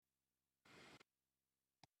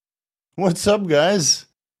What's up, guys?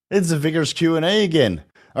 It's the Vigorous Q&A again.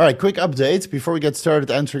 All right, quick update before we get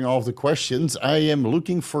started answering all of the questions. I am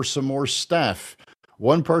looking for some more staff.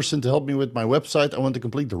 One person to help me with my website. I want to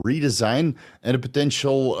complete the redesign and a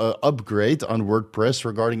potential upgrade on WordPress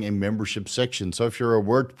regarding a membership section. So if you're a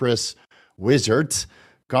WordPress wizard,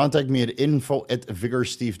 contact me at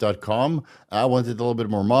info@vigorsteve.com. I want it a little bit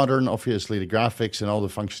more modern. Obviously, the graphics and all the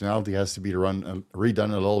functionality has to be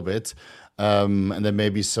redone a little bit. And then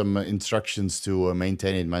maybe some instructions to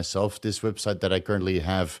maintain it myself. This website that I currently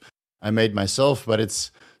have, I made myself, but it's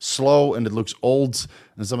slow and it looks old,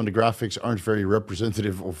 and some of the graphics aren't very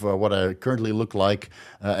representative of what I currently look like.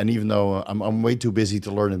 And even though I'm way too busy to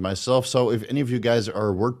learn it myself, so if any of you guys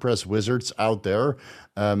are WordPress wizards out there,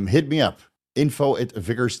 hit me up.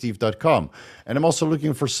 info@vigorsteve.com. And I'm also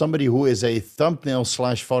looking for somebody who is a thumbnail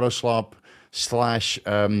slash Photoshop slash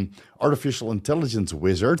artificial intelligence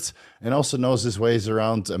wizard and also knows his ways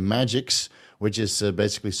around Magix, which is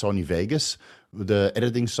basically Sony Vegas, the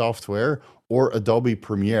editing software, or Adobe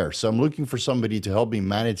Premiere. So I'm looking for somebody to help me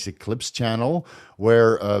manage the clips channel,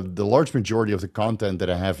 where the large majority of the content that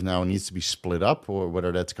I have now needs to be split up, or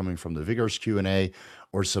whether that's coming from the Vigorous Q&A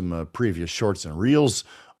or some previous shorts and reels,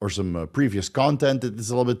 or some previous content that is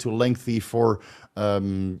a little bit too lengthy for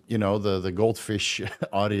the goldfish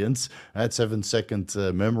audience at 7 second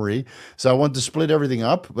memory. So I want to split everything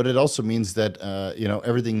up, but it also means that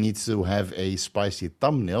everything needs to have a spicy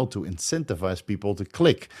thumbnail to incentivize people to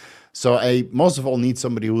click. So I most of all need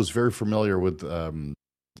somebody who's very familiar with Adobe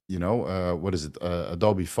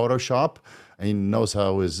Photoshop, and he knows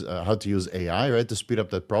how to use AI, right, to speed up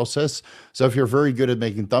that process. So if you're very good at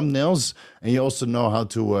making thumbnails and you also know how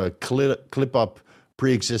to clip up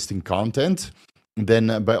pre-existing content,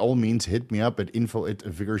 then by all means hit me up at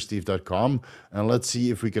info@vigorsteve.com and let's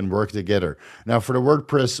see if we can work together. Now, for the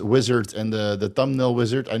WordPress wizard and the thumbnail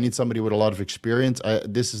wizard, I need somebody with a lot of experience.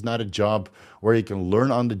 This is not a job where you can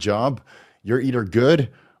learn on the job. You're either good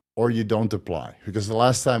or you don't apply. Because the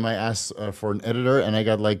last time I asked for an editor and I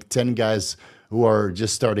got like 10 guys who are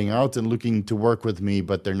just starting out and looking to work with me,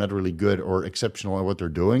 but they're not really good or exceptional at what they're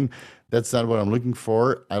doing. That's not what I'm looking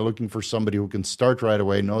for. I'm looking for somebody who can start right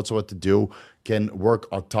away, knows what to do, can work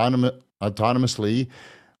autonomously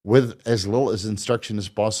with as little as instruction as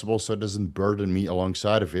possible, so it doesn't burden me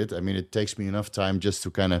alongside of it. I mean, it takes me enough time just to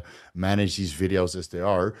kind of manage these videos as they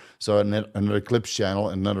are. So another clips channel,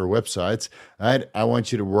 another website, right? I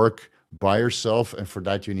want you to work by yourself, and for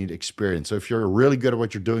that you need experience. So if you're really good at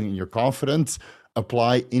what you're doing and you're confident,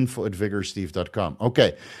 apply info@vigorsteve.com.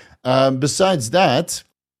 Okay. Besides that,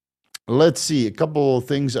 let's see, a couple of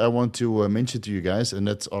things I want to mention to you guys, and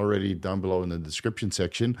that's already down below in the description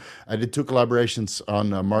section. I did 2 collaborations on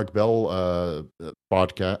Mark Bell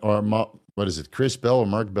podcast, or what is it, Chris Bell or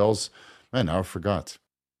Mark Bell's? Man, I forgot.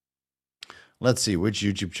 Let's see, which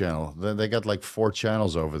YouTube channel? They got like 4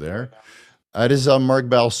 channels over there. This is on Mark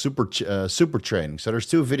Bell's super training. So there's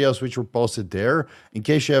 2 videos which were posted there. In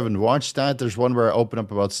case you haven't watched that, there's one where I open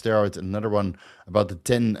up about steroids and another one about the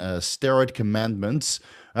 10 steroid commandments.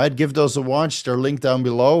 All right, give those a watch. They're linked down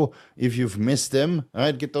below if you've missed them. All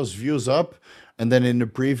right, get those views up. And then in the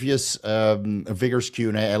previous Vigorous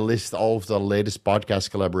Q&A, I list all of the latest podcast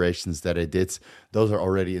collaborations that I did. Those are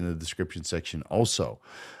already in the description section also.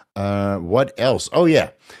 What else? Oh, yeah.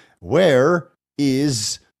 Where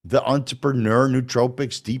is the Entrepreneur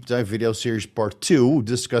Nootropics Deep Dive Video Series Part 2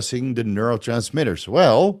 discussing the neurotransmitters?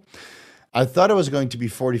 Well, I thought it was going to be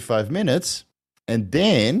 45 minutes, and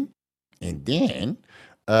then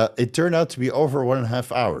it turned out to be over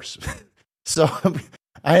 1.5 hours. So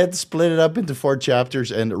I had to split it up into 4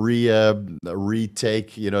 chapters and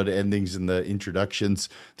retake, the endings and the introductions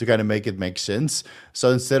to kind of make it make sense. So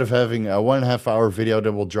instead of having a 1.5 hour video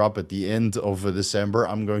that will drop at the end of December,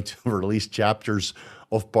 I'm going to release chapters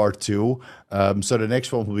of part 2. So the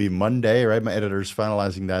next one will be Monday, right? My editor's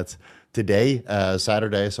finalizing that today,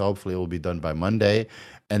 Saturday. So hopefully it will be done by Monday.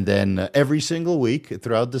 And then every single week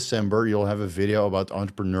throughout December, you'll have a video about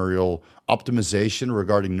entrepreneurial optimization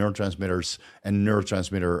regarding neurotransmitters and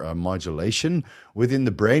neurotransmitter modulation within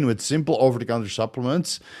the brain with simple over-the-counter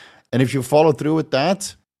supplements. And if you follow through with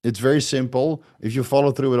that, it's very simple. If you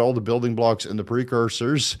follow through with all the building blocks and the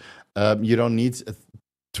precursors, you don't need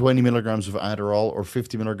 20 milligrams of Adderall or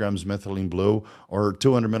 50 milligrams methylene blue or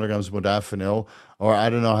 200 milligrams modafinil or I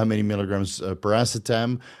don't know how many milligrams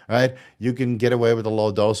paracetam, right? You can get away with a low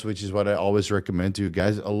dose, which is what I always recommend to you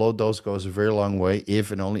guys. A low dose goes a very long way if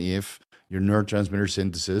and only if your neurotransmitter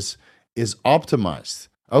synthesis is optimized.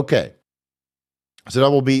 Okay, so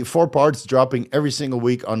that will be 4 parts dropping every single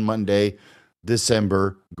week on Monday,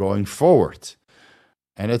 December going forward.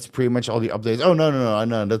 And that's pretty much all the updates. Oh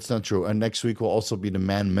no, that's not true. And next week will also be the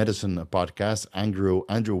Man Medicine podcast. Andrew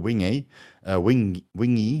Wingy,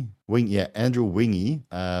 Andrew Wingy.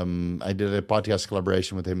 I did a podcast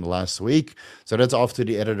collaboration with him last week, so that's off to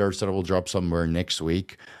the editors. That will drop somewhere next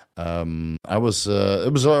week. It was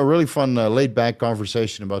a really fun, laid back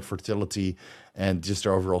conversation about fertility and just the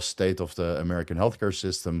overall state of the American healthcare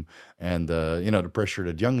system, and the pressure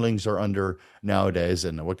that younglings are under nowadays,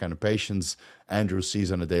 and what kind of patients Andrew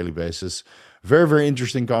sees on a daily basis. Very, very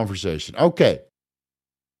interesting conversation. Okay,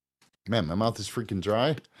 man, my mouth is freaking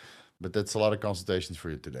dry, but that's a lot of consultations for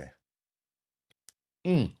you today.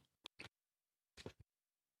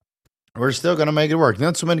 We're still gonna make it work.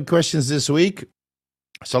 Not so many questions this week,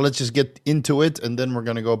 so let's just get into it, and then we're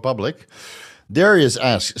gonna go public. Darius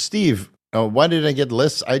asks, Steve, why did I get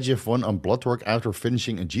less IGF-1 on blood work after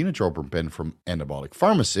finishing a genotropin pen from Anabolic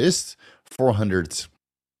Pharmacist, 400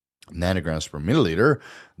 nanograms per milliliter,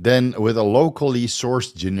 than with a locally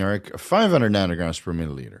sourced generic 500 nanograms per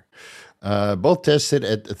milliliter? Both tested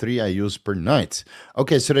at 3 IUs per night.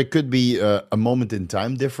 Okay, so there could be a moment in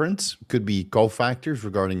time difference. Could be cofactors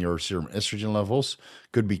regarding your serum estrogen levels.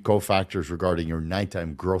 Could be cofactors regarding your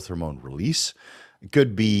nighttime growth hormone release. It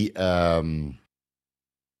could be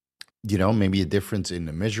maybe a difference in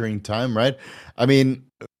the measuring time, right? I mean,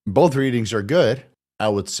 both readings are good, I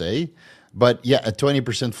would say. But yeah, a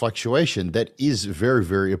 20% fluctuation, that is very,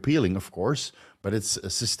 very appealing, of course. But it's a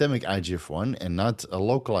systemic IGF-1 and not a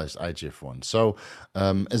localized IGF-1. So,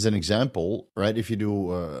 as an example, right, if you do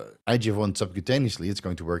IGF-1 subcutaneously, it's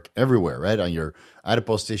going to work everywhere, right? On your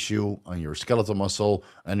adipose tissue, on your skeletal muscle,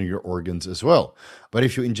 and on your organs as well. But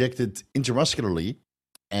if you inject it intramuscularly,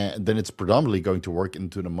 and then it's predominantly going to work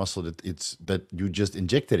into the muscle that you just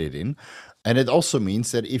injected it in. And it also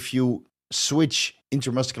means that if you switch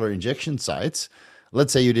intramuscular injection sites,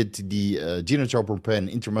 let's say you did the genotropin pen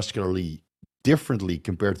intramuscularly differently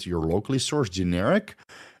compared to your locally sourced generic,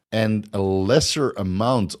 and a lesser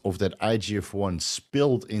amount of that IGF-1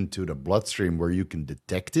 spilled into the bloodstream where you can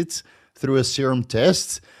detect it through a serum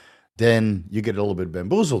test, then you get a little bit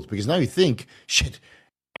bamboozled, because now you think, shit,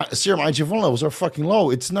 serum IGF-1 levels are fucking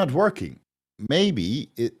low. It's not working.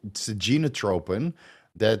 Maybe it's a genotropin,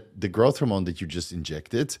 that the growth hormone that you just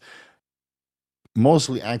injected,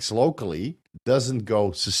 mostly acts locally, doesn't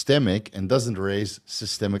go systemic, and doesn't raise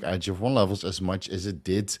systemic IGF-1 levels as much as it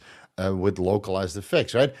did with localized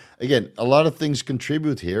effects, right? Again, a lot of things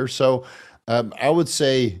contribute here. So I would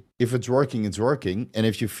say if it's working, it's working. And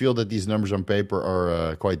if you feel that these numbers on paper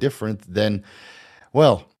are quite different, then,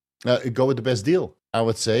 well, go with the best deal, I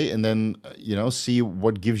would say, and then see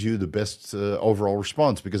what gives you the best overall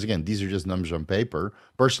response. Because again, these are just numbers on paper.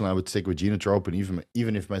 Personally, I would stick with genotropin,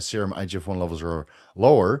 even if my serum IGF-1 levels are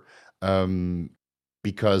lower,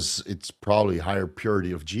 because it's probably higher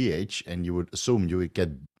purity of GH, and you would assume you would get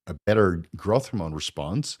a better growth hormone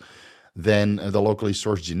response than the locally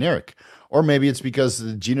sourced generic. Or maybe it's because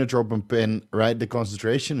the genotropin pen, right, the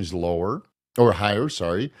concentration is lower. Or higher,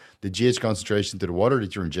 sorry. The GH concentration to the water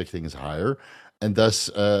that you're injecting is higher, and thus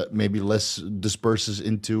maybe less disperses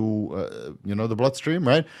into the bloodstream,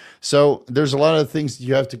 right? So there's a lot of things that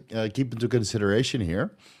you have to keep into consideration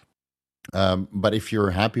here. But if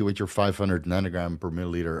you're happy with your 500 nanogram per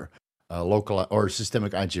milliliter local or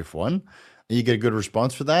systemic IGF-1, and you get a good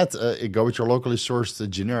response for that, go with your locally sourced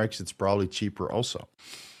generics. It's probably cheaper also.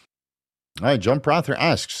 All right, John Prather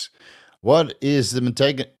asks, what is the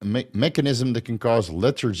mechanism that can cause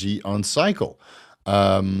lethargy on cycle?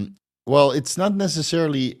 Well, it's not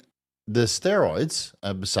necessarily the steroids.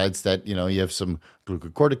 Besides that, you have some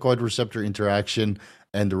glucocorticoid receptor interaction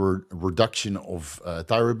and the reduction of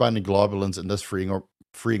thyroid binding globulins, and thus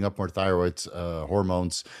freeing up more thyroid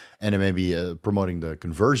hormones, and it may be promoting the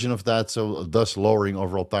conversion of that, so thus lowering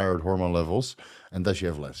overall thyroid hormone levels, and thus you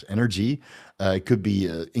have less energy. It could be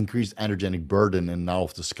increased androgenic burden, and now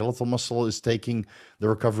if the skeletal muscle is taking the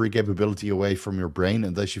recovery capability away from your brain,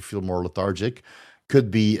 and thus you feel more lethargic.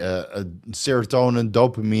 Could be a serotonin,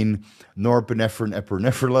 dopamine, norepinephrine,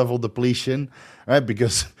 epinephrine level depletion, right?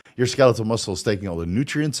 Because your skeletal muscle is taking all the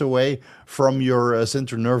nutrients away from your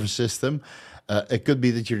central nervous system. It could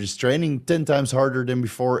be that you're just training 10 times harder than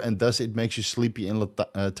before, and thus it makes you sleepy and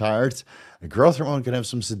tired. A growth hormone can have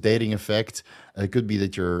some sedating effect. It could be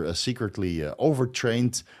that you're secretly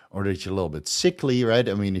overtrained, or that you're a little bit sickly, right?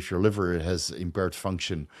 I mean, if your liver has impaired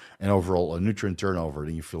function and overall nutrient turnover,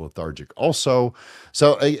 then you feel lethargic also.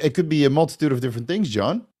 So it could be a multitude of different things,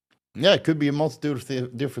 John. Yeah, it could be a multitude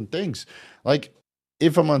of different things. Like,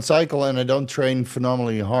 if I'm on cycle and I don't train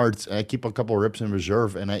phenomenally hard, I keep a couple of reps in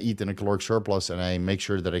reserve, and I eat in a caloric surplus, and I make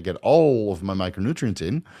sure that I get all of my micronutrients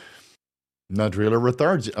in, not really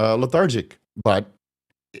lethargic. But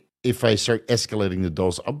if I start escalating the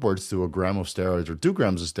dose upwards to a gram of steroids or 2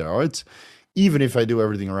 grams of steroids, even if I do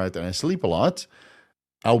everything right and I sleep a lot,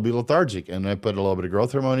 I'll be lethargic. And I put a little bit of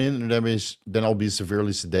growth hormone in, and then I'll be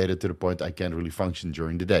severely sedated to the point I can't really function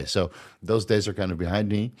during the day. So those days are kind of behind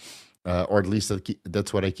me, or at least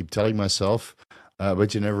that's what I keep telling myself.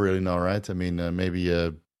 But you never really know, right? I mean, maybe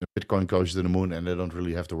Bitcoin goes to the moon and I don't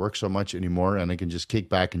really have to work so much anymore, and I can just kick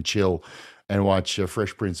back and chill and watch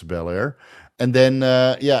Fresh Prince of Bel-Air. And then,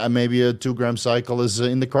 yeah, maybe a 2 gram cycle is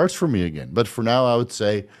in the cards for me again. But for now, I would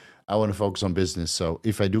say I want to focus on business. So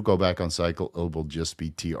if I do go back on cycle, it will just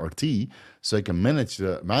be TRT, so I can manage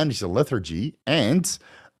the lethargy and,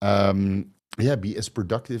 yeah, be as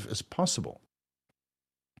productive as possible.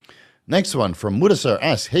 Next one from Mudasar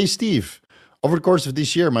asks, "Hey Steve, over the course of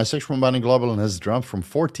this year, my sexual binding globulin has dropped from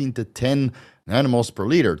 14 to 10 nanomoles per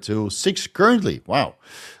liter to 6 currently. Wow.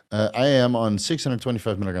 I am on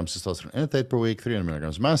 625 milligrams testosterone enanthate per week, 300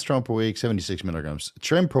 milligrams masteron per week, 76 milligrams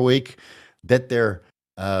trim per week. That they're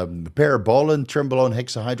parabolan, trembolone,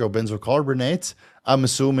 hexahydrobenzocarbonate, I'm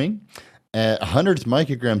assuming. 100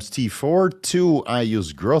 micrograms T4, 2 I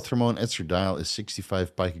use growth hormone, estradiol is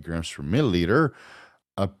 65 picograms per milliliter.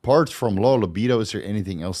 Apart from low libido, is there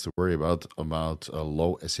anything else to worry about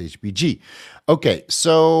low SHBG?" Okay,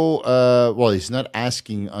 so, well, he's not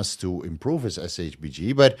asking us to improve his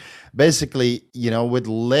SHBG, but basically, with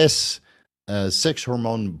less sex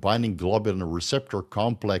hormone binding globulin receptor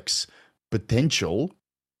complex potential,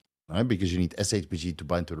 right? Because you need SHBG to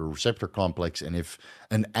bind to the receptor complex, and if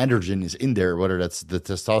an androgen is in there, whether that's the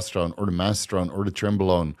testosterone or the masteron or the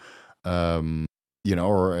trembolone,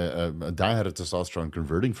 or a dihydrotestosterone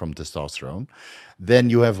converting from testosterone,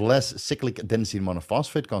 then you have less cyclic adenosine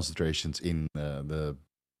monophosphate concentrations in the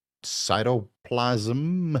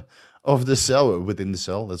cytoplasm of the cell, within the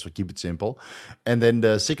cell. That's what keep it simple. And then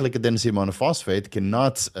the cyclic adenosine monophosphate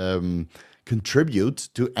cannot contribute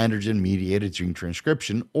to androgen-mediated gene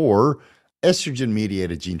transcription or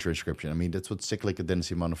estrogen-mediated gene transcription. I mean, that's what cyclic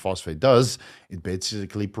adenosine monophosphate does. It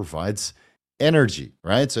basically provides energy,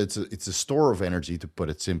 right? So it's a store of energy, to put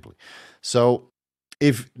it simply. So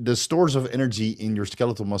if the stores of energy in your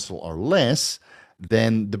skeletal muscle are less,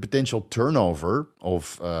 then the potential turnover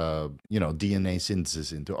of DNA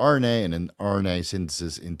synthesis into RNA, and then RNA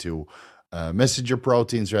synthesis into messenger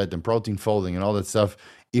proteins, right, and protein folding and all that stuff,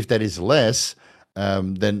 if that is less,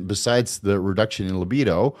 then besides the reduction in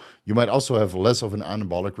libido, you might also have less of an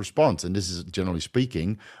anabolic response. And this is, generally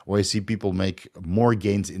speaking, where I see people make more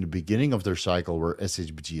gains in the beginning of their cycle where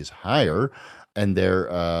SHBG is higher and their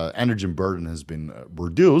androgen burden has been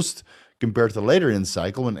reduced, compared to later in the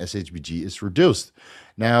cycle when SHBG is reduced.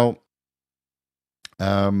 Now,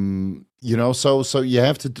 so you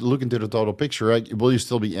have to look into the total picture, right? Will you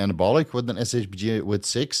still be anabolic with an SHBG with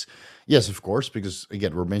 6? Yes, of course, because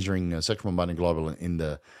again, we're measuring sexual binding globulin in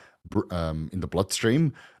the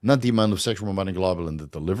bloodstream, not the amount of sexual binding globulin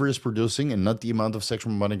that the liver is producing, and not the amount of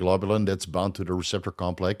sexual binding globulin that's bound to the receptor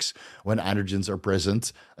complex when androgens are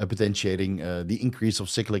present, potentiating the increase of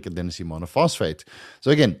cyclic adenosine monophosphate.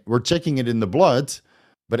 So again, we're checking it in the blood,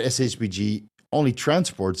 but SHBG only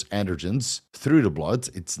transports androgens through the blood.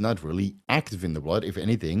 It's not really active in the blood. If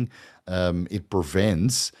anything, it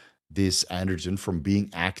prevents this androgen from being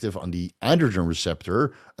active on the androgen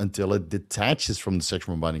receptor until it detaches from the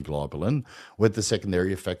sexual binding globulin, with the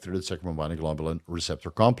secondary effect through the sexual binding globulin receptor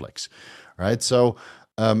complex, right? So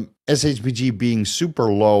SHBG being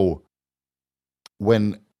super low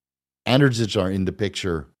when androgens are in the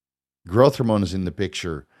picture, growth hormone is in the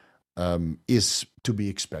picture, is to be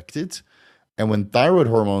expected. And when thyroid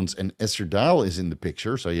hormones and estradiol is in the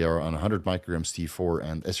picture, so you're on 100 micrograms T4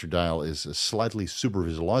 and estradiol is slightly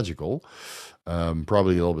supraphysiological,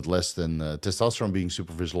 probably a little bit less than testosterone being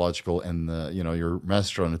supraphysiological, and your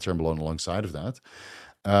masteron and trembolone alongside of that.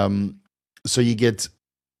 So you get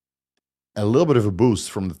a little bit of a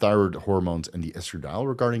boost from the thyroid hormones and the estradiol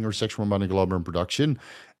regarding your sexual binding globulin production,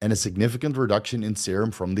 and a significant reduction in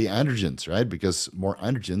serum from the androgens, right? Because more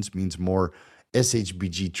androgens means more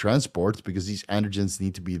SHBG transport, because these androgens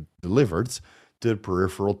need to be delivered to the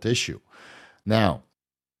peripheral tissue. Now,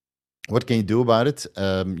 what can you do about it?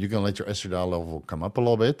 You can let your estradiol level come up a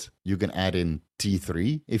little bit. You can add in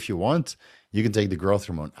T3 if you want. You can take the growth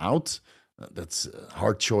hormone out. That's a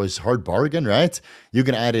hard choice, hard bargain, right? You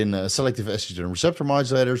can add in selective estrogen receptor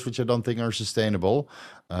modulators, which I don't think are sustainable.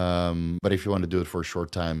 But if you want to do it for a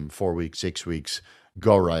short time, 4 weeks, 6 weeks,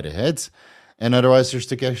 go right ahead. And otherwise, there's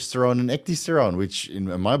testosterone and ecdysterone, which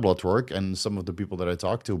in my blood work and some of the people that I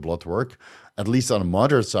talked to blood work, at least on a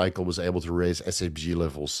moderate cycle, was able to raise SHBG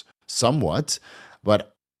levels somewhat.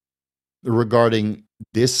 But regarding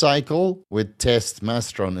this cycle with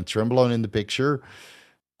testosterone and trembolone in the picture,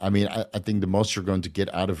 I mean, I think the most you're going to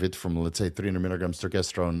get out of it from, let's say, 300 milligrams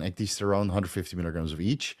testosterone and ecdysterone, 150 milligrams of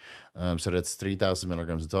each. So that's 3,000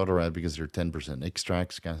 milligrams in total, right? Because they're 10%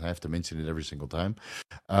 extracts. Guys, I have to mention it every single time.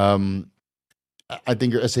 I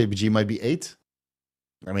think your SABG might be 8.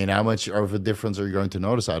 I mean, how much of a difference are you going to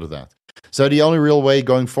notice out of that? So the only real way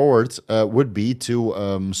going forward would be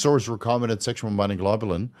to source recombinant sexual binding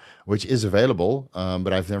globulin, which is available,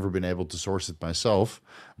 but I've never been able to source it myself.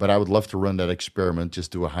 But I would love to run that experiment,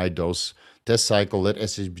 just do a high dose test cycle, let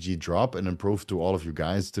SHBG drop, and then prove to all of you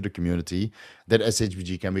guys, to the community, that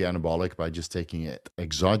SHBG can be anabolic by just taking it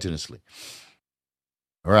exogenously.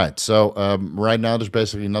 All right, so right now there's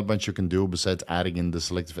basically not much you can do besides adding in the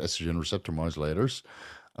selective estrogen receptor modulators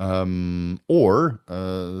or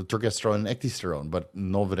progesterone and ecdysterone, but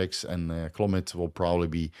Novadex and Clomid will probably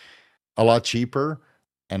be a lot cheaper.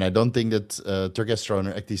 And I don't think that progesterone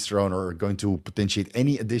or ecdysterone are going to potentiate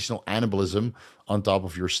any additional anabolism on top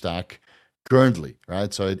of your stack currently,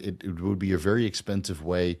 right? So it would be a very expensive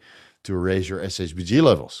way to raise your SHBG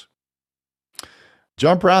levels.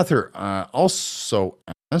 John Prather also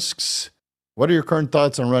asks, what are your current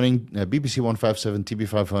thoughts on running BPC 157,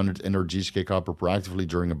 TB500, and or GHK copper proactively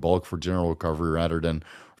during a bulk for general recovery rather than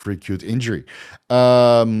for acute injury?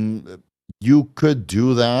 You could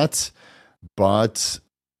do that, but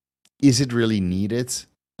is it really needed?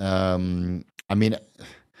 I mean,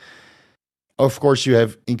 of course, you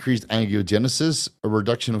have increased angiogenesis, a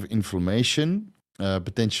reduction of inflammation,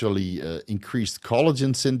 potentially increased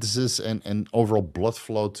collagen synthesis, and overall blood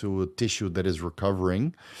flow to a tissue that is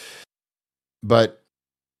recovering. But,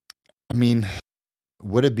 I mean,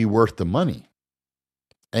 would it be worth the money?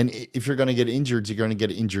 And if you're going to get injured, you're going to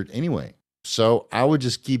get injured anyway. So I would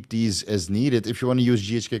just keep these as needed. If you want to use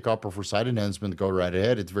GHK copper for side enhancement, go right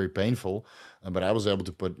ahead. It's very painful, but I was able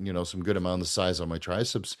to put some good amount of size on my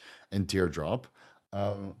triceps and teardrop.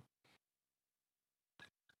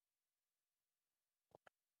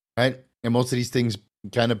 Right, and most of these things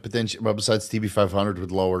kind of potentially, well, besides TB500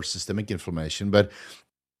 with lower systemic inflammation, but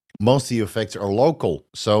most of the effects are local.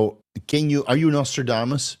 So are you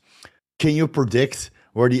Nostradamus? Can you predict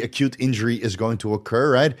where the acute injury is going to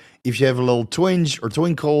occur, right? If you have a little twinge or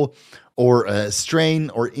twinkle or a strain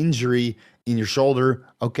or injury in your shoulder,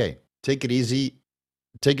 okay, take it easy.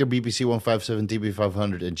 Take your BPC 157,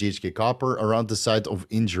 TB500, and GHK copper around the site of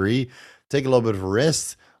injury. Take a little bit of a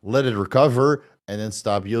rest, let it recover, and then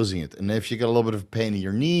stop using it. And if you get a little bit of pain in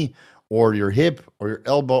your knee or your hip or your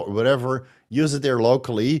elbow or whatever, use it there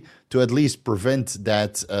locally to at least prevent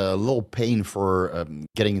that little pain for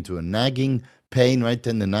getting into a nagging pain, right?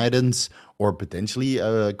 Tendinitis, or potentially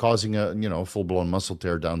causing a full-blown muscle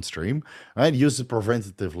tear downstream, right? Use it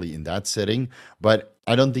preventatively in that setting, but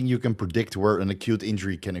I don't think you can predict where an acute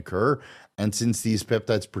injury can occur. And since these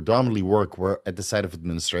peptides predominantly work at the site of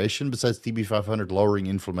administration, besides TB500 lowering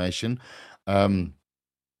inflammation, I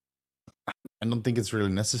don't think it's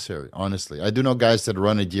really necessary, honestly. I do know guys that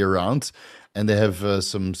run it year round, and they have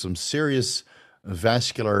some serious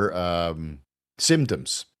vascular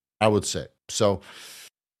symptoms, I would say. So,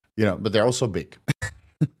 but they're also big.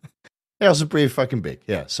 They're also pretty fucking big.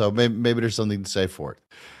 Yeah. So maybe there's something to say for it.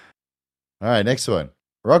 All right. Next one.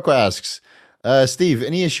 Rocco asks, Steve,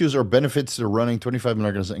 any issues or benefits to running 25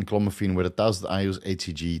 milligrams in clomiphene with 1,000 IUs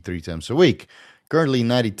HCG 3 times a week? Currently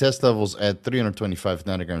 90 test levels at 325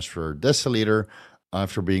 nanograms per deciliter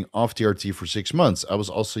after being off TRT for 6 months. I was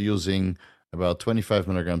also using about 25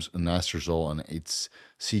 milligrams of anastrozole on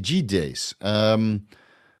HCG days.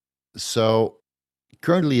 So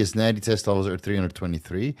currently his 90 test levels are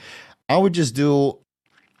 323. I would just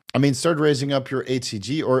start raising up your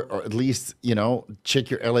HCG or at least, check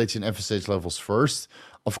your LH and FSH levels first.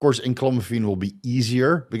 Of course, enclomiphene will be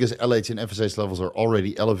easier because LH and FSH levels are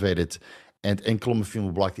already elevated, and enclomiphene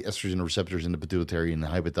will block the estrogen receptors in the pituitary and the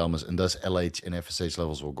hypothalamus, and thus LH and FSH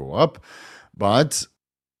levels will go up. But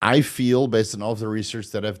I feel, based on all of the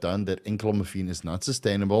research that I've done, that enclomiphene is not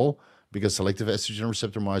sustainable because selective estrogen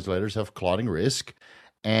receptor modulators have clotting risk.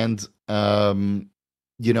 And,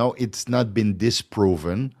 it's not been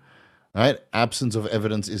disproven, right? Absence of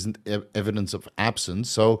evidence isn't evidence of absence.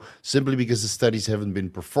 So simply because the studies haven't been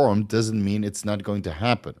performed doesn't mean it's not going to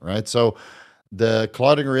happen, right? So the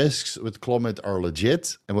clotting risks with Clomid are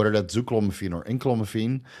legit, and whether that's zuclomiphene or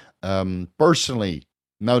enclomiphene, personally,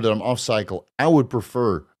 now that I'm off cycle, I would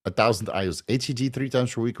prefer 1,000 IUs HCG 3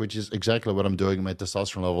 times per week, which is exactly what I'm doing. My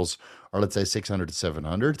testosterone levels are, let's say, 600 to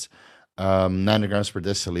 700 nanograms per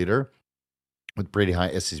deciliter with pretty high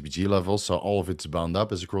SSBG levels. So all of it's bound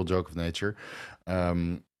up as a cruel joke of nature.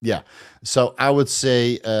 Yeah. So I would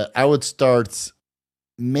say I would start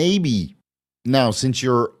maybe now, since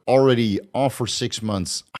you're already off for 6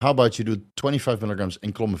 months, how about you do 25 milligrams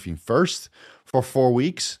enclomiphene first for 4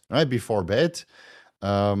 weeks, right, before bed?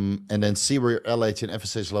 And then see where your LH and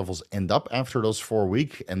FSH levels end up after those 4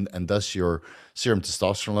 weeks, and thus your serum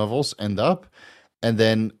testosterone levels end up. And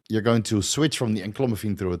then you're going to switch from the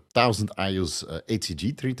enclomiphene to 1,000 IU's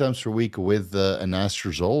ATG 3 times per week with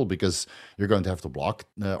anastrozole, because you're going to have to block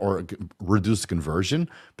or reduce the conversion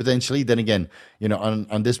potentially. Then again,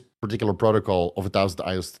 on this particular protocol of 1,000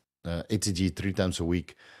 IU's ATG 3 times a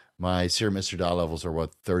week, my serum estradiol levels are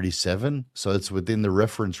 37, so it's within the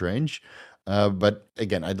reference range. But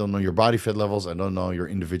again, I don't know your body fat levels. I don't know your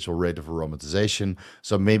individual rate of aromatization.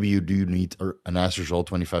 So maybe you do need anastrozole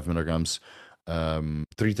 25 milligrams 3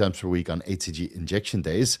 times per week on ATG injection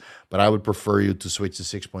days, but I would prefer you to switch to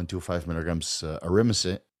 6.25 milligrams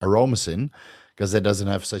aromacin, because that doesn't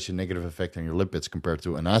have such a negative effect on your lipids compared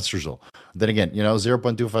to anastrozole. Then again,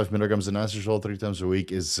 0.25 milligrams anastrozole 3 times a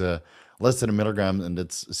week is less than a milligram, and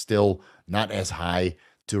it's still not as high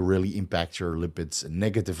to really impact your lipids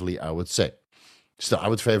negatively, I would say. So I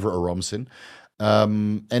would favor aromacin.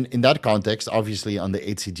 And in that context, obviously on the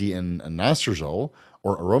HCG and anastrozole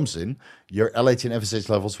or aromacin, your LH and FSH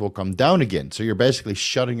levels will come down again. So you're basically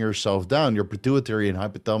shutting yourself down. Your pituitary and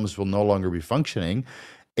hypothalamus will no longer be functioning.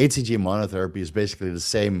 HCG monotherapy is basically the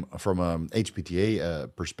same from a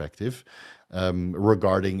HPTA perspective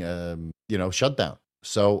regarding shutdown.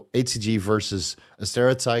 So HCG versus a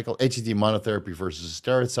steroid cycle, HCG monotherapy versus a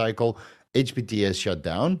steroid cycle, HPTA is shut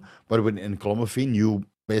down, but with enclomiphene, you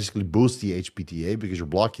basically boost the HPTA because you're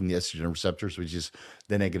blocking the estrogen receptors, which is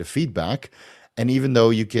the negative feedback. And even though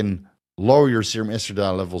you can lower your serum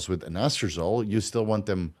estradiol levels with anastrozole, you still want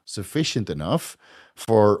them sufficient enough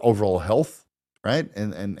for overall health, right?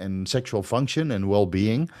 And sexual function and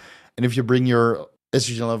well-being. And if you bring your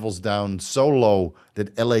estrogen levels down so low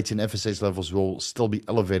that LH and FSH levels will still be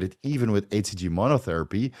elevated even with HCG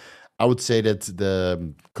monotherapy, I would say that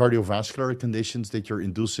the cardiovascular conditions that you're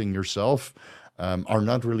inducing yourself are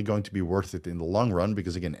not really going to be worth it in the long run,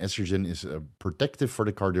 because again, estrogen is protective for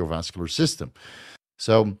the cardiovascular system.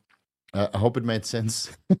 So I hope it made sense.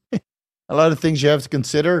 A lot of things you have to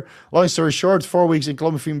consider. Long story short, 4 weeks in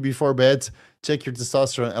clomiphene before bed. Check your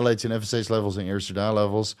testosterone, LH, and FSH levels and estradiol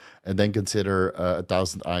levels, and then consider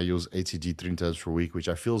 1,000 IU's HCG 3 times per week, which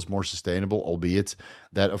I feel is more sustainable, albeit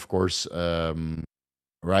that, of course,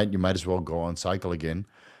 right, you might as well go on cycle again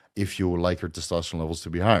if you would like your testosterone levels to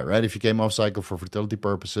be higher, right? If you came off cycle for fertility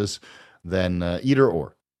purposes, then either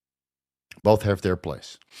or. Both have their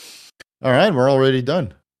place. All right, we're already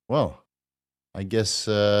done. Well, I guess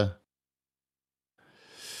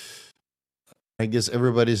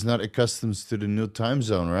everybody's not accustomed to the new time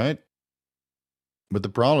zone, right? But the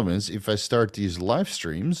problem is, if I start these live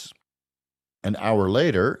streams an hour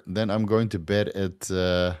later, then I'm going to bed at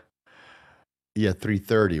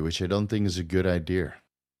 3:30, which I don't think is a good idea.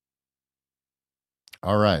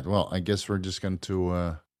 All right. Well, I guess we're just going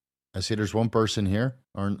to. I see there's one person here,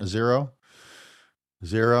 or a zero.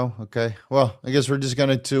 Zero. Okay. Well, I guess we're just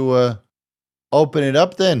going to open it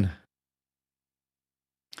up then.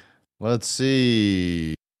 Let's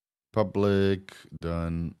see. Public,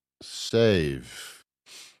 done, save.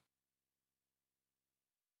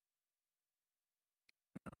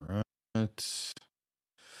 All right.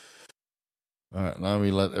 All right. Now we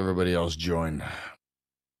let everybody else join.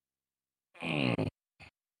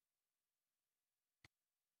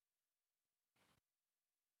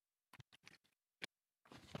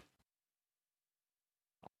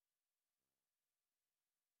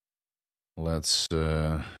 Let's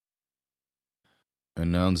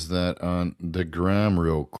announce that on the gram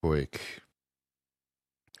real quick.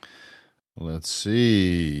 Let's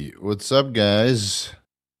see. What's up, guys?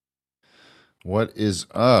 What is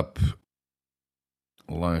up?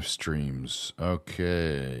 Live streams.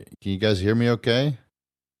 Okay. Can you guys hear me okay?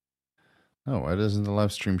 Oh, why doesn't the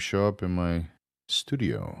live stream show up in my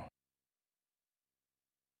studio?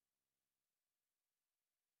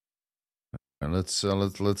 Let's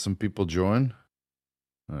let some people join.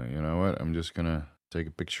 You know what? I'm just gonna take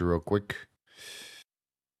a picture real quick.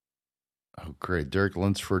 Oh, great! Derek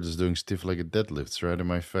Lunsford is doing stiff-legged deadlifts right in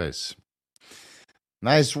my face.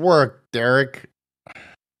 Nice work, Derek.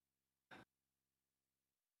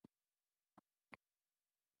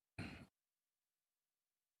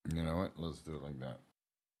 You know what? Let's do it like that.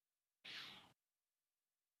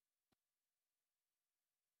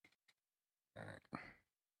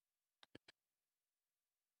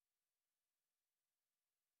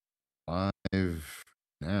 Live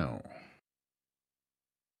now.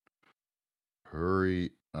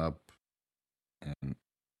 Hurry up and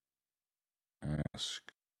ask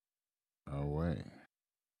away.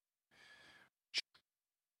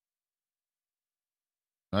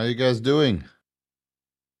 How you guys doing?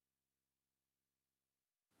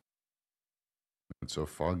 It's so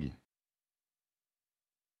foggy.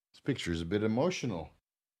 This picture is a bit emotional.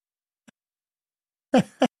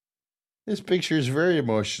 This picture is very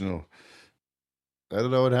emotional. I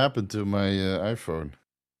don't know what happened to my iPhone.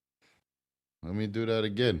 Let me do that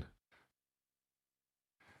again.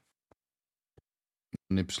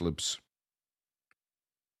 Nip slips.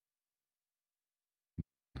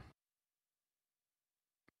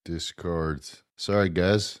 Discard. Sorry,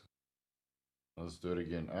 guys. Let's do it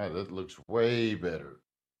again. Ah, that looks way better.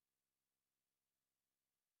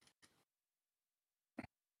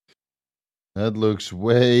 That looks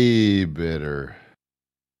way better.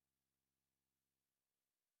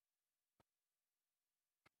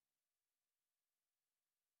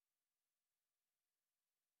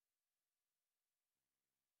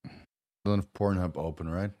 Don't have Pornhub open,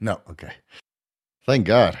 right? No. Okay. Thank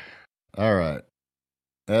God. All right.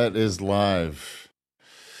 That is live.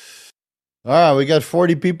 All right, we got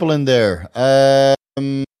 40 people in there.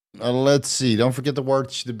 Let's see. Don't forget to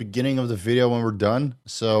watch the beginning of the video when we're done.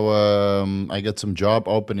 So I got some job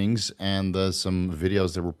openings and some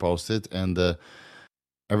videos that were posted and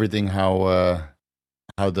everything how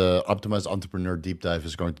the optimized entrepreneur deep dive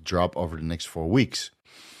is going to drop over the next 4 weeks.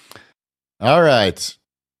 All right,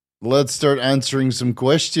 let's start answering some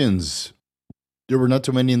questions. There were not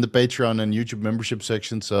too many in the Patreon and YouTube membership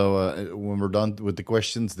section, so when we're done with the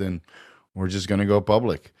questions, then we're just gonna go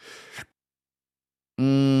public.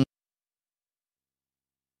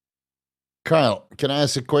 Kyle, can I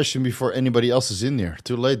ask a question before anybody else is in there?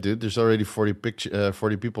 Too late, dude. There's already 40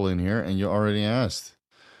 people in here, and you already asked.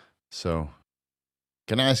 So,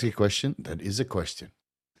 can I ask a question? That is a question.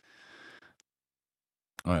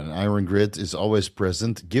 All right, an iron grid is always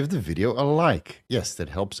present. Give the video a like. Yes, that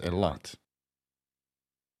helps a lot.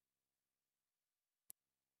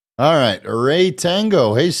 All right, Ray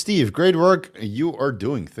Tango. Hey, Steve, great work you are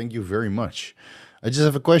doing. Thank you very much. I just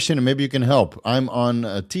have a question, and maybe you can help. I'm on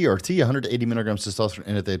TRT, 180 milligrams testosterone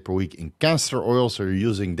enanthate per week in castor oil. So you're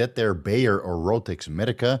using that there Bayer or Rotex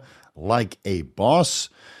Medica like a boss.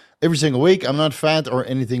 Every single week, I'm not fat or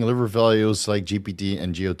anything. Liver values like GPT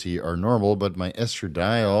and GOT are normal, but my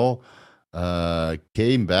estradiol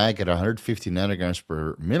came back at 150 nanograms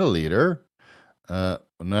per milliliter.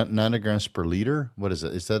 Nanograms per liter. What is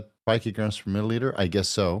it? Is that picograms per milliliter? I guess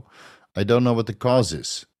so. I don't know what the cause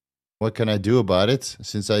is. What can I do about it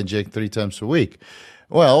since I inject 3 times a week?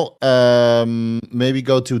 Well, maybe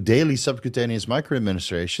go to daily subcutaneous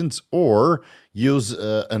microadministrations or use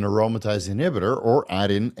an aromatase inhibitor or add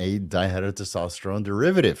in a dihydrotestosterone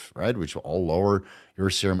derivative, right? Which will all lower your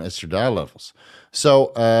serum estradiol levels.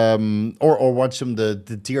 So, or watch some the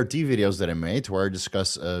TRT videos that I made where I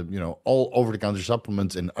discuss, all over-the-counter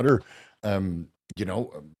supplements and other,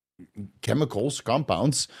 chemicals,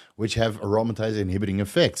 compounds, which have aromatase inhibiting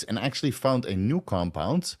effects, and actually found a new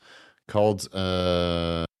compound called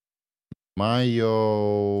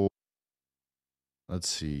let's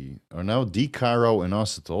see, or now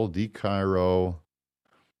dichiroinositol.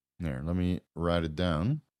 There, let me write it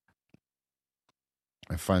down.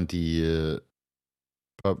 I find the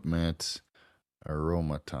PubMed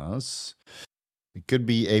aromatase. It could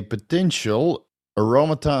be a potential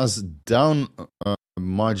aromatase down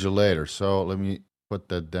modulator. So let me put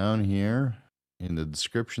that down here in the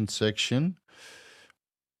description section.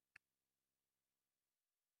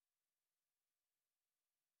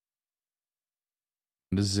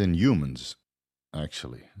 This is in humans,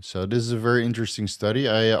 actually. So this is a very interesting study.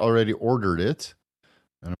 I already ordered it,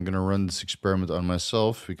 and I'm going to run this experiment on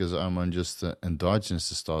myself because I'm on just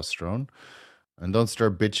endogenous testosterone. And don't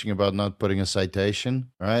start bitching about not putting a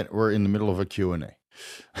citation, all right? We're in the middle of a Q&A.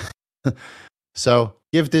 So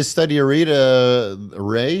give this study a read,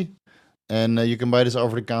 Ray, and you can buy this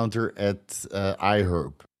over the counter at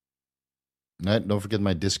iHerb. Right? Don't forget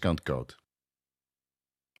my discount code.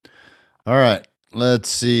 All right. Let's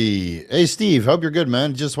see. Hey, Steve, hope you're good,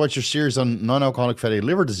 man. Just watched your series on non-alcoholic fatty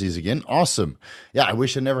liver disease again. Awesome. Yeah, I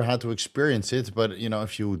wish I never had to experience it, but,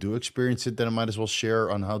 if you do experience it, then I might as well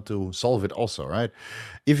share on how to solve it also, right?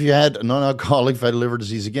 If you had non-alcoholic fatty liver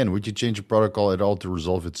disease again, would you change your protocol at all to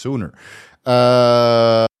resolve it sooner?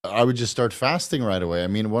 I would just start fasting right away. I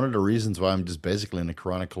mean, one of the reasons why I'm just basically in a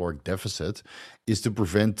chronic caloric deficit is to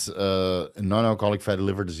prevent non-alcoholic fatty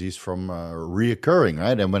liver disease from reoccurring,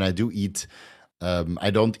 right? And when I do eat, I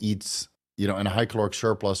don't eat, in a high caloric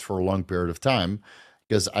surplus for a long period of time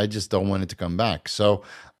because I just don't want it to come back. So,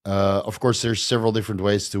 of course, there's several different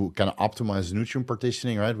ways to kind of optimize nutrient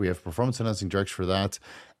partitioning, right? We have performance enhancing drugs for that,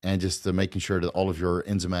 and just making sure that all of your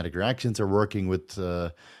enzymatic reactions are working with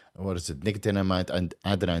what is it, nicotinamide and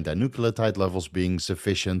adenine dinucleotide levels being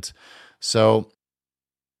sufficient. So,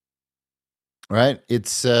 right,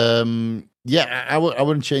 it's yeah, I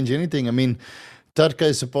wouldn't change anything. I mean, Tadka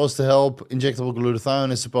is supposed to help. Injectable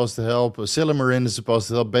glutathione is supposed to help. Silymarin is supposed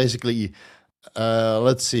to help. Basically,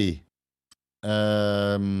 let's see.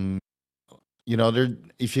 Um, there.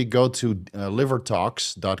 If you go to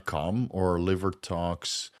livertalks.com or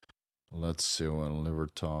livertalks, let's see what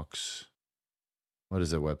livertalks. What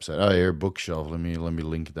is that website? Oh, here, bookshelf. Let me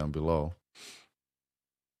link it down below.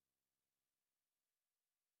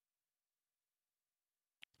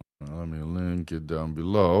 Let me link it down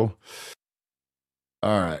below.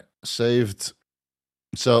 All right, saved.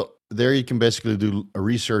 So there you can basically do a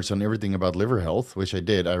research on everything about liver health, which I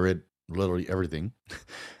did. I read literally everything.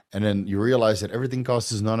 And then you realize that everything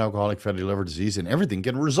causes non-alcoholic fatty liver disease and everything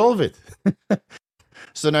can resolve it.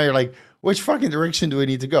 So now you're like, which fucking direction do we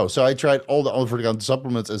need to go? So I tried all the over-the-counter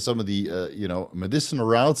supplements and some of the, medicinal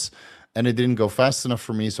routes, and it didn't go fast enough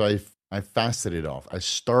for me. So I fasted it off. I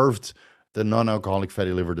starved the non-alcoholic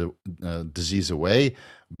fatty liver disease away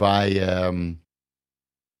by,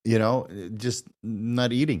 just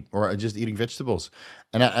not eating or just eating vegetables.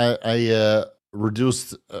 And I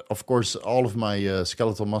reduced, of course, all of my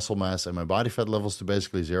skeletal muscle mass and my body fat levels to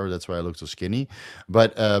basically zero. That's why I look so skinny.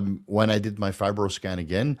 But when I did my fibro scan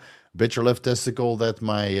again, bet your left testicle that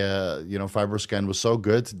my fibro scan was so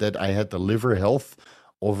good that I had the liver health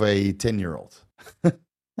of a 10-year-old.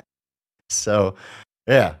 So,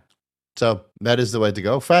 yeah. So that is the way to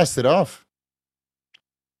go. Fast it off.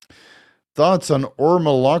 Thoughts on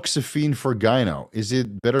ormeloxifene for gyno? Is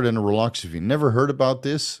it better than raloxifene? Never heard about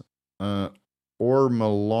this.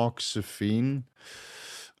 Ormeloxifene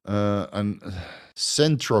and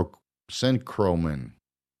centromin.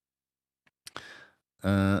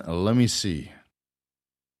 Let me see.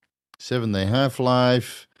 7-day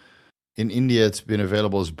half-life. In India, it's been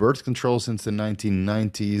available as birth control since the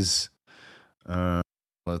 1990s.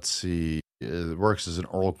 Let's see. It works as an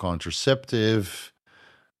oral contraceptive,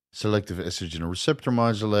 selective estrogen receptor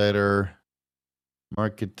modulator,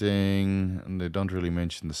 marketing, and they don't really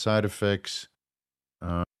mention the side effects.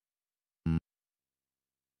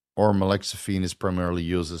 Ormeloxifene is primarily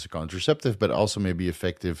used as a contraceptive, but also may be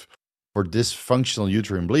effective for dysfunctional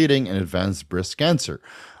uterine bleeding and advanced breast cancer.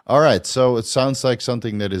 All right, so it sounds like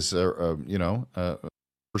something that is,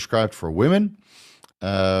 prescribed for women.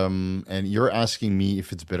 And you're asking me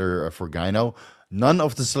if it's better for gyno. None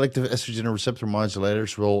of the selective estrogen receptor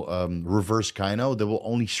modulators will reverse gyno. They will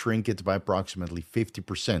only shrink it by approximately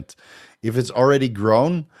 50%. If it's already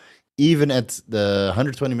grown, even at the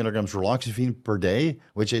 120 milligrams raloxifene per day,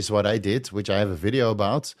 which is what I did, which I have a video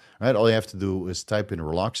about, right? All you have to do is type in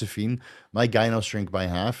raloxifene. My gyno shrink by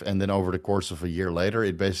half, and then over the course of a year later,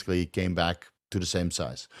 it basically came back to the same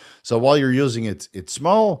size. So while you're using it, it's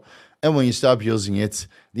small, and when you stop using it,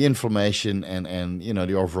 the inflammation and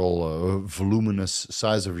the overall voluminous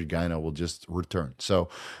size of your gyno will just return. So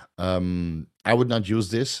I would not use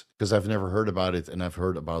this because I've never heard about it, and I've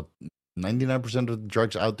heard about 99% of the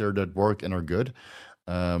drugs out there that work and are good.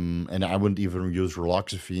 And I wouldn't even use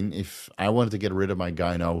raloxifene. If I wanted to get rid of my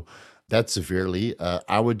gyno that severely,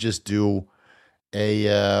 I would just do a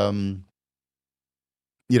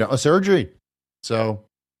surgery. So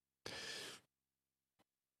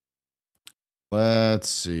let's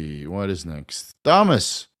see what is next.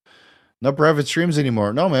 Thomas, no private streams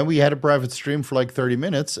anymore. No, man, we had a private stream for like 30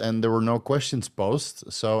 minutes and there were no questions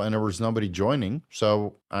posed. So, and there was nobody joining.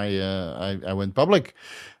 So I went public.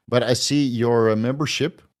 But I see your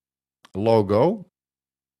membership logo.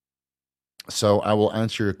 So I will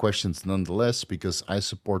answer your questions nonetheless because I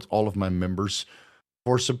support all of my members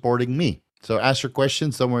for supporting me. So ask your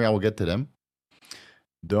questions. Don't worry, I will get to them.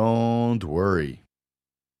 Don't worry.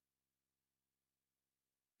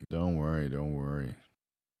 Don't worry.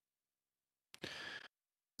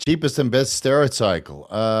 Cheapest and best steroid cycle.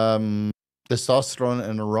 Testosterone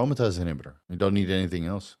and aromatase inhibitor. You don't need anything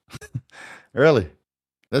else. Really?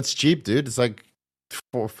 That's cheap, dude. It's like $4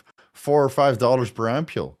 or $5 per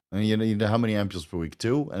ampule. And you know how many ampules per week?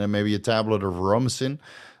 2, and then maybe a tablet of aromacin.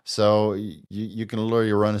 So you can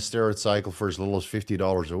literally run a steroid cycle for as little as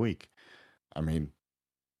 $50 a week. I mean,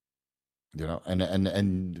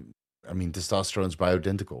 and I mean, testosterone is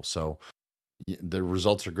bioidentical, so the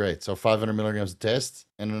results are great. So 500 milligrams a test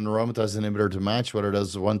and an aromatase inhibitor to match, whether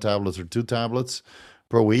that's 1 tablet or 2 tablets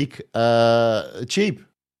per week. Cheap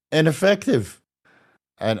and effective.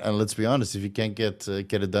 and let's be honest, if you can't get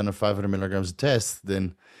it done at 500 milligrams a test,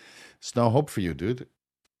 then it's no hope for you, dude.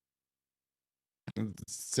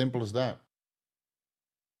 It's simple as that.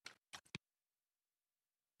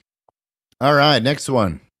 All right, next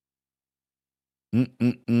one.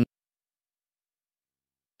 Mm-mm-mm.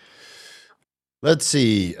 Let's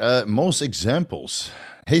see. Most examples.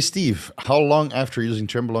 Hey, Steve, how long after using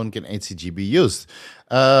Trembolone can HCG be used?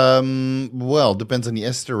 Well, depends on the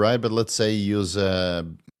ester, right? But let's say you use the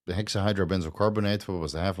hexahydrobenzocarbonate. What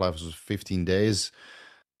was the half-life? Was 15 days.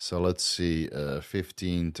 So let's see.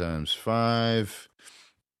 15 times 5,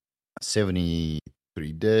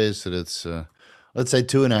 73 days. So that's, let's say,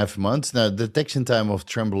 2.5 months. Now, the detection time of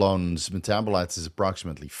Trembolone's metabolites is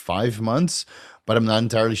approximately 5 months. But I'm not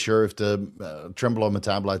entirely sure if the trembolone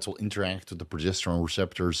metabolites will interact with the progesterone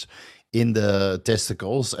receptors in the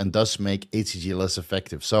testicles and thus make HCG less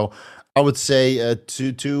effective. So I would say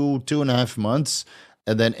 2.5 months,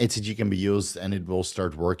 and then HCG can be used and it will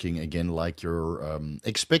start working again like you're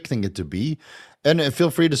expecting it to be. And feel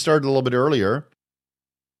free to start a little bit earlier.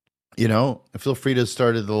 Feel free to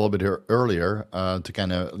start it a little bit earlier to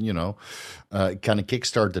kind of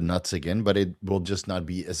kickstart the nuts again, but it will just not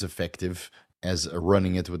be as effective as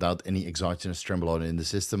running it without any exogenous trembolone in the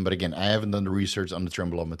system. But again, I haven't done the research on the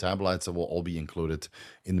trembolone metabolites. That will all be included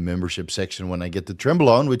in the membership section when I get the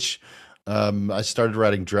trembolone, which I started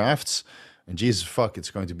writing drafts. And Jesus fuck,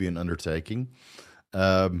 it's going to be an undertaking.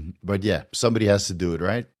 But yeah, somebody has to do it,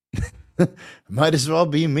 right? Might as well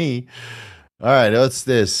be me. All right, what's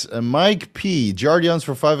this? Mike P. Jardiance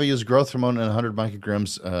for 5 use growth hormone and 100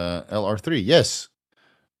 micrograms LR3.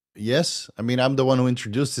 Yes. I mean, I'm the one who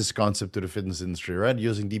introduced this concept to the fitness industry, right?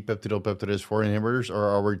 Using deep peptidyl peptidase 4 inhibitors, or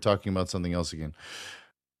are we talking about something else again?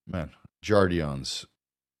 Man, Jardiance.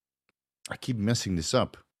 I keep messing this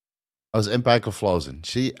up. Oh, it's empagliflozin.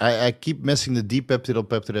 See, I keep messing the deep peptidyl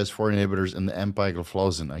peptidase 4 inhibitors and the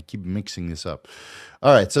empagliflozin. I keep mixing this up.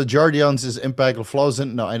 All right, so Jardiance is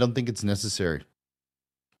empagliflozin. No, I don't think it's necessary.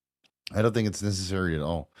 I don't think it's necessary at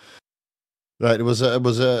all. Right,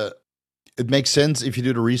 it makes sense if you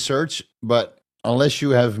do the research, but unless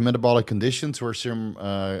you have metabolic conditions where serum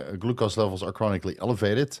glucose levels are chronically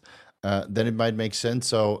elevated, then it might make sense.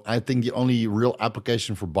 So I think the only real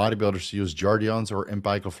application for bodybuilders to use Jardiance or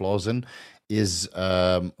empagliflozin is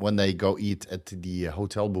when they go eat at the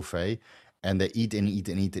hotel buffet and they eat and eat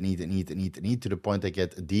and eat and eat and eat and eat and eat to the point they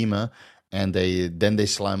get edema, and they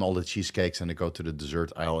slam all the cheesecakes and they go to the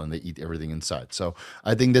dessert aisle and they eat everything inside. So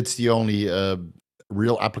I think that's the only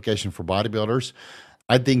real application for bodybuilders.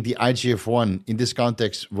 I think the IGF-1 in this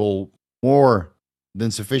context will more than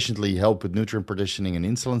sufficiently help with nutrient partitioning and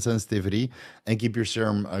insulin sensitivity and keep your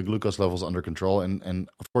serum glucose levels under control. And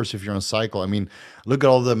of course, if you're on a cycle, I mean, look at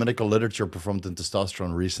all the medical literature performed in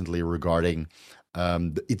testosterone recently regarding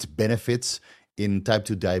its benefits in type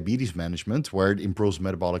 2 diabetes management, where it improves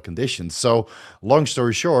metabolic conditions. So long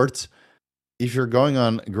story short, if you're going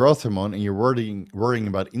on growth hormone and you're worrying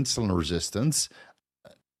about insulin resistance,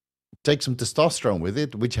 take some testosterone with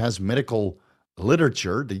it, which has medical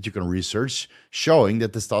literature that you can research showing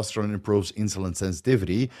that testosterone improves insulin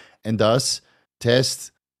sensitivity, and thus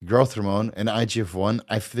test growth hormone and IGF-1.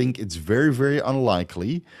 I think it's very, very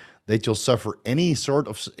unlikely that you'll suffer any sort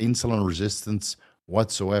of insulin resistance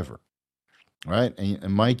whatsoever. Right?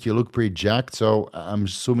 And Mike, you look pretty jacked, so I'm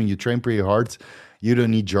assuming you train pretty hard. You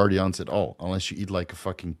don't need Jardiance at all, unless you eat like a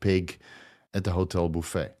fucking pig at the hotel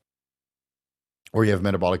buffet. Or you have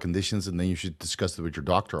metabolic conditions, and then you should discuss it with your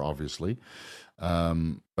doctor, obviously.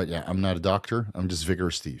 But yeah, I'm not a doctor. I'm just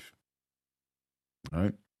Vigorous Steve. All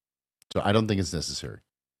right? So I don't think it's necessary.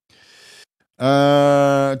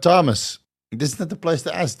 Thomas, this is not the place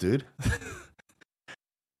to ask, dude.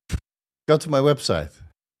 Go to my website.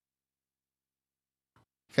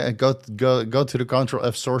 Okay, go to the Control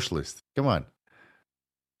F source list. Come on.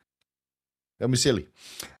 Don't be silly.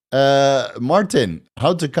 Martin,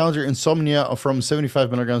 how to counter insomnia from 75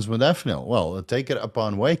 milligrams of modafinil? Well, take it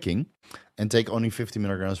upon waking and take only 50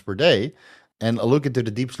 milligrams per day. And look into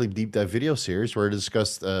the Deep Sleep Deep Dive video series where I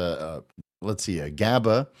discussed, GABA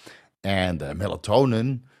and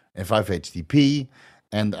melatonin and 5-HTP.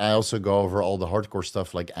 And I also go over all the hardcore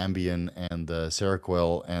stuff like Ambien and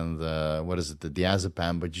Seroquel and the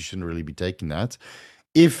diazepam, but you shouldn't really be taking that.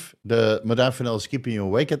 If the modafinil is keeping you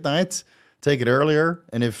awake at night, take it earlier.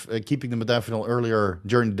 And if keeping the modafinil earlier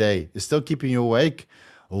during the day is still keeping you awake,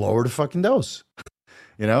 lower the fucking dose.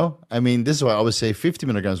 I mean, this is why I always say 50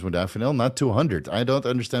 milligrams modafinil, not 200. I don't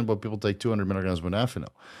understand why people take 200 milligrams modafinil.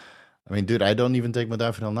 I mean, dude, I don't even take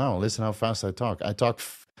modafinil now. Listen how fast I talk.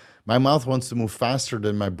 My mouth wants to move faster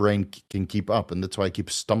than my brain can keep up, and that's why I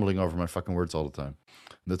keep stumbling over my fucking words all the time.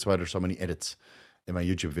 That's why there's so many edits in my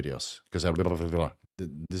YouTube videos, because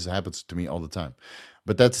this happens to me all the time.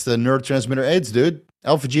 But that's the neurotransmitter AIDS, dude.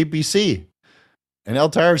 Alpha GPC and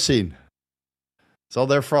L-tyrosine. It's all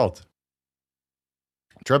their fault.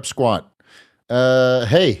 Trap squat.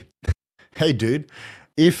 Hey, dude.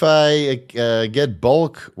 If I get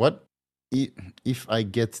bulk, what? If I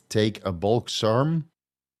take a bulk SARM,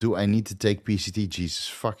 do I need to take PCT? Jesus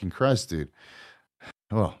fucking Christ, dude.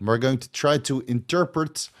 Well, we're going to try to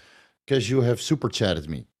interpret, because you have super chatted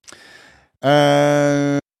me.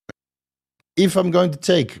 If I'm going to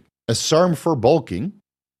take a SARM for bulking,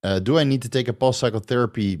 do I need to take a pulse cycle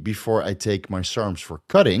therapy before I take my SARMs for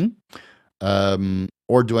cutting?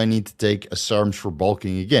 Or do I need to take a SARMs for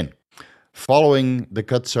bulking again? Following the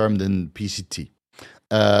cut SARM, then PCT.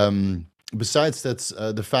 Besides that's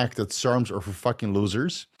the fact that SARMs are for fucking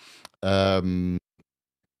losers, I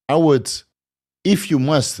would, if you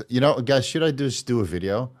must, guys, should I just do a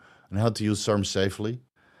video on how to use SARMs safely?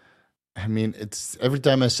 I mean, it's every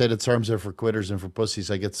time I say that SARMs are for quitters and for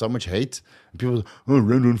pussies, I get so much hate. And people, Red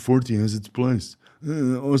 140 has its place.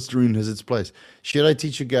 Austrian has its place. Should I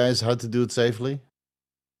teach you guys how to do it safely?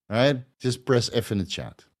 All right, just press F in the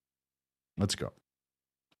chat. Let's go.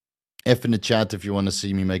 F in the chat if you want to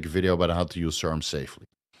see me make a video about how to use SARMs safely.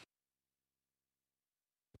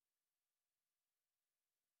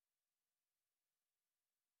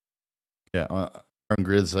 Yeah, on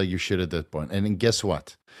grids like you should at that point. And then guess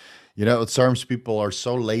what? SARMs people are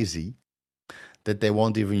so lazy that they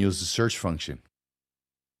won't even use the search function.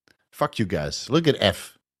 Fuck you guys. Look at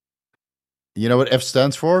F. You know what F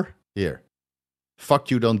stands for? Here. Fuck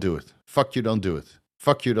you, don't do it. Fuck you, don't do it.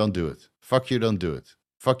 Fuck you, don't do it. Fuck you, don't do it.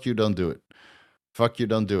 Fuck you, don't do it. Fuck you,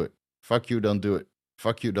 don't do it. Fuck you, don't do it.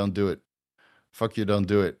 Fuck you, don't do it. Fuck you, don't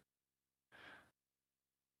do it.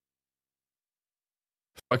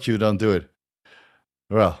 Fuck you, don't do it.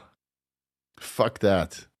 Well, fuck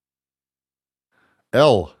that.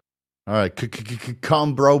 L. All right,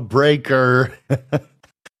 Combro breaker.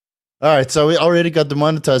 All right, so we already got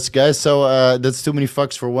demonetized, guys. So that's too many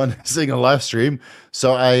fucks for one single live stream.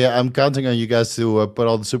 So I'm counting on you guys to put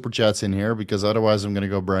all the super chats in here, because otherwise I'm gonna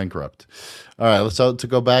go bankrupt. All right, so to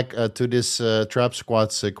go back to this trap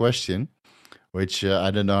squats question, which I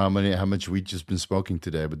don't know how much we just been smoking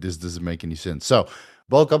today, but this doesn't make any sense. So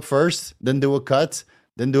bulk up first, then do a cut.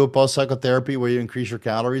 Then do a pulse cycle therapy where you increase your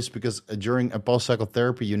calories, because during a pulse cycle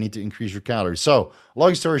therapy, you need to increase your calories. So,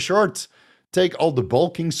 long story short, take all the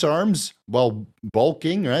bulking SARMs while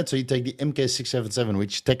bulking, right? So you take the MK677,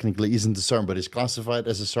 which technically isn't a SARM, but is classified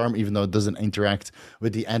as a SARM, even though it doesn't interact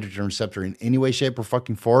with the androgen receptor in any way, shape, or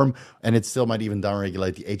fucking form. And it still might even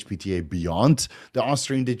downregulate the HPTA beyond the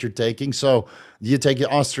Austrian that you're taking. So you take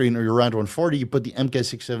your Austrian or your round 140, you put the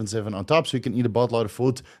MK677 on top so you can eat a boatload of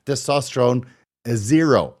food. Testosterone,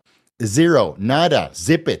 zero, nada,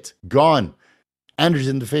 zip it, gone.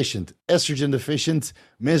 Androgen deficient, estrogen deficient,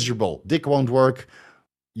 miserable, dick won't work.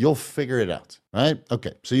 You'll figure it out, right?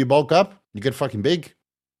 Okay, so you bulk up, you get fucking big,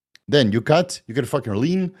 then you cut, you get fucking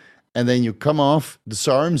lean, and then you come off the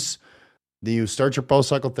SARMs, then you start your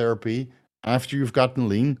post-cycle therapy after you've gotten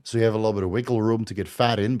lean, so you have a little bit of wiggle room to get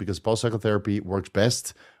fat in, because post-cycle therapy works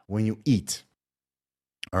best when you eat.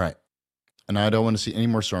 All right, and I don't want to see any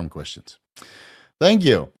more SARM questions. Thank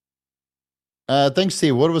you. Thanks,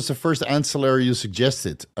 Steve. What was the first ancillary you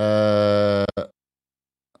suggested? Uh-oh.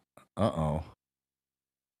 Oh,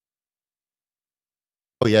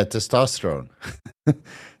 yeah, testosterone.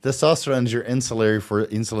 Testosterone is your ancillary for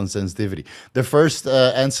insulin sensitivity. The first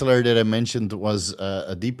ancillary that I mentioned was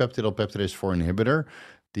a dipeptidyl peptidase 4 inhibitor.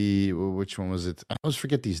 Which one was it? I always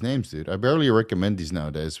forget these names, dude. I barely recommend these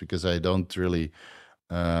nowadays because I don't really,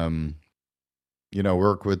 work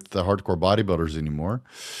with the hardcore bodybuilders anymore.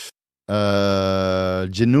 Not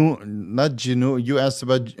Genu. You asked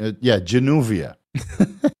about, Januvia.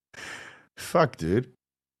 Fuck, dude.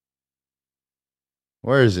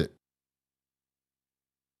 Where is it?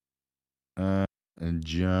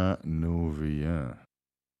 Januvia.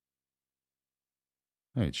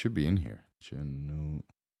 Hey, it should be in here.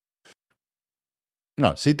 No,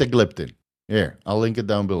 sitagliptin. Here, I'll link it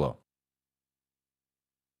down below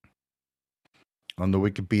on the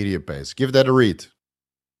Wikipedia page. Give that a read.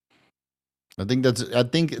 I think the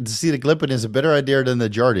sitagliptin is a better idea than the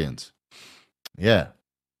Jardians. Yeah.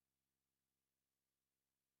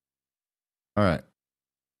 All right.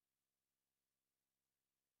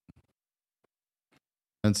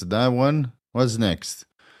 That's that one. What's next?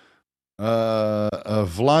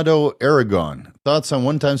 Vlado Aragon. Thoughts on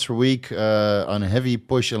 1 time per week on a heavy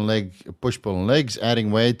push pull and legs,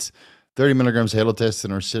 adding weight, 30 milligrams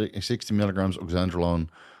halotestin or 60 milligrams oxandrolone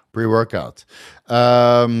pre-workout.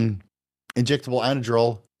 Injectable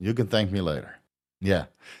Anadrol, you can thank me later. Yeah.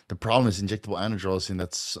 The problem is injectable Anadrol is in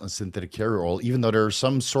that synthetic carrier oil, even though there are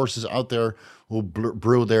some sources out there who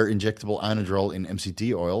brew their injectable Anadrol in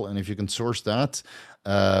MCT oil. And if you can source that,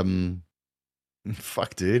 um,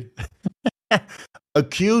 fuck, dude.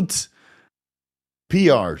 Acute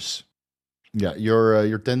PRs. Yeah,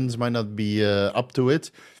 your tendons might not be up to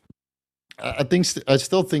it. I think I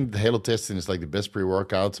still think the halotestin is like the best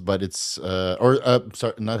pre-workout, but it's sorry,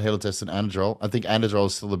 not halotestin, Anadrol. I think Anadrol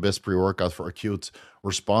is still the best pre-workout for acute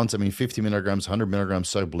response. I mean, 50 milligrams, 100 milligrams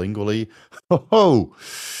sublingually. Oh,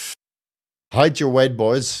 hide your weight,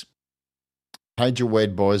 boys. Hide your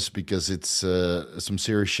weight, boys, because it's some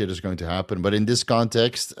serious shit is going to happen. But in this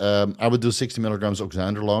context, I would do 60 milligrams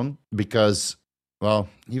oxandrolone because, well,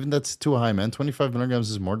 even that's too high, man. 25 milligrams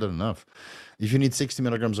is more than enough. If you need 60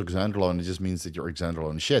 milligrams of oxandrolone, it just means that your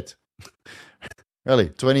oxandrolone is shit. Really,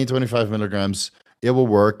 20, 25 milligrams, it will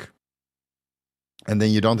work. And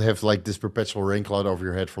then you don't have like this perpetual rain cloud over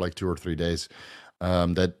your head for like 2 or 3 days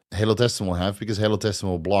that halotestin will have, because halotestin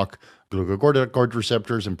will block glucocorticoid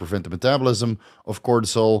receptors and prevent the metabolism of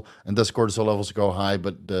cortisol, and thus cortisol levels go high,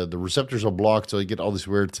 but the receptors are blocked, so you get all these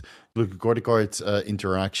weird glucocorticoid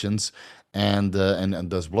interactions, and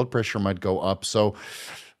thus blood pressure might go up. So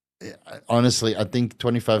honestly, I think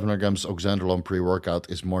 25 milligrams oxandrolone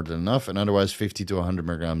pre-workout is more than enough, and otherwise 50 to 100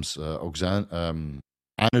 milligrams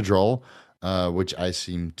Anadrol, which I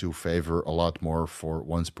seem to favor a lot more for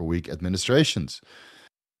once per week administrations.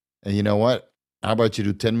 And you know what? How about you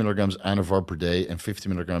do 10 milligrams Anavar per day and 50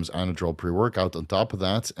 milligrams Anadrol pre-workout on top of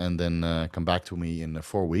that, and then come back to me in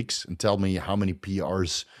 4 weeks and tell me how many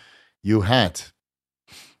PRs you had.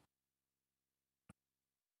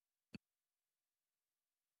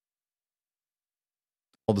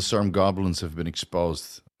 All the SARM goblins have been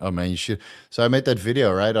exposed. Oh man, you should. So I made that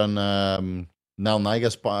video right on Nal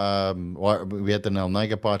Niga's. We had the Nal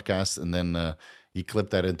Niga podcast, and then he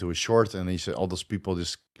clipped that into a short, and he said all those people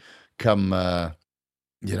just come,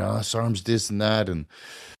 SARMs this and that, and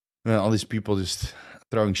all these people just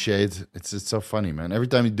throwing shade. It's so funny, man. Every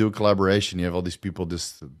time you do a collaboration, you have all these people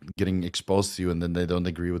just getting exposed to you, and then they don't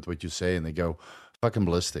agree with what you say, and they go fucking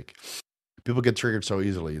ballistic. People get triggered so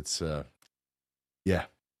easily. It's yeah.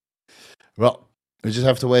 Well, we just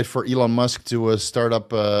have to wait for Elon Musk to start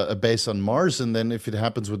up a base on Mars, and then if it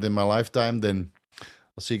happens within my lifetime, then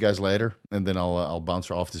I'll see you guys later, and then I'll bounce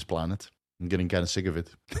her off this planet. I'm getting kind of sick of it.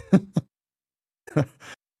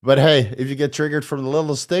 But hey, if you get triggered from the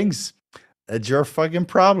littlest things, it's your fucking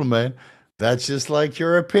problem, man. That's just like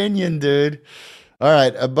your opinion, dude. All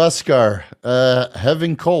right, a Buskar.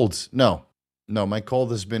 Having colds. No, my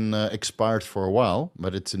cold has been expired for a while,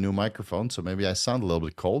 but it's a new microphone, so maybe I sound a little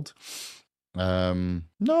bit cold. No,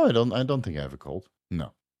 I don't. I don't think I have a cold.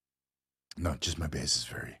 No, just my voice is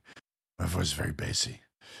very bassy.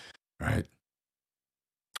 Right?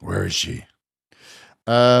 Where is she?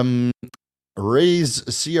 Raise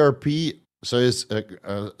CRP. So his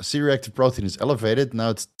C-reactive protein is elevated. Now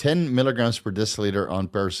it's 10 milligrams per deciliter on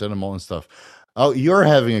paracetamol and stuff. Oh, you're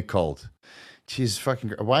having a cold. Jeez,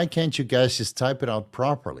 fucking. Why can't you guys just type it out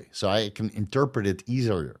properly so I can interpret it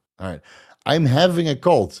easier? All right. I'm having a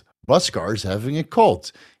cold. Buscar's having a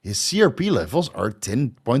cold. His CRP levels are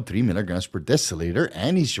 10.3 milligrams per deciliter,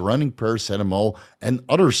 and he's running paracetamol and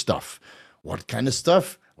other stuff. What kind of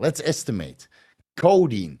stuff? Let's estimate.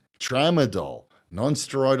 Codeine, tramadol,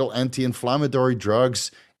 non-steroidal anti-inflammatory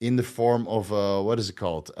drugs in the form of what is it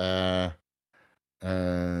called? The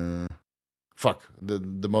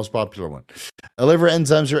most popular one. Liver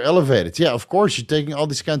enzymes are elevated. Yeah, of course, you're taking all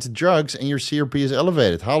these kinds of drugs and your CRP is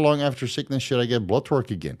elevated. How long after sickness should I get blood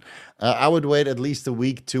work again? I would wait at least a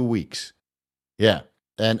week, 2 weeks. Yeah,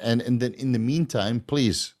 and then in the meantime,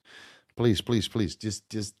 please,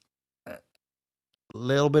 just a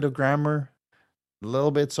little bit of grammar, a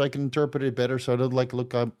little bit, so I can interpret it better, so I don't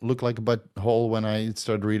look like a butthole when I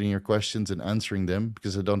start reading your questions and answering them,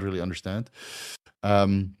 because I don't really understand.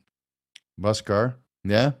 Buskar,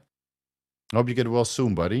 yeah. Hope you get well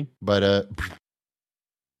soon, buddy. But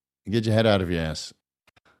get your head out of your ass.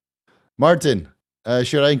 Martin,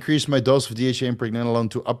 should I increase my dose of DHA and pregnenolone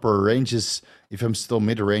to upper ranges if I'm still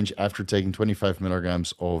mid-range after taking 25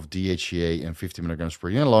 milligrams of DHA and 50 milligrams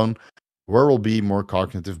pregnenolone? Where will be more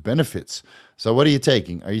cognitive benefits? So what are you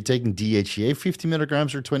taking? Are you taking DHA 50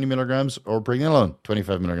 milligrams or 20 milligrams, or pregnenolone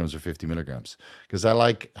 25 milligrams or 50 milligrams? Because I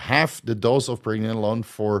like half the dose of pregnenolone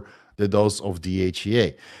for the dose of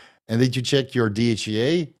DHA. And did you check your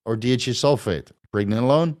DHEA or DHA sulfate?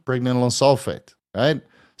 Pregnenolone sulfate, right?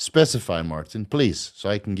 Specify, Martin, please, so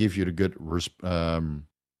I can give you the good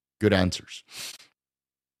answers.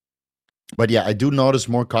 But yeah, I do notice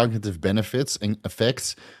more cognitive benefits and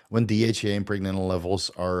effects when DHEA and pregnenolone levels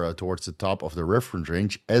are towards the top of the reference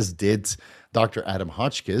range, as did Dr. Adam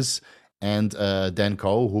Hotchkiss and Dan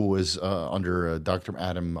Coe, who was under Dr.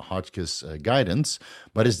 Adam Hotchkiss' guidance.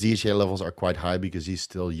 But his DHEA levels are quite high because he's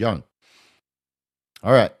still young.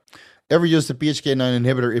 All right. Ever used a PHK9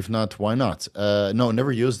 inhibitor? If not, why not? No,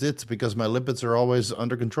 never used it because my lipids are always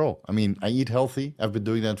under control. I mean, I eat healthy. I've been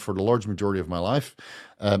doing that for the large majority of my life.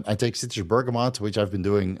 I take citrus bergamot, which I've been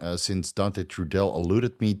doing since Dante Trudel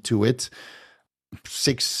alluded me to it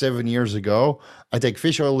 6, 7 years ago. I take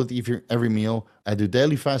fish oil with every meal. I do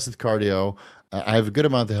daily fasted cardio. I have a good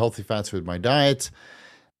amount of healthy fats with my diet.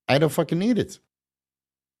 I don't fucking need it.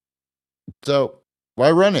 So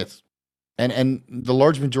why run it? And the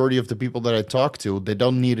large majority of the people that I talk to, they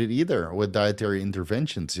don't need it either with dietary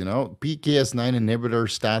interventions. PKS9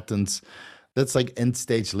 inhibitors, statins, that's like end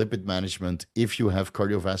stage lipid management if you have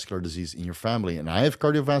cardiovascular disease in your family. And I have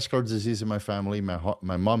cardiovascular disease in my family.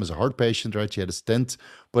 My mom is a heart patient, right? She had a stent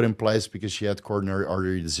put in place because she had coronary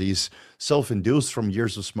artery disease, self-induced from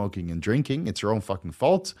years of smoking and drinking. It's her own fucking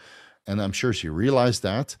fault, and I'm sure she realized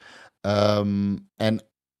that. And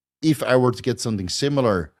if I were to get something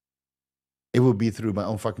similar, it would be through my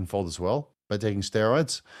own fucking fault as well by taking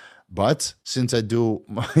steroids. But since I do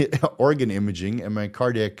my organ imaging and my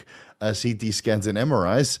cardiac CT scans and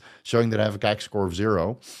MRIs showing that I have a CAC score of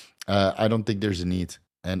 0, I don't think there's a need.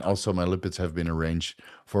 And also, my lipids have been arranged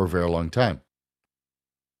for a very long time.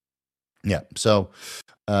 Yeah, so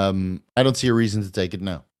I don't see a reason to take it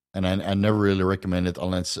now. And I never really recommend it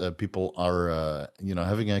unless people are,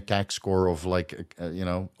 having a CAC score of like,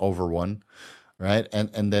 over 1. Right.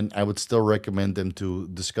 And then I would still recommend them to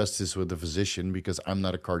discuss this with a physician because I'm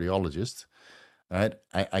not a cardiologist. Right.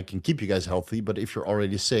 I can keep you guys healthy, but if you're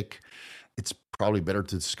already sick, it's probably better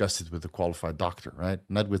to discuss it with a qualified doctor, right?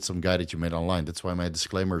 Not with some guy that you made online. That's why my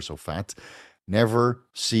disclaimer is so fat. Never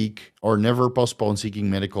seek or never postpone seeking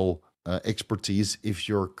medical expertise if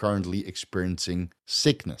you're currently experiencing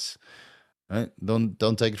sickness. Right?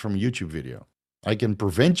 Don't take it from a YouTube video. I can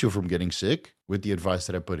prevent you from getting sick with the advice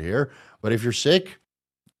that I put here. But if you're sick,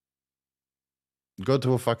 go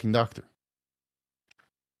to a fucking doctor.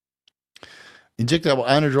 Injectable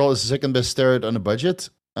Anadrol is the second best steroid on a budget.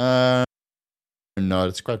 No,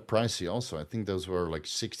 it's quite pricey also. I think those were like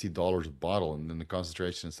 $60 a bottle, and then the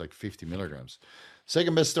concentration is like 50 milligrams.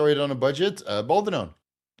 Second best steroid on a budget, Boldenone.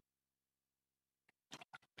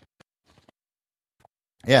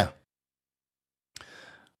 Yeah.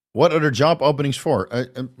 What other job openings for?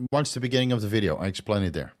 Watch the beginning of the video. I explain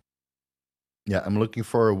it there. Yeah, I'm looking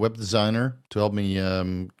for a web designer to help me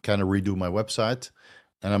kind of redo my website.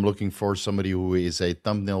 And I'm looking for somebody who is a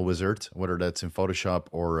thumbnail wizard, whether that's in Photoshop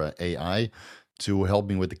or AI, to help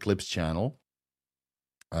me with the clips channel.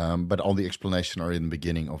 But all the explanation are in the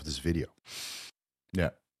beginning of this video. Yeah.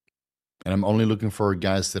 And I'm only looking for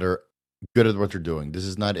guys that are good at what they're doing. This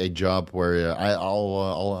is not a job where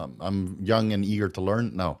I'm young and eager to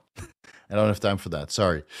learn. No, I don't have time for that.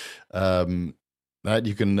 Sorry. That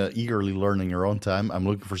you can eagerly learn in your own time. I'm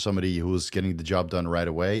looking for somebody who's getting the job done right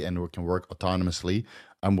away and who can work autonomously.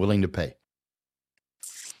 I'm willing to pay.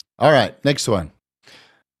 All right, next one.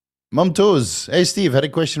 Mumtoz. Hey, Steve, had a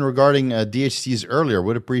question regarding DHTs earlier.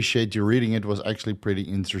 Would appreciate you reading it. Was actually pretty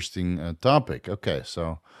interesting topic. Okay,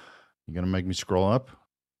 so you're going to make me scroll up?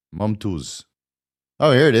 Mumtoz.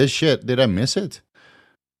 Oh, here it is. Shit, did I miss it?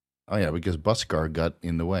 Oh, yeah, because Buscar got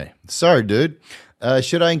in the way. Sorry, dude.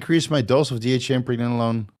 Should I increase my dose of DHA and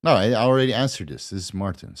pregnenolone? No, I already answered this. This is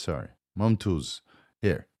Martin. Sorry. Mumtoz.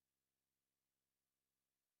 Here.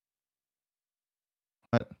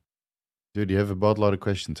 What? Dude, you have a boatload of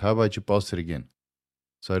questions. How about you post it again?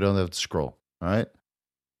 So I don't have to scroll. All right?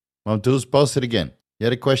 Mumtoz, post it again. You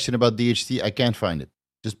had a question about DHT. I can't find it.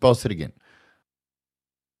 Just post it again.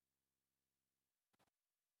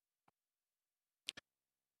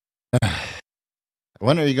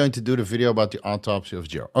 When are you going to do the video about the autopsy of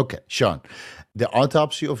Joe? Okay, Sean. The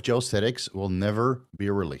autopsy of Joe Statics will never be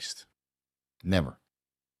released. Never.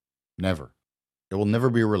 Never. It will never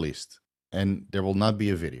be released. And there will not be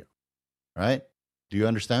a video. Right? Do you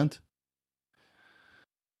understand?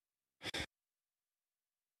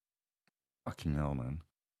 Fucking hell, man.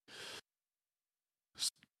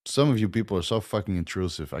 Some of you people are so fucking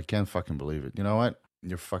intrusive. I can't fucking believe it. You know what?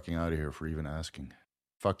 You're fucking out of here for even asking.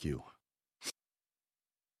 Fuck you.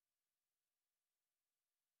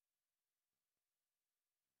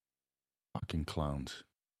 Fucking clowns.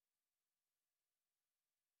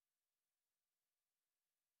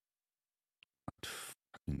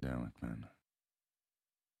 Fucking damn it, man.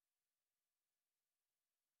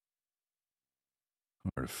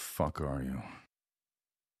 Where the fuck are you?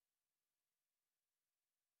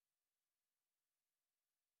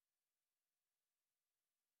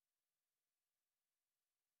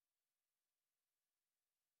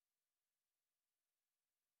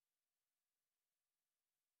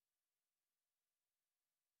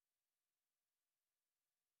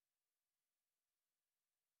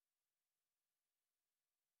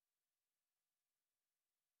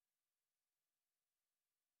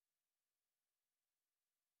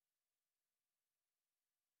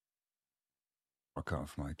 Fuck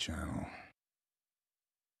off my channel.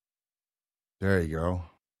 There you go.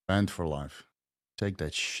 Banned for life. Take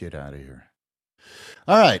that shit out of here.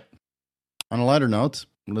 All right. On a lighter note,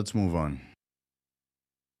 let's move on.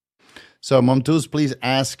 So, Momtoos, please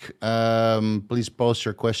ask, please post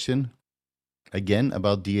your question again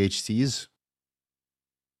about DHTs.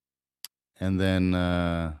 And then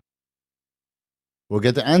we'll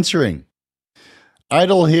get to answering.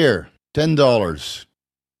 Idle here, $10.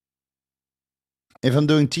 If I'm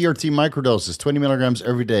doing TRT microdoses, 20 milligrams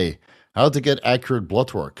every day, how to get accurate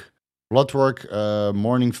blood work? Blood work,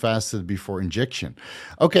 morning fasted before injection.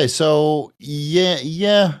 Okay, so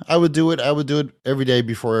yeah, I would do it. I would do it every day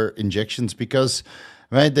before injections because,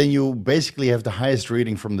 right, then you basically have the highest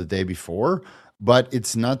reading from the day before, but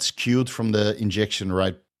it's not skewed from the injection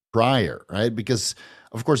right prior, right? Because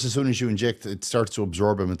of course, as soon as you inject, it starts to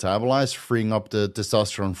absorb and metabolize, freeing up the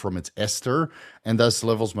testosterone from its ester, and thus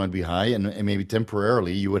levels might be high, and maybe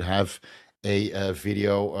temporarily you would have a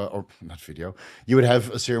video or not video, you would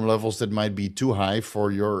have serum levels that might be too high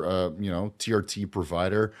for your TRT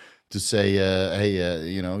provider to say, hey,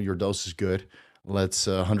 your dose is good. Let's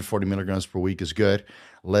 140 milligrams per week is good.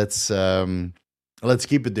 Let's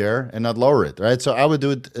keep it there and not lower it, right? So I would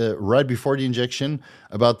do it right before the injection,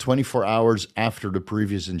 about 24 hours after the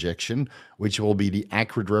previous injection, which will be the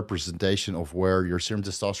accurate representation of where your serum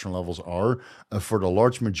testosterone levels are for the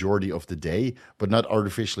large majority of the day, but not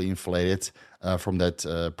artificially inflated from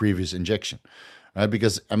that previous injection, right?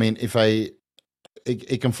 Because I mean,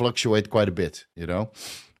 it can fluctuate quite a bit,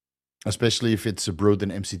 especially if it's brewed in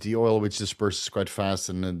MCT oil, which disperses quite fast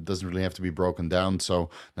and it doesn't really have to be broken down. So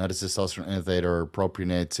now the testosterone annotator,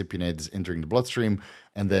 propionate, cypionate is entering the bloodstream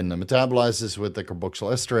and then metabolizes with the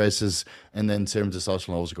carboxyl esterases, and then serum testosterone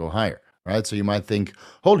levels go higher, right? So you might think,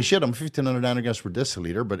 holy shit, I'm 1,500 nanograms per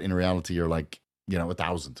deciliter, but in reality, you're like,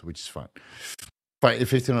 1,000, which is fine.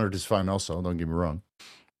 1,500 is fine also, don't get me wrong.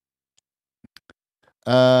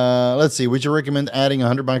 Let's see. Would you recommend adding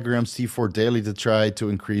 100 micrograms T4 daily to try to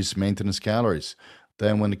increase maintenance calories?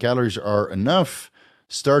 Then, when the calories are enough,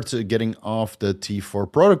 start getting off the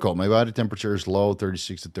T4 protocol. My body temperature is low,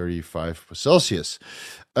 36 to 35 Celsius.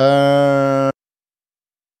 No.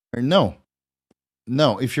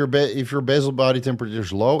 If your basal body temperature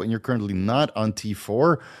is low and you're currently not on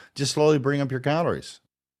T4, just slowly bring up your calories.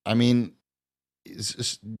 I mean,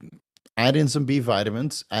 add in some B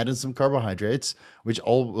vitamins, add in some carbohydrates, which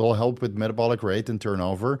all will help with metabolic rate and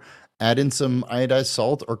turnover. Add in some iodized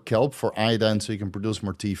salt or kelp for iodine so you can produce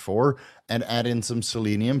more T4, and add in some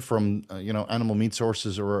selenium from animal meat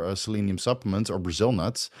sources or selenium supplements or Brazil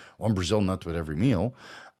nuts. One Brazil nut with every meal.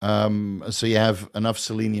 So you have enough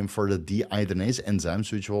selenium for the deiodinase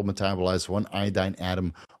enzymes, which will metabolize one iodine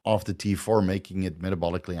atom off the T4, making it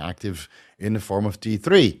metabolically active in the form of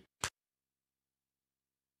T3.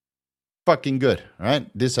 Fucking good, right?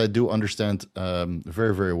 This I do understand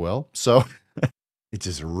very, very well. So it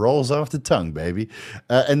just rolls off the tongue, baby.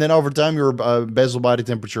 And then over time, your basal body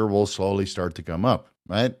temperature will slowly start to come up,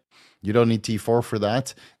 right? You don't need T4 for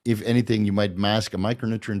that. If anything, you might mask a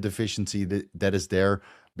micronutrient deficiency that is there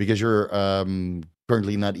because you're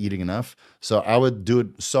currently not eating enough. So I would do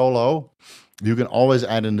it solo. You can always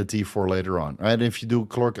add in the T4 later on, right? And if you do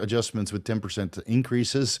caloric adjustments with 10%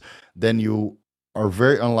 increases, then you are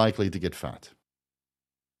very unlikely to get fat.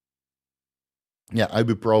 Yeah,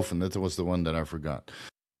 ibuprofen. That was the one that I forgot.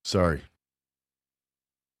 Sorry.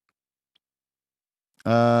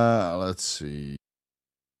 Let's see.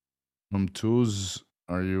 Tools,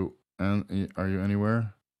 are you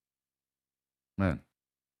anywhere? Man.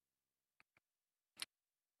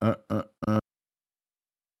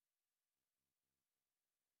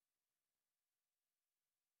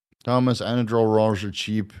 Thomas, Anadrol rolls are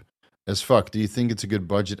cheap as fuck. Do you think it's a good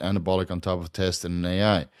budget anabolic on top of test and an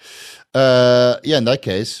AI? Yeah, in that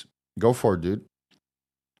case, go for it, dude.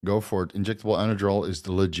 Go for it. Injectable Anadrol is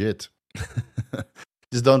the legit.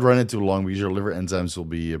 Just don't run it too long because your liver enzymes will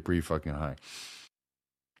be pretty fucking high.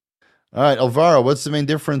 All right, Alvaro, what's the main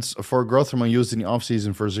difference for growth hormone used in the off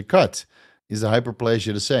season versus a cut? is the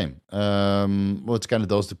hyperplasia the same? Well, it's kind of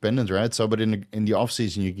dose dependent, right? So, but in the off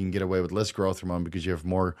season, you can get away with less growth hormone because you have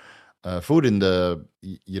more food in the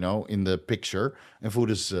in the picture, and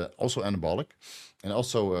food is also anabolic, and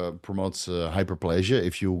also promotes hyperplasia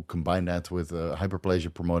if you combine that with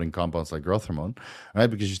hyperplasia promoting compounds like growth hormone, right?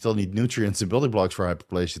 Because you still need nutrients and building blocks for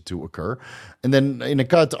hyperplasia to occur. And then in a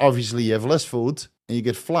cut, obviously, you have less food and you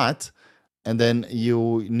get flat. And then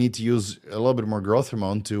you need to use a little bit more growth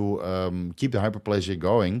hormone to keep the hyperplasia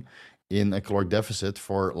going in a caloric deficit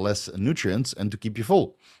for less nutrients and to keep you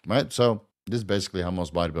full, right? So this is basically how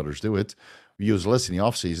most bodybuilders do it. We use less in the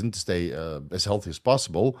off season to stay as healthy as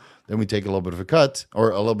possible. Then we take a little bit of a cut or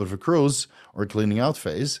a little bit of a cruise or a cleaning out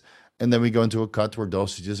phase. And then we go into a cut where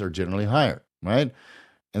dosages are generally higher, right?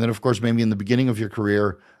 And then, of course, maybe in the beginning of your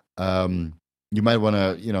career, you might want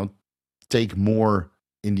to, take more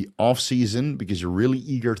in the off season because you're really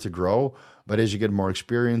eager to grow. But as you get more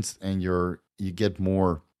experienced and you get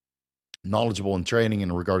more knowledgeable in training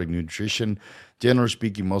and regarding nutrition, generally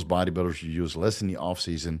speaking, most bodybuilders use less in the off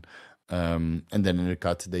season. And then in the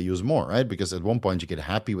cut, they use more, right? Because at one point you get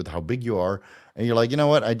happy with how big you are, and you're like, you know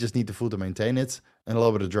what? I just need the food to maintain it and a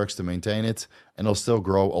little bit of drugs to maintain it, and I'll still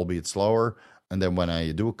grow, albeit slower. And then when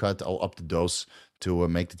I do a cut, I'll up the dose to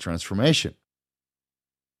make the transformation.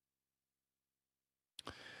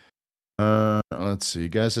 Let's see,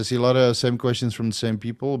 guys. I see a lot of same questions from the same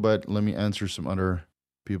people, but let me answer some other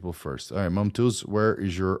people first. All right, Mom Tools, where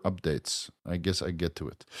is your updates? I guess I get to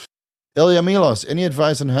it. Ilya Milos, any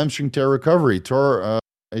advice on hamstring tear recovery? Tore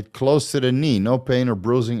it close to the knee, no pain or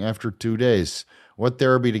bruising after 2 days. What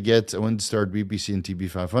therapy to get when to start BPC and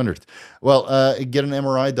TB500? Well, get an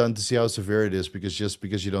MRI done to see how severe it is, because just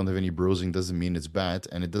because you don't have any bruising doesn't mean it's bad,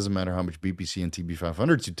 and it doesn't matter how much BPC and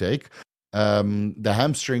TB500s you take. The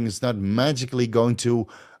hamstring is not magically going to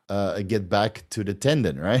get back to the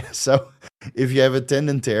tendon, right? So if you have a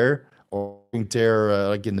tendon tear or tear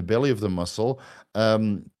like in the belly of the muscle,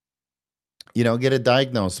 get it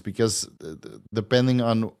diagnosed, because depending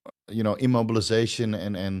on immobilization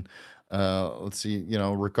and let's see,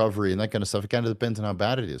 recovery and that kind of stuff, it kind of depends on how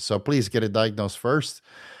bad it is. So please get it diagnosed first,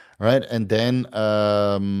 right? And then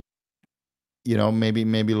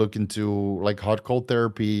maybe look into like hot cold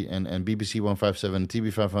therapy and BBC 157,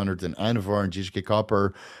 TB 500, and Anavar and GHK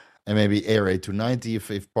copper, and maybe ARA 290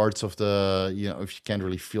 if parts of the if you can't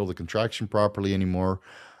really feel the contraction properly anymore.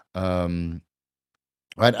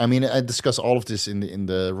 Right. I mean, I discuss all of this in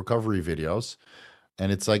the recovery videos,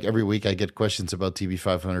 and it's like every week I get questions about TB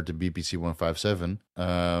 500 and BPC 157.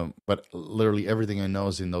 But literally everything I know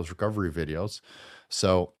is in those recovery videos.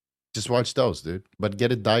 So just watch those, dude. But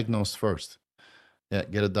get it diagnosed first. Yeah,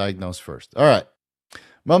 get it diagnosed first. All right.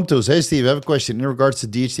 Mumtoos, hey Steve, I have a question in regards to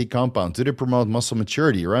DHT compounds. Do they promote muscle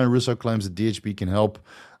maturity? Ryan Russo claims that DHP can help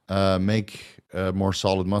make more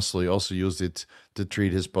solid muscle. He also used it to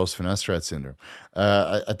treat his post-finasteride syndrome.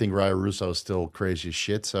 I think Ryan Russo is still crazy as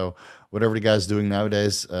shit. So whatever the guy's doing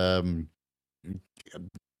nowadays, I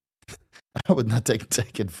would not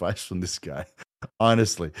take advice from this guy,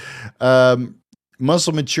 honestly.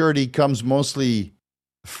 Muscle maturity comes mostly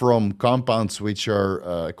from compounds which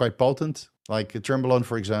are quite potent, like Trembolone,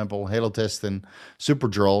 for example, halotestin,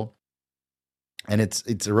 Superdrol, and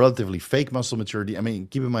it's a relatively fake muscle maturity. I mean,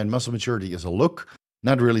 keep in mind, muscle maturity is a look,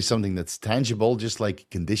 not really something that's tangible. Just like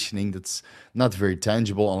conditioning, that's not very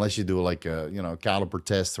tangible unless you do like a caliper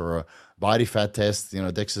test or a body fat test.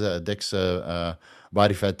 DEXA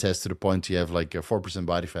body fat test to the point you have like a 4%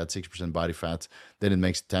 body fat, 6% body fat, then it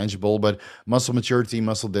makes it tangible. But muscle maturity,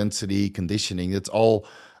 muscle density, conditioning, it's all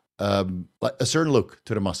like a certain look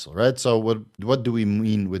to the muscle, right? So what do we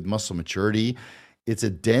mean with muscle maturity? It's a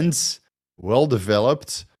dense,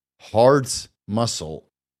 well-developed, hard muscle.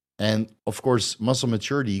 And of course, muscle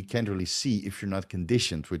maturity you can't really see if you're not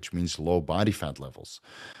conditioned, which means low body fat levels.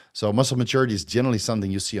 So muscle maturity is generally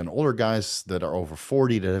something you see on older guys that are over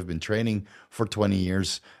 40, that have been training for 20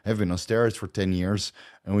 years, have been on steroids for 10 years.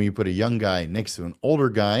 And when you put a young guy next to an older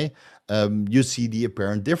guy, you see the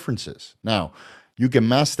apparent differences. Now, you can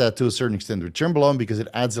mask that to a certain extent with Trembolone because it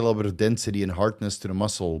adds a little bit of density and hardness to the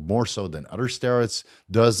muscle more so than other steroids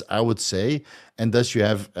does, I would say. And thus you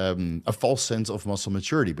have a false sense of muscle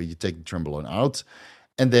maturity, but you take the Trembolone out.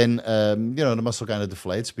 And then, the muscle kind of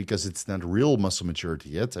deflates because it's not real muscle maturity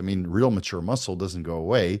yet. I mean, real mature muscle doesn't go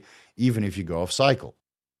away even if you go off cycle.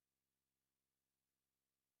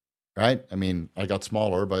 Right? I mean, I got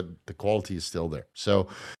smaller, but the quality is still there. So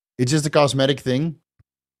it's just a cosmetic thing.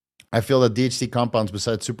 I feel that DHT compounds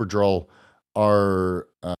besides Superdrol are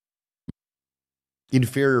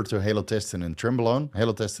inferior to halotestin and Trembolone.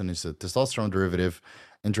 Halotestin is a testosterone derivative,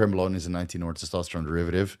 and trenbolone is a 19-OR testosterone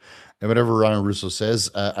derivative. And whatever Ryan Russo says,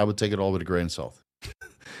 I would take it all with a grain of salt.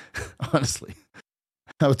 Honestly,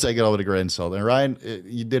 I would take it all with a grain of salt. And Ryan,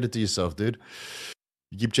 you did it to yourself, dude.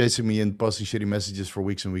 You keep chasing me and posting shitty messages for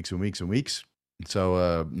weeks and weeks and weeks and weeks.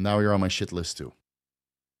 So now you're on my shit list too.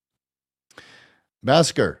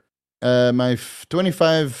 Basker, my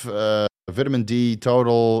 25 vitamin D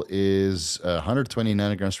total is 120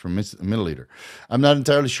 nanograms per milliliter. I'm not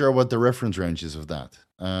entirely sure what the reference range is of that.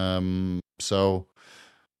 So,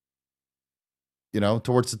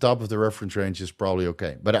 towards the top of the reference range is probably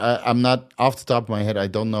okay. But I'm not, off the top of my head, I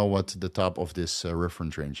don't know what the top of this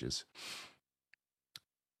reference range is.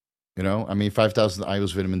 5,000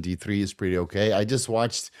 IU's vitamin D3 is pretty okay. I just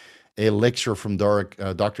watched a lecture from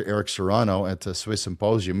Dr. Eric Serrano at the Swiss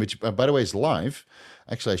Symposium, which, by the way, is live.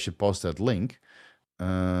 Actually, I should post that link.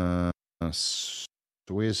 Swiss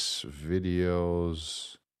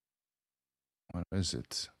videos. What is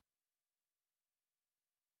it?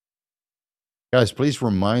 Guys, please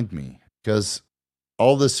remind me, because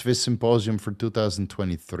all the Swiss Symposium for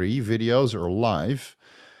 2023 videos are live,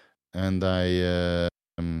 and I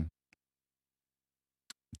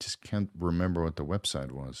just can't remember what the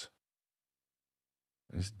website was.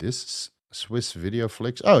 Is this Swiss Video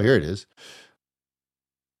Flicks? Oh, here it is.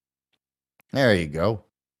 There you go.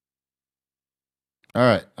 All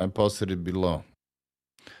right, I posted it below.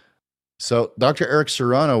 So Dr. Eric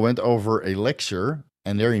Serrano went over a lecture,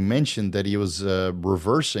 and there he mentioned that he was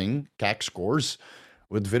reversing CAC scores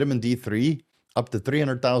with vitamin D3 up to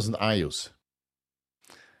 300,000 IUs.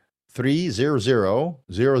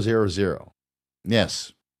 300,000.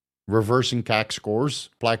 Yes, reversing CAC scores,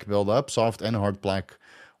 plaque buildup, soft and hard plaque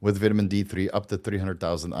with vitamin D3 up to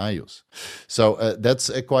 300,000 IUs. So that's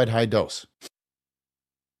a quite high dose.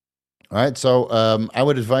 All right, so I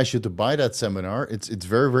would advise you to buy that seminar. It's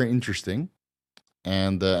very, very interesting.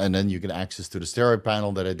 And then you get access to the steroid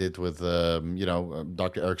panel that I did with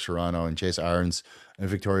Dr. Eric Serrano and Chase Irons and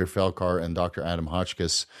Victoria Felkar and Dr. Adam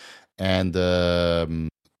Hotchkiss and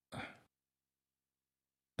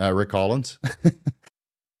Rick Collins.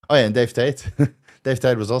 Oh yeah, and Dave Tate. Dave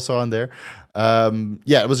Tate was also on there.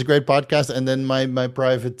 It was a great podcast. And then my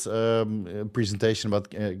private presentation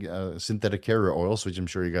about synthetic carrier oils, which I'm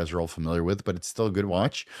sure you guys are all familiar with, but it's still a good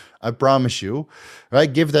watch. I promise you.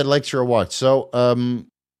 Right, give that lecture a watch. So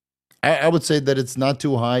I would say that it's not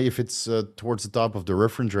too high if it's towards the top of the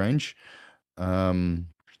reference range. But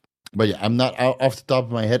yeah, I'm not off the top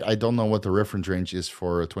of my head. I don't know what the reference range is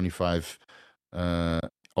for 25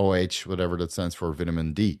 OH, whatever that stands for,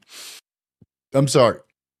 vitamin D. I'm sorry.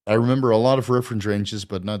 I remember a lot of reference ranges,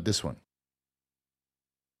 but not this one.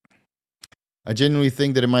 I genuinely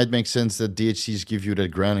think that it might make sense that DHTs give you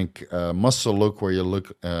that granic muscle look where you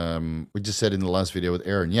look, we just said in the last video with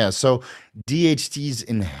Aaron. Yeah, so DHTs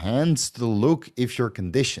enhance the look if you're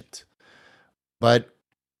conditioned. But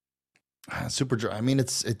super dry, I mean,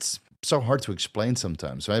 it's so hard to explain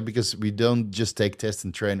sometimes, right? Because we don't just take test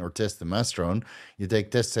and train or test and masterone. You take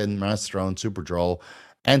test and masterone, Superdrol,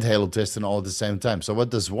 and halotestin all at the same time. So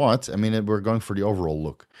what does what? I mean, we're going for the overall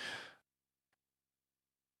look.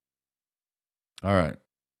 All right.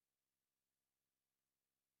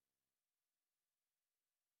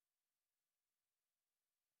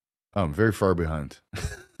 Oh, I'm very far behind.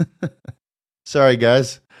 Sorry,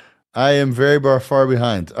 guys. I am very far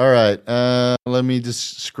behind. All right. Let me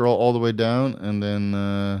just scroll all the way down and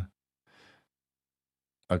then...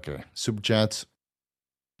 okay. Super chats.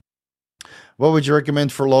 What would you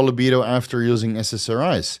recommend for low libido after using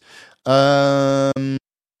SSRIs?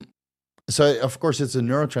 So, of course, it's a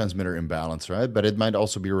neurotransmitter imbalance, right? But it might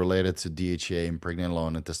also be related to DHEA and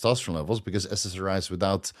pregnenolone and testosterone levels, because SSRIs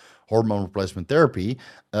without hormone replacement therapy,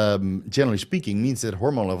 generally speaking, means that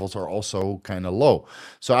hormone levels are also kind of low.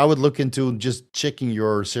 So I would look into just checking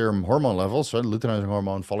your serum hormone levels, right? Luteinizing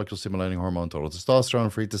hormone, follicle-stimulating hormone, total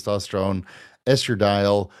testosterone, free testosterone,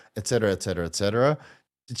 estradiol, et cetera, et cetera, et cetera.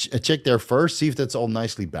 Check there first, see if that's all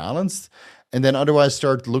nicely balanced. And then otherwise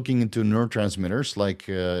start looking into neurotransmitters like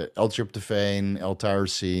L-tryptophan,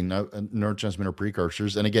 L-tyrosine, neurotransmitter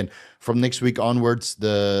precursors. And again, from next week onwards,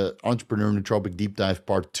 the Entrepreneur Nootropic Deep Dive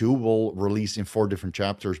Part 2 will release in 4 different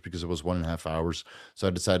chapters because it was 1.5 hours. So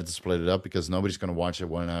I decided to split it up because nobody's going to watch a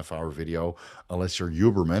 1.5 hour video unless you're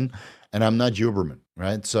Huberman. And I'm not Huberman,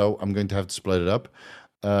 right? So I'm going to have to split it up.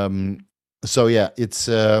 So yeah, it's...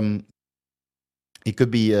 it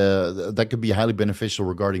could be that could be highly beneficial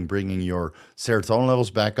regarding bringing your serotonin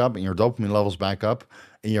levels back up and your dopamine levels back up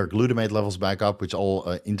and your glutamate levels back up, which all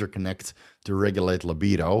interconnect to regulate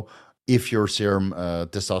libido. If your serum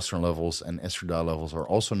testosterone levels and estradiol levels are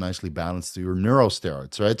also nicely balanced to your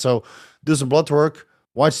neurosteroids, right? So do some blood work,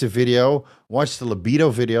 watch the video, watch the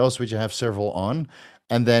libido videos, which I have several on,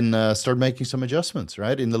 and then start making some adjustments,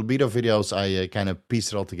 right? In the libido videos, I kind of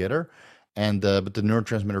piece it all together. And but the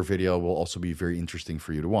neurotransmitter video will also be very interesting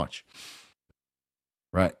for you to watch.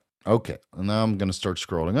 Right. Okay. And now I'm going to start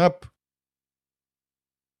scrolling up.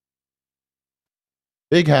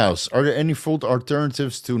 Big House. Are there any food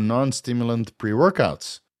alternatives to non-stimulant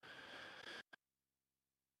pre-workouts?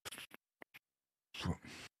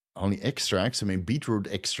 Only extracts. I mean, beetroot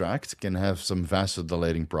extract can have some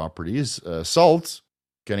vasodilating properties. Salt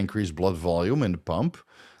can increase blood volume in the pump.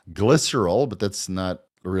 Glycerol, but that's not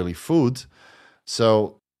really food.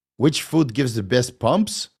 So, which food gives the best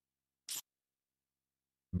pumps?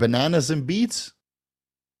 Bananas and beets?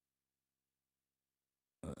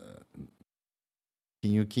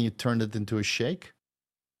 Can you turn it into a shake?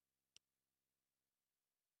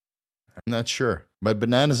 I'm not sure, but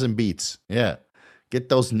bananas and beets, yeah. Get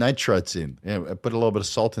those nitrites in. Yeah, put a little bit of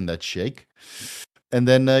salt in that shake, and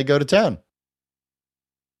then go to town.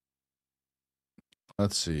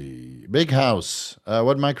 Let's see. Big House.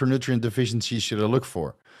 What micronutrient deficiencies should I look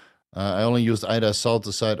for? I only used Ida salt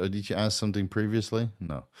aside. Or did you ask something previously?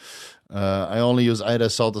 No. I only use Ida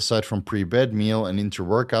salt aside from pre-bed meal and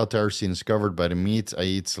inter-workout. Tyrosine is covered by the meat. I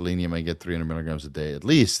eat selenium. I get 300 milligrams a day at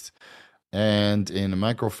least. And in a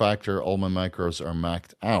microfactor, all my macros are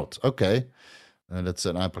maxed out. Okay. That's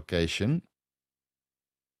an application.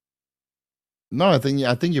 No, I think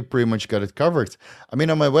you pretty much got it covered. I mean,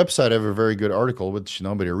 on my website, I have a very good article which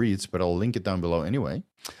nobody reads, but I'll link it down below anyway.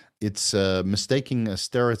 It's mistaking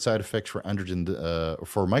steroid side effects for androgen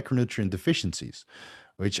for micronutrient deficiencies,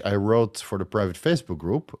 which I wrote for the private Facebook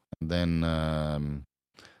group. And then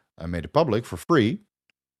I made it public for free,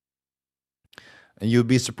 and you'd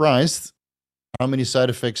be surprised how many side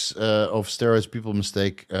effects of steroids people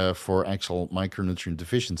mistake for actual micronutrient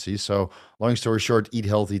deficiency. So, long story short, eat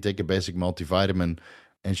healthy, take a basic multivitamin,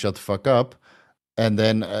 and shut the fuck up. And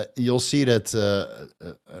then you'll see that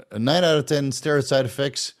a 9 out of 10 steroid side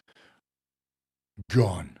effects,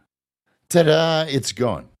 gone. Ta-da, it's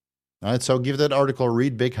gone. All right, so give that article a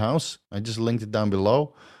read, Big House. I just linked it down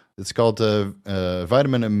below. It's called the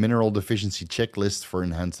Vitamin and Mineral Deficiency Checklist for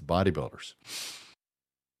Enhanced Bodybuilders.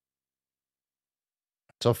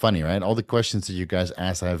 So funny, right? All the questions that you guys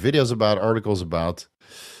ask, I have videos about, articles about,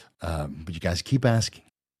 but you guys keep asking.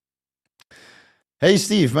 Hey,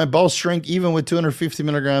 Steve, my balls shrink even with 250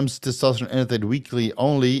 milligrams testosterone enanthate weekly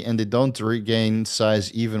only, and they don't regain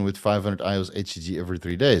size even with 500 IOs HCG every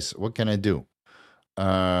 3 days. What can I do?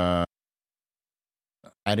 Add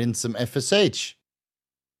in some FSH,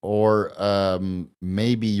 or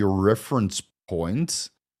maybe your reference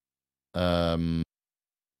point of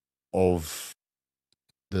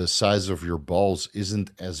the size of your balls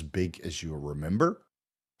isn't as big as you remember,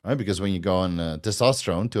 right? Because when you go on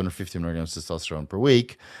testosterone, 250 milligrams testosterone per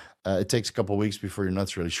week, it takes a couple of weeks before your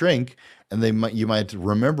nuts really shrink, and you might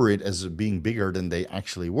remember it as being bigger than they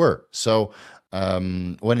actually were. So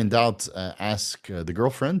when in doubt, ask the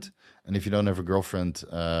girlfriend. And if you don't have a girlfriend,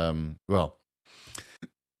 well,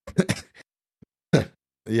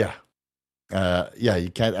 yeah. You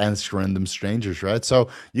can't ask random strangers, right? So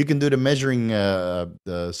you can do the measuring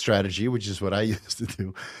strategy, which is what I used to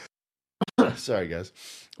do. Sorry, guys.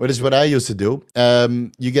 What is what I used to do?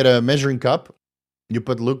 You get a measuring cup. You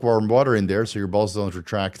put lukewarm water in there so your balls don't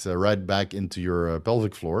retract right back into your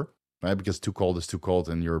pelvic floor, right? Because too cold is too cold,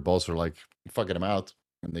 and your balls are like fucking them out,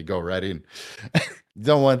 and they go right in. You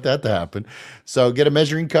don't want that to happen. So get a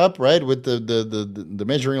measuring cup, right, with the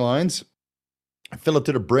measuring lines. Fill it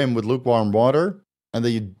to the brim with lukewarm water, and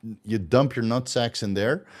then you dump your nut sacks in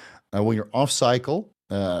there when you're off cycle,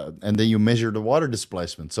 and then you measure the water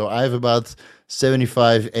displacement. So I have about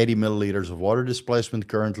 75, 80 milliliters of water displacement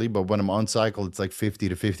currently, but when I'm on cycle, it's like 50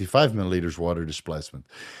 to 55 milliliters water displacement.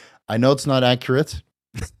 I know it's not accurate,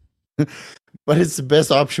 but it's the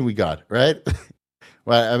best option we got, right?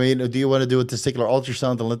 Well, I mean, do you want to do a testicular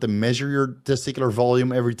ultrasound and let them measure your testicular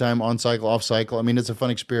volume every time on cycle, off cycle? I mean, it's a fun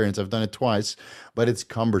experience. I've done it twice, but it's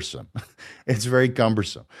cumbersome. It's very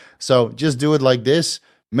cumbersome. So just do it like this.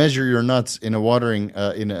 Measure your nuts in a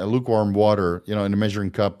lukewarm water, in a measuring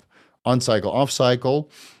cup, on cycle, off cycle.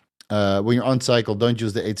 When you're on cycle, don't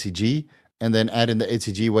use the HCG, and then add in the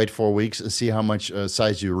HCG, wait 4 weeks and see how much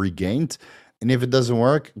size you regained. And if it doesn't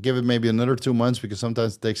work, give it maybe another 2 months, because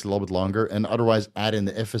sometimes it takes a little bit longer. And otherwise, add in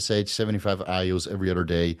the FSH, 75 IUs every other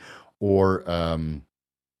day, or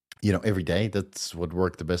every day. That's what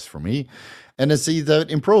worked the best for me. And then see that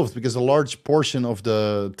it improved, because a large portion of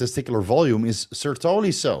the testicular volume is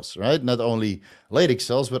Sertoli cells, right? Not only Leydig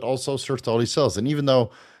cells, but also Sertoli cells. And even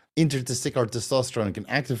though Intertesticular testosterone can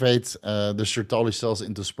activate the Sertoli cells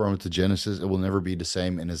into spermatogenesis. It will never be the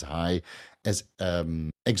same and as high as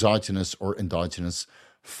exogenous or endogenous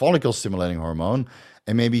follicle stimulating hormone.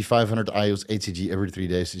 And maybe 500 IUs HCG every 3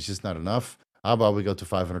 days is just not enough. How about we go to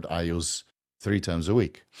 500 IUs 3 times a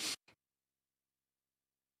week?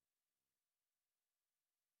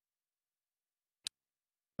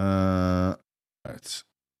 Right.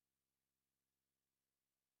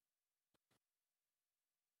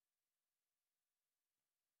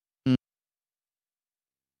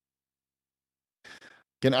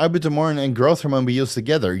 Can ibutamoren and growth hormone be used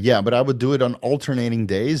together? Yeah, but I would do it on alternating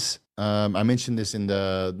days. I mentioned this in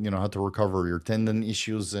the, how to recover your tendon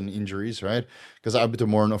issues and injuries, right? Because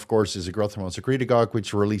ibutamoren, of course, is a growth hormone secretagogue,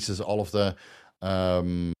 which releases all of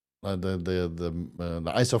um, the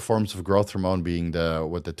isoforms of growth hormone, being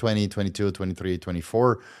the 20, 22, 23,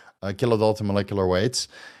 24 kilodalton molecular weights.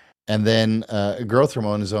 And then growth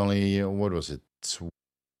hormone is only, what was it,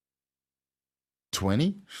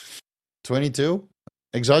 20? 22?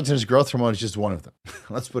 Exogenous growth hormone is just one of them.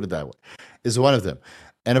 Let's put it that way. Is one of them.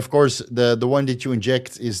 And of course, the one that you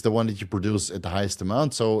inject is the one that you produce at the highest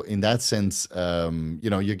amount. So in that sense,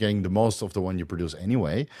 you're getting the most of the one you produce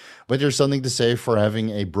anyway. But there's something to say for having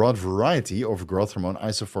a broad variety of growth hormone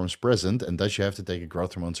isoforms present, and thus you have to take a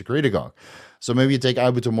growth hormone secretagogue. So maybe you take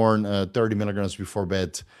ibutamoren 30 milligrams before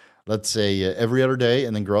bed, let's say every other day,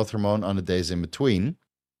 and then growth hormone on the days in between,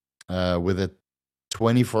 with a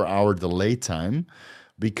 24-hour delay time,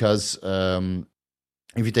 because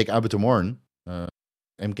if you take ibutamoren,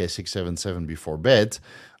 MK677 before bed,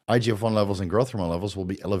 IGF-1 levels and growth hormone levels will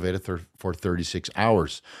be elevated for 36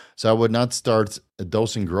 hours. So I would not start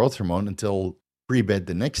dosing growth hormone until pre-bed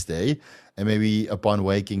the next day, and maybe upon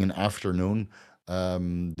waking in afternoon,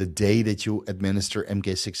 the day that you administer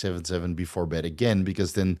MK677 before bed again,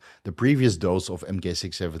 because then the previous dose of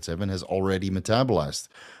MK677 has already metabolized.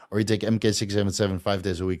 Or you take MK677 5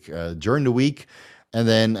 days a week during the week, and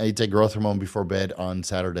then you take growth hormone before bed on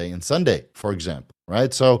Saturday and Sunday, for example,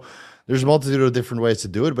 right? So there's a multitude of different ways to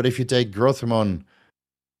do it. But if you take growth hormone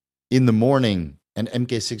in the morning and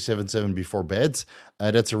MK677 before bed,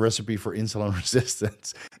 that's a recipe for insulin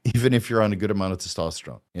resistance, even if you're on a good amount of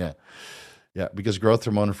testosterone. Yeah. Yeah, because growth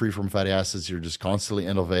hormone and free from fatty acids, you're just constantly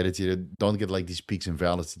elevated. You don't get like these peaks and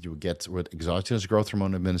valleys that you would get with exogenous growth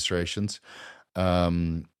hormone administrations.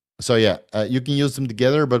 So yeah, you can use them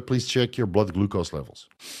together, but please check your blood glucose levels.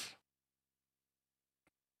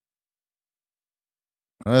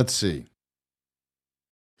 Let's see.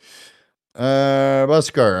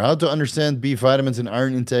 Bhaskar, how to understand B vitamins and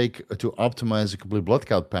iron intake to optimize a complete blood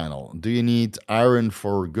count panel? Do you need iron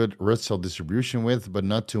for good red cell distribution with, but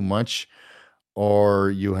not too much?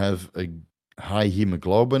 Or you have a high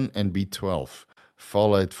hemoglobin and B12?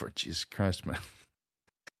 Folate for, Jesus Christ, man.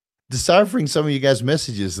 Deciphering some of you guys'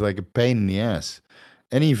 messages is like a pain in the ass.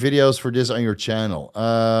 Any videos for this on your channel?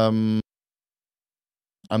 I'm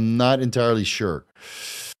not entirely sure.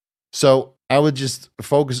 So I would just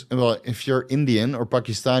focus. Well, if you're Indian or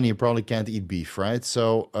Pakistani, you probably can't eat beef, right?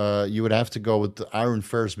 So you would have to go with the iron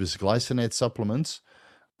ferrous bisglycinate supplements,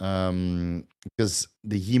 because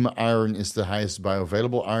the heme iron is the highest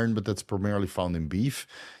bioavailable iron, but that's primarily found in beef.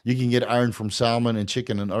 You can get iron from salmon and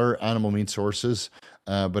chicken and other animal meat sources,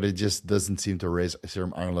 but it just doesn't seem to raise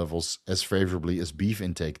serum iron levels as favorably as beef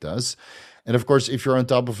intake does. And of course, if you're on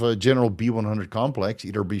top of a general B100 complex,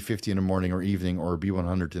 either B50 in the morning or evening or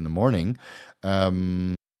B100 in the morning,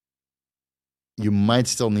 you might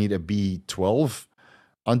still need a B12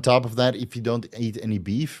 on top of that if you don't eat any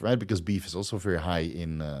beef, right? Because beef is also very high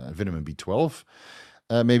in vitamin B12.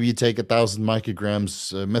 Maybe you take 1,000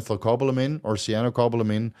 micrograms methylcobalamin or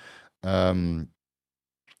cyanocobalamin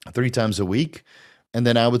 3 times a week. And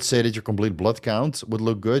then I would say that your complete blood count would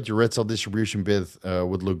look good. Your red cell distribution bit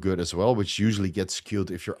would look good as well, which usually gets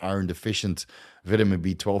skewed if you're iron deficient, vitamin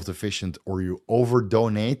B12 deficient, or you over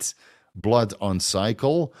donate blood on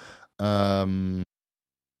cycle. And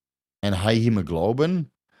high hemoglobin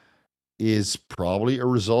is probably a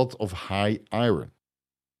result of high iron.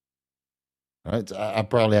 Right? I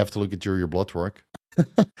probably have to look at your blood work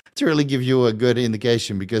to really give you a good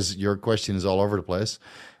indication, because your question is all over the place.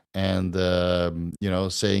 And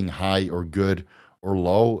saying high or good or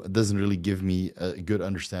low doesn't really give me a good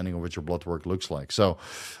understanding of what your blood work looks like. So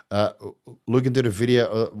look into the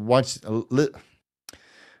video,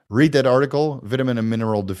 read that article, vitamin and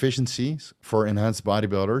mineral deficiencies for enhanced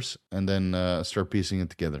bodybuilders, and then start piecing it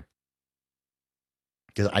together,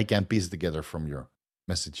 because I can't piece it together from your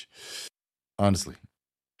message, honestly.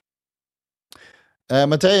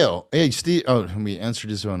 Mateo, hey, Steve. Oh, we answered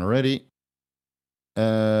this one already.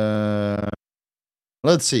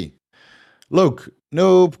 Let's see. Look,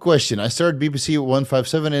 no question. I started BPC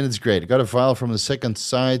 157 and it's great. I got a file from the second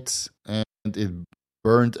site and it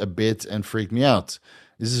burned a bit and freaked me out.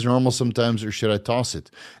 Is this normal sometimes or should I toss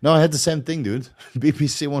it? No, I had the same thing, dude.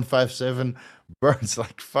 BPC 157 burns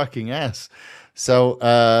like fucking ass. So,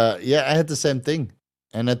 yeah, I had the same thing.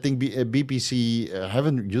 And I think BPC, I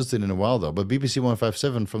haven't used it in a while though, but BPC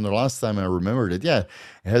 157 from the last time I remembered it, yeah,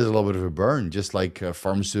 it has a little bit of a burn, just like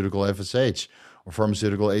pharmaceutical FSH or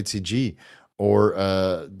pharmaceutical HCG or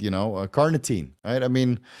carnitine, right? I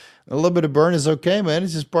mean, a little bit of burn is okay, man.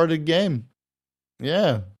 It's just part of the game.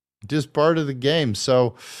 Yeah, just part of the game.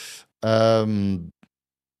 So, um,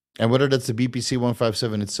 and whether that's the BPC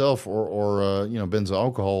 157 itself or benzyl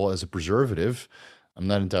alcohol as a preservative, I'm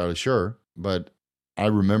not entirely sure, but I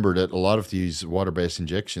remember that a lot of these water-based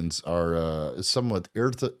injections are somewhat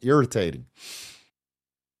irritating.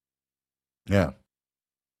 Yeah.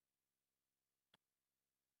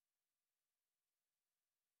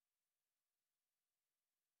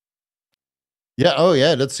 Yeah. Oh,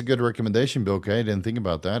 yeah. That's a good recommendation, Bill. Okay, I didn't think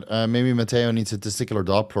about that. Maybe Matteo needs a testicular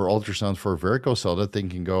Doppler ultrasound for a varicocele. That thing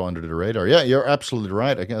can go under the radar. Yeah, you're absolutely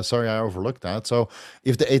right. Sorry, I overlooked that. So,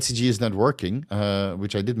 if the HCG is not working,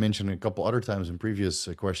 which I did mention a couple other times in previous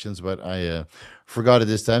questions, but I forgot it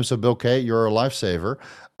this time. So, Bill K, you're a lifesaver.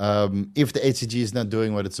 If the HCG is not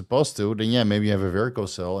doing what it's supposed to, then yeah, maybe you have a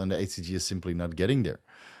varicocele and the HCG is simply not getting there.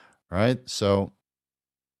 Right. So,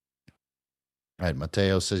 all right.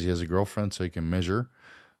 Matteo says he has a girlfriend, so he can measure.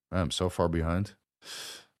 I'm so far behind.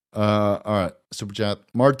 All right, super chat.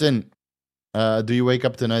 Martin, do you wake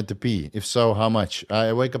up tonight to pee? If so, how much?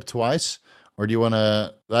 I wake up twice, or do you want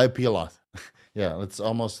to? I pee a lot. Yeah, let's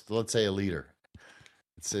say a liter.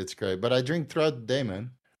 It's great, but I drink throughout the day,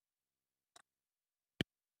 man.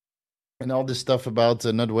 And all this stuff about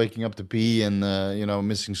not waking up to pee and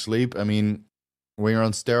missing sleep. I mean, when you're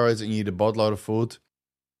on steroids and you eat a boatload of food,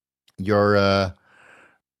 you're uh,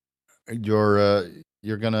 you're uh,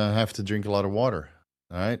 you're gonna have to drink a lot of water.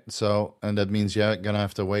 All right, so and that means you're gonna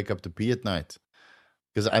have to wake up to pee at night.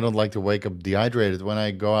 Because I don't like to wake up dehydrated. When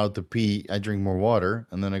I go out to pee, I drink more water,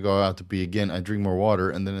 and then I go out to pee again, I drink more water,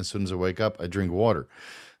 and then as soon as I wake up, I drink water.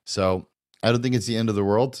 So I don't think it's the end of the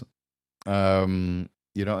world. And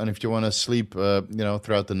if you want to sleep,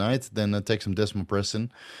 throughout the night, then take some desmopressin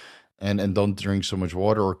and don't drink so much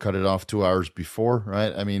water or cut it off 2 hours before,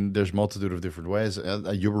 right? I mean, there's multitude of different ways.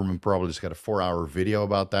 Huberman probably just got a 4 hour video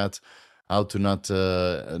about that, how to not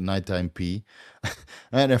nighttime pee,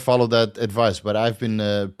 and I follow that advice. But I've been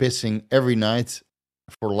pissing every night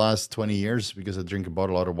for the last 20 years because I drink about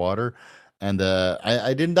a lot of water, and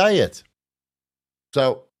I didn't die yet,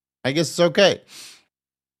 so I guess it's okay.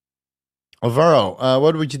 Alvaro,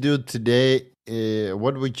 what would you do today?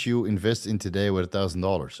 What would you invest in today with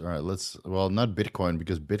 $1,000? All right, not Bitcoin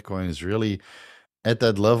because Bitcoin is really at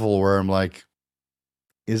that level where I'm like,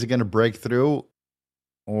 is it going to break through?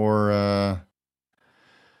 Or, I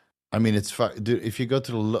mean, dude, if you go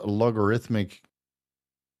to the logarithmic,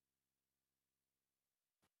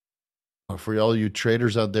 for all you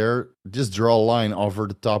traders out there, just draw a line over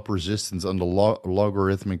the top resistance on the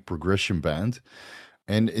logarithmic progression band,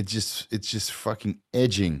 and it's just fucking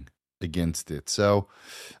edging against it. So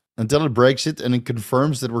until it breaks it and it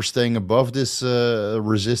confirms that we're staying above this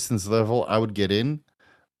resistance level, I would get in.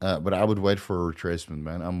 But I would wait for a retracement,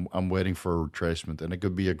 man. I'm waiting for a retracement, and it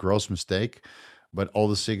could be a gross mistake, but all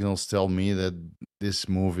the signals tell me that this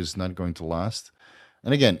move is not going to last.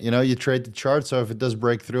 And again, you trade the chart, so if it does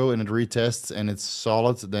break through and it retests and it's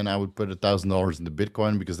solid, then I would put $1,000 into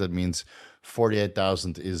Bitcoin because that means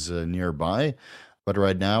 48,000 is nearby. But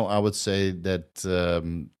right now, I would say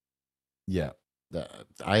that yeah,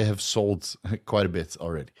 I have sold quite a bit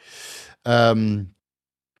already. Um,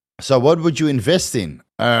 so what would you invest in?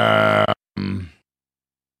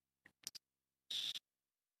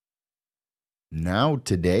 Now,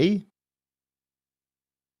 today,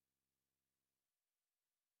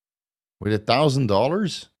 with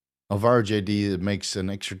 $1,000, Alvaro JD makes an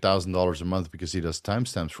extra $1,000 a month because he does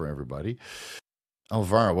timestamps for everybody.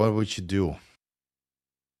 Alvaro, what would you do?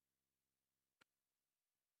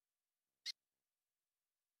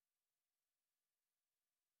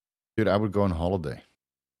 Dude, I would go on holiday.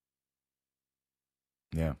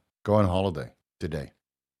 Yeah, go on holiday today.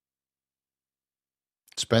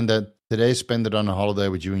 Spend it on a holiday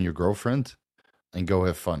with you and your girlfriend and go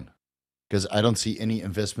have fun. Because I don't see any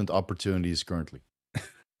investment opportunities currently.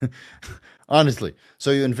 Honestly.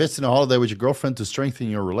 So you invest in a holiday with your girlfriend to strengthen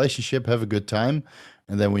your relationship, have a good time,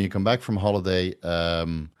 and then when you come back from holiday,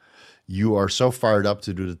 you are so fired up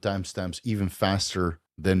to do the timestamps even faster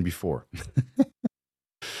than before.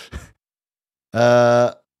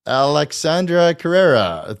 Uh, Alexandra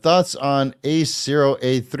Carrera, thoughts on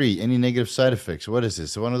ACE083? Any negative side effects? What is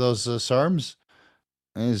this? One of those SARMs?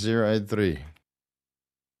 ACE083.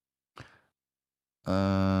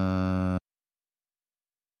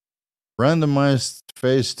 Randomized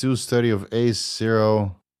phase 2 study of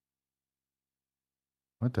ACE0.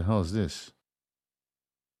 What the hell is this?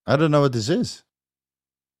 I don't know what this is.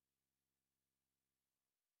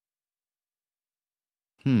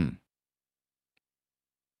 Is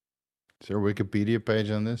there a Wikipedia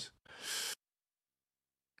page on this?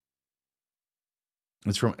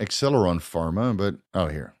 It's from Acceleron Pharma, but oh,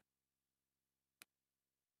 here.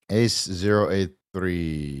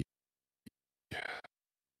 ACE083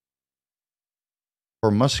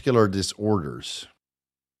 for muscular disorders.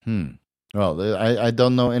 Well, I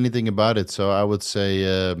don't know anything about it, so I would say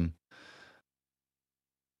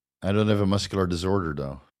I don't have a muscular disorder,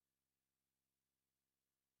 though.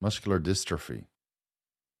 Muscular dystrophy.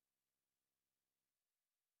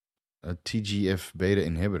 A TGF beta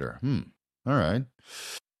inhibitor. All right.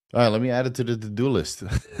 All right, let me add it to the to-do list.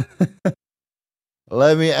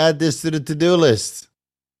 Let me add this to the to-do list.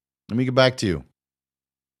 Let me get back to you.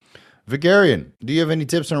 Vigarian, do you have any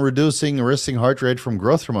tips on reducing resting heart rate from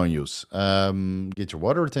growth hormone use? Get your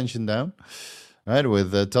water retention down, right,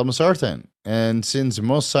 with telmisartan. And since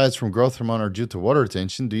most sides from growth hormone are due to water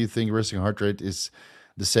retention, do you think resting heart rate is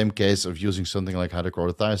the same case of using something like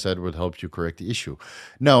hydrochlorothiazide would help you correct the issue?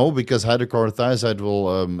 No, because hydrochlorothiazide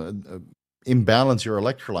will imbalance your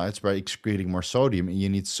electrolytes by excreting more sodium, and you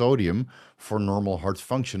need sodium for normal heart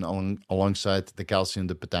function alongside the calcium,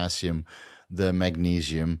 the potassium, the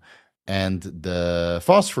magnesium, and the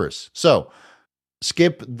phosphorus. So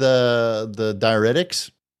skip the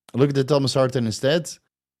diuretics, look at the telmisartan instead,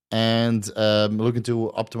 and look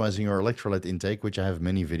into optimizing your electrolyte intake, which I have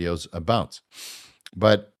many videos about.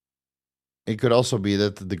 But it could also be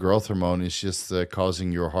that the growth hormone is just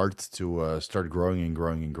causing your heart to start growing and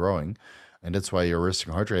growing and growing. And that's why your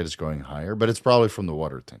resting heart rate is going higher. But it's probably from the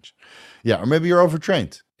water retention. Yeah, or maybe you're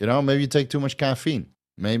overtrained. Maybe you take too much caffeine.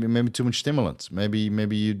 Maybe too much stimulants. Maybe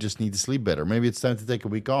you just need to sleep better. Maybe it's time to take a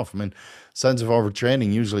week off. I mean, signs of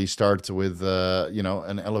overtraining usually start with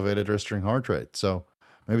an elevated resting heart rate. So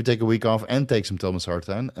maybe take a week off and take some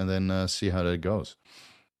telmisartan, and then see how that goes.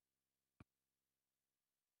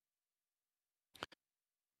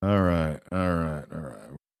 All right.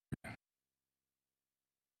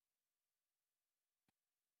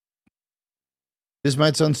 This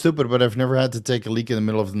might sound stupid, but I've never had to take a leak in the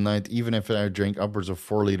middle of the night, even if I drink upwards of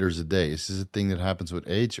 4 liters a day. Is this a thing that happens with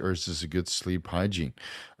age, or is this a good sleep hygiene?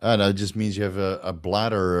 No, it just means you have a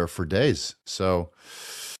bladder for days. So,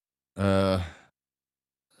 uh,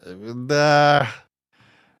 uh,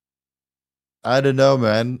 I don't know,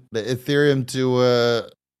 man. The Ethereum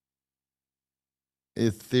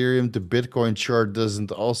to Bitcoin chart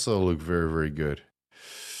doesn't also look very, very good.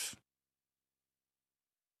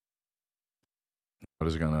 What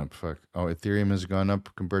has gone up? Fuck. Oh, Ethereum has gone up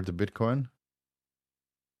compared to Bitcoin?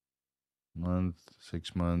 Month,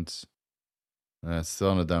 6 months. It's still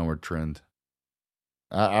on a downward trend.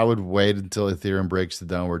 I would wait until Ethereum breaks the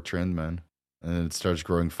downward trend, man, and it starts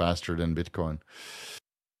growing faster than Bitcoin.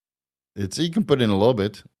 You can put in a little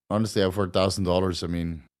bit. Honestly, for $1,000, I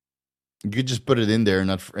mean, you could just put it in there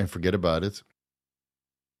and forget about it.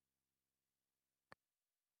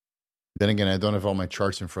 Then again, I don't have all my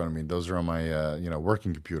charts in front of me. Those are on my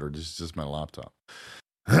working computer. This is just my laptop.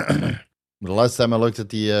 The last time I looked at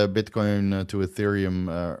the Bitcoin to Ethereum,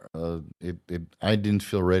 I didn't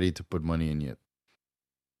feel ready to put money in yet.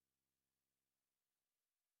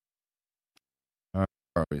 All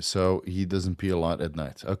right, so he doesn't pee a lot at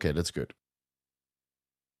night. Okay, that's good.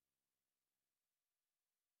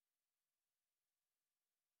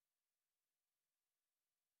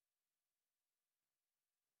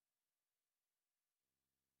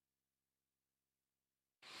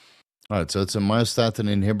 All right, so it's a myostatin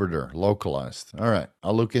inhibitor, localized. All right,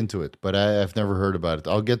 I'll look into it, but I've never heard about it.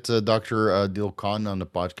 I'll get Dr. Dil Khan on the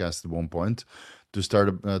podcast at one point to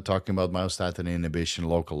start talking about myostatin inhibition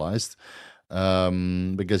localized,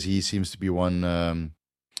 because he seems to be one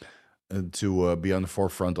to be on the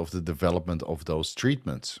forefront of the development of those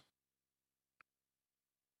treatments.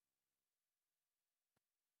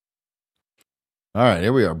 All right,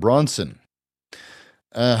 here we are. Bronson.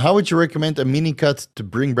 How would you recommend a mini cut to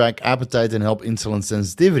bring back appetite and help insulin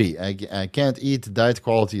sensitivity? I can't eat. Diet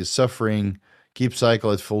quality is suffering. Keep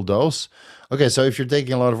cycle at full dose. Okay, so if you're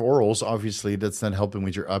taking a lot of orals, obviously that's not helping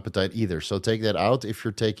with your appetite either. So take that out if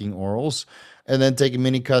you're taking orals, and then take a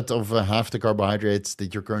mini cut of half the carbohydrates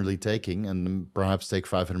that you're currently taking, and perhaps take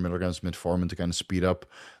 500 milligrams metformin to kind of speed up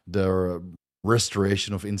the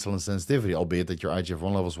restoration of insulin sensitivity, albeit that your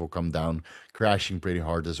IGF-1 levels will come down, crashing pretty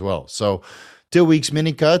hard as well. So 2 weeks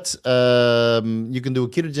mini cut. You can do a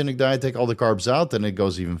ketogenic diet, take all the carbs out, and it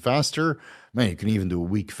goes even faster. Man, you can even do a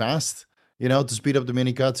week fast, to speed up the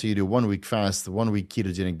mini cut. So you do 1 week fast, 1 week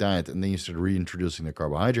ketogenic diet, and then you start reintroducing the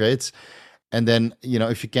carbohydrates. And then,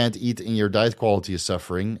 if you can't eat and your diet quality is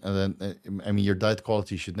suffering, then, your diet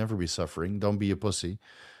quality should never be suffering. Don't be a pussy,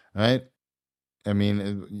 right?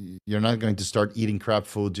 You're not going to start eating crap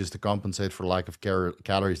food just to compensate for lack of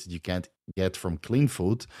calories that you can't get from clean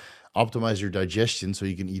food. Optimize your digestion so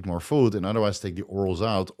you can eat more food, and otherwise take the orals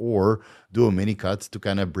out or do a mini cut to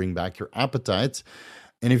kind of bring back your appetite.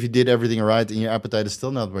 And if you did everything right and your appetite is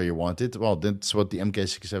still not where you want it, well, that's what the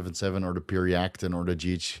MK677 or the Periactin or the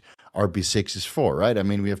GHRP6 is for, right?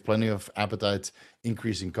 We have plenty of appetite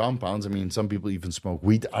increasing compounds. Some people even smoke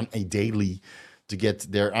weed on a daily to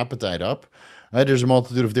get their appetite up. There's a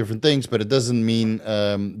multitude of different things, but it doesn't mean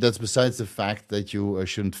that's besides the fact that you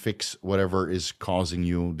shouldn't fix whatever is causing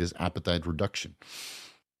you this appetite reduction.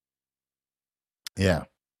 Yeah.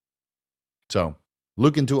 So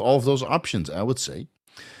look into all of those options, I would say.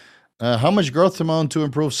 How much growth hormone to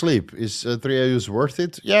improve sleep? Is 3 IUs worth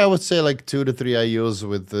it? Yeah, I would say like 2 to 3 IUs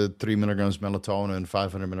with 3 milligrams melatonin,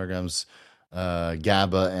 500 milligrams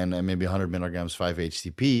GABA, and maybe 100 milligrams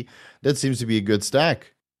 5-HTP. That seems to be a good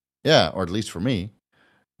stack. Yeah, or at least for me.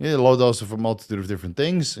 Yeah, low dose of a multitude of different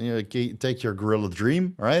things. Take your Gorilla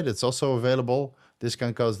Dream, right? It's also available.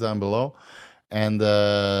 Discount codes down below. And,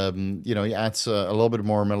 he adds a little bit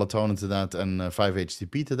more melatonin to that and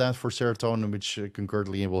 5-HTP to that for serotonin, which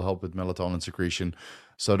concurrently will help with melatonin secretion.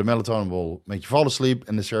 So the melatonin will make you fall asleep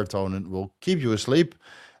and the serotonin will keep you asleep.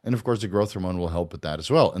 And of course, the growth hormone will help with that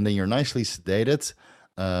as well. And then you're nicely sedated,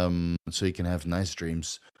 so you can have nice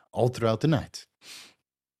dreams all throughout the night.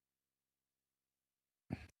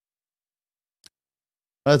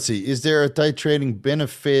 Let's see. Is there a titrating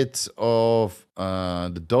benefit of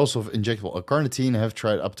the dose of injectable carnitine? I have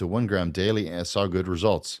tried up to 1 gram daily and saw good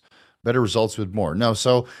results. Better results with more. No,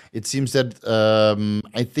 so it seems that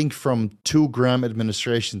I think from 2 gram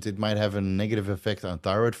administrations, it might have a negative effect on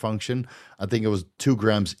thyroid function. I think it was 2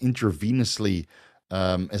 grams intravenously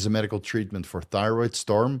as a medical treatment for thyroid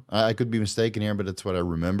storm. I could be mistaken here, but that's what I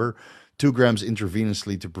remember. 2 grams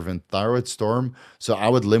intravenously to prevent thyroid storm. So I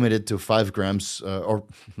would limit it to 5 grams, or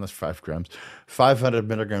not 5 grams, 500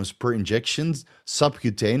 milligrams per injection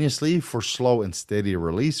subcutaneously for slow and steady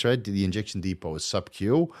release, right? The injection depot is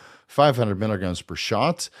sub-Q, 500 milligrams per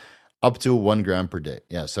shot, up to 1 gram per day.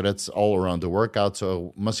 Yeah, so that's all around the workout.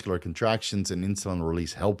 So muscular contractions and insulin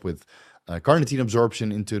release help with carnitine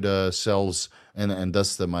absorption into the cells and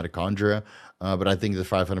thus the mitochondria. But I think the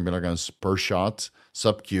 500 milligrams per shot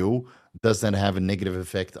sub-Q does not have a negative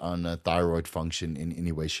effect on thyroid function in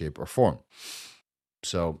any way, shape, or form.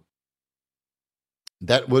 So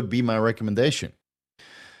that would be my recommendation.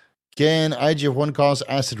 Can IGF-1 cause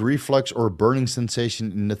acid reflux or burning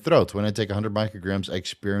sensation in the throat? When I take 100 micrograms, I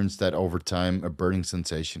experience that over time, a burning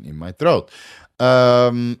sensation in my throat.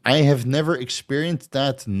 I have never experienced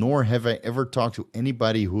that, nor have I ever talked to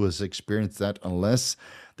anybody who has experienced that, unless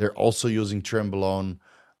they're also using Trenbolone,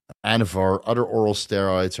 Anavar, other oral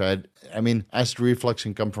steroids, right? Acid reflux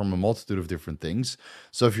can come from a multitude of different things.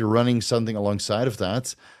 So if you're running something alongside of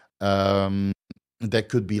that, that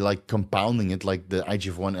could be like compounding it, like the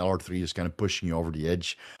IGF-1 LR3 is kind of pushing you over the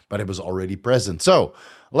edge, but it was already present. So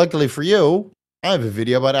luckily for you, I have a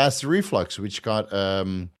video about acid reflux, which got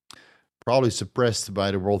probably suppressed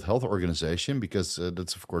by the World Health Organization because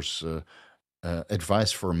that's, of course,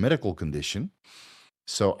 advice for a medical condition.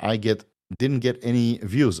 So I didn't get any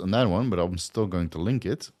views on that one, but I'm still going to link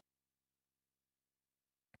it.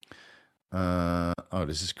 Oh,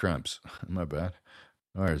 this is cramps. My bad.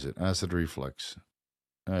 Where is it? Acid reflux.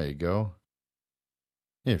 There you go.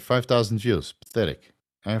 Yeah, 5,000 views. Pathetic.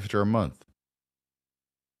 After a month.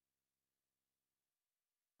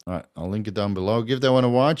 All right, I'll link it down below. Give that one a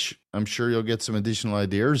watch. I'm sure you'll get some additional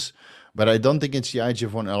ideas. But I don't think it's the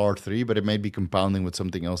IGF-1 LR3, but it may be compounding with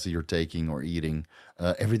something else that you're taking or eating.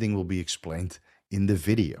 Everything will be explained in the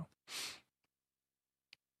video.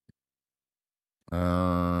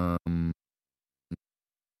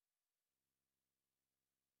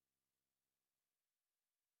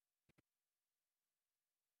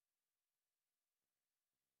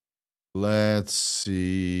 Let's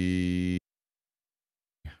see.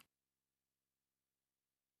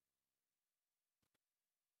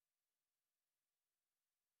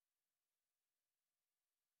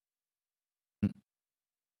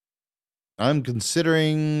 I'm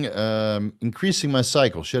considering increasing my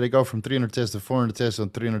cycle. Should I go from 300 tests to 400 tests on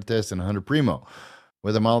 300 tests and 100 primo?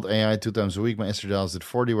 With a mild AI 2 times a week, my estradiol is at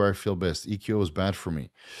 40 where I feel best. EQ was bad for me.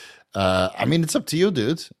 I mean, it's up to you,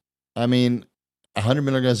 dude. I mean, 100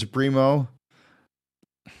 milligrams of Primo,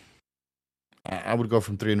 I would go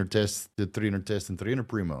from 300 tests to 300 tests and 300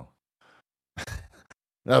 Primo.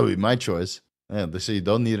 That would be my choice. Yeah, they say you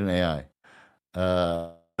don't need an AI.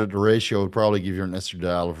 The ratio would probably give you an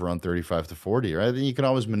estradiol of around 35 to 40, right? And you can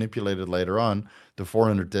always manipulate it later on to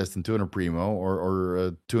 400 tests and 200 Primo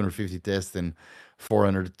or 250 tests and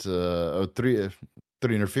 400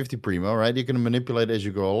 350 Primo, right? You can manipulate as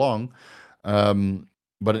you go along.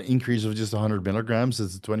 But an increase of just 100 milligrams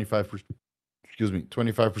is a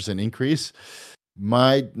 25% increase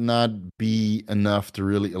might not be enough to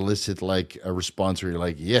really elicit like a response where you're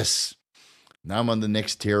like, yes, now I'm on the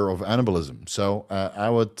next tier of anabolism. So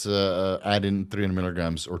I would add in 300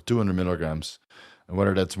 milligrams or 200 milligrams,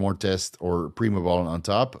 whether that's more test or Primabol on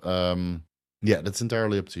top. Yeah, that's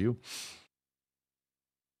entirely up to you.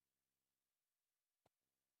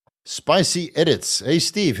 Spicy edits. Hey,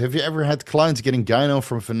 Steve, have you ever had clients getting gyno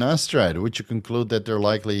from finasteride? Would you conclude that they're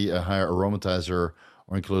likely a higher aromatizer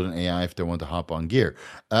or include an AI if they want to hop on gear?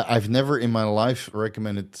 I've never in my life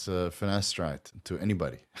recommended finasteride to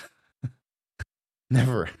anybody.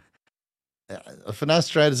 Never.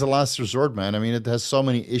 Finasteride is a last resort, man. I mean, it has so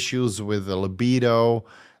many issues with the libido,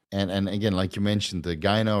 and again, like you mentioned, the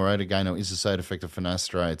gyno, right? The gyno is a side effect of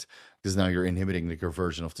finasteride because now you're inhibiting the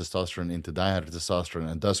conversion of testosterone into dihydrotestosterone,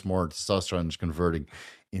 and thus more testosterone is converting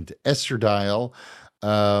into estradiol.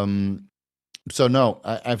 Um, so no,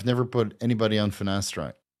 I've never put anybody on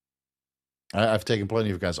finasteride. I've taken plenty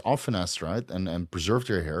of guys off finasteride and preserved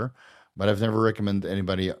their hair, but I've never recommended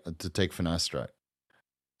anybody to take finasteride.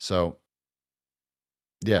 So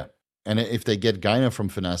yeah. And if they get gyno from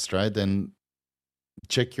finasteride, then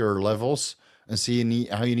check your levels and see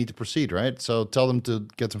how you need to proceed, right? So tell them to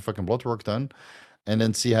get some fucking blood work done and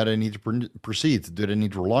then see how they need to proceed. Do they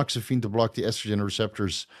need raloxifene to block the estrogen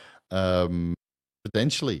receptors?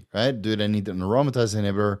 Potentially, right? Do they need an aromatase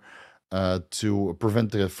inhibitor to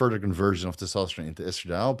prevent the further conversion of testosterone into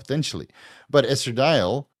estradiol? Potentially. But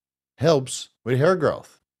estradiol helps with hair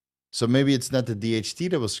growth. So maybe it's not the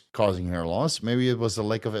DHT that was causing hair loss. Maybe it was the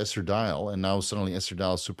lack of estradiol, and now suddenly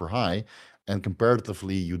estradiol is super high, and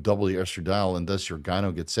comparatively you double your estradiol, and thus your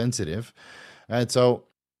gyno gets sensitive. And so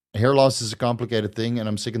hair loss is a complicated thing, and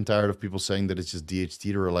I'm sick and tired of people saying that it's just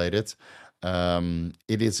DHT related.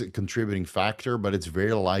 It is a contributing factor, but it's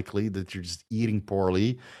very likely that you're just eating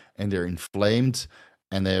poorly, and they're inflamed,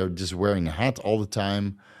 and they're just wearing a hat all the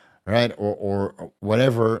time, right? Or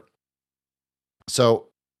whatever. So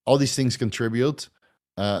all these things contribute.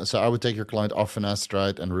 So I would take your client off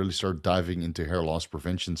finasteride and really start diving into hair loss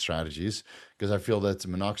prevention strategies because I feel that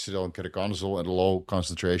minoxidil and ketoconazole at a low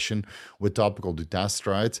concentration with topical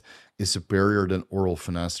dutasteride is superior than oral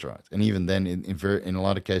finasteride. And even then, in a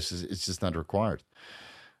lot of cases, it's just not required.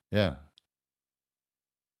 Yeah.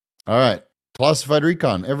 All right. Classified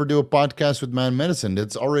Recon. Ever do a podcast with Man Medicine?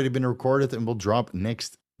 That's already been recorded and will drop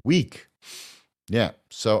next week. Yeah.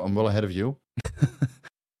 So I'm well ahead of you.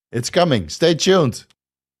 It's coming. Stay tuned.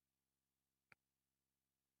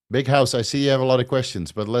 Big House, I see you have a lot of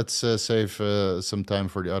questions, but let's save some time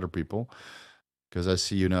for the other people because I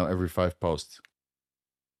see you now every 5 posts.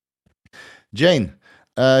 Jane,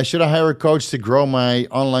 should I hire a coach to grow my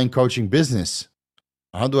online coaching business?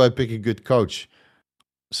 How do I pick a good coach?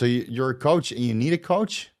 So you're a coach and you need a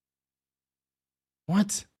coach?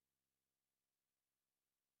 What?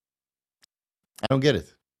 I don't get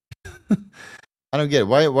it. I don't get it.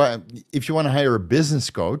 Why? If you want to hire a business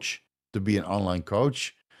coach to be an online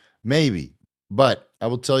coach, maybe. But I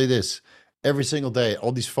will tell you this: every single day,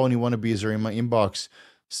 all these phony wannabes are in my inbox.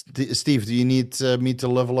 Steve, do you need me to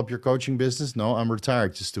level up your coaching business? No, I'm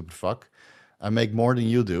retired, you stupid fuck. I make more than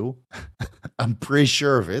you do. I'm pretty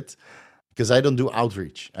sure of it because I don't do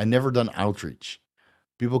outreach. I never done outreach.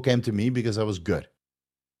 People came to me because I was good.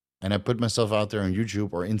 And I put myself out there on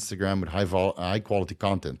YouTube or Instagram with high quality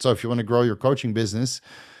content. So if you want to grow your coaching business,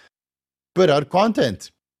 put out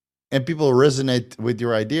content and people resonate with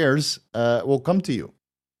your ideas, will come to you.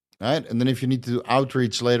 Right. And then if you need to do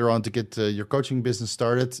outreach later on to get your coaching business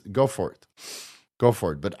started, go for it. Go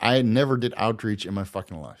for it. But I never did outreach in my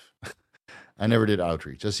fucking life. I never did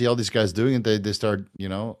outreach. I see all these guys doing it. They start,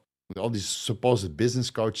 all these supposed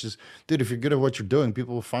business coaches. Dude, if you're good at what you're doing,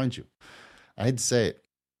 people will find you. I hate to say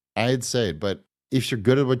it. But if you're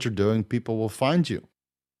good at what you're doing, people will find you.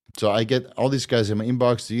 So I get all these guys in my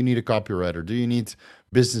inbox. Do you need a copywriter? Do you need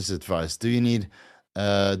business advice? Do you need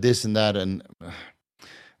this and that? And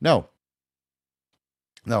no.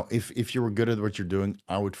 If you were good at what you're doing,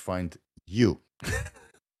 I would find you.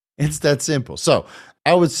 It's that simple. So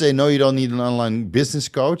I would say no, you don't need an online business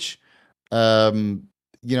coach. Um,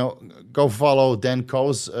 you know, go follow Dan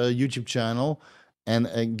Coe's YouTube channel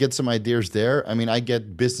and get some ideas there. I mean, I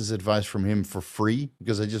get business advice from him for free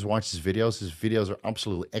because I just watch his videos. His videos are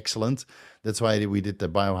absolutely excellent. That's why we did the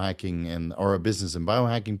biohacking and or a business and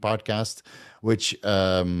biohacking podcast. Which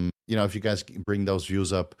if you guys bring those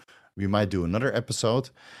views up, we might do another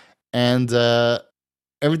episode. And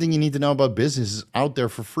everything you need to know about business is out there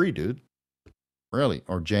for free, dude. Really.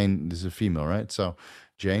 Or Jane, this is a female, right? So,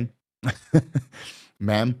 Jane,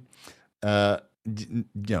 ma'am, uh,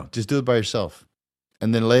 just do it by yourself.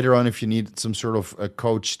 And then later on, if you need some sort of a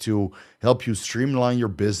coach to help you streamline your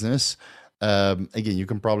business, again, you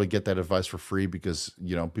can probably get that advice for free because,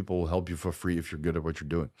 people will help you for free if you're good at what you're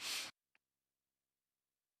doing.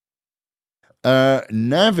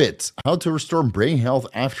 Navit, how to restore brain health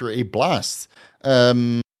after a blast.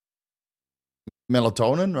 Um,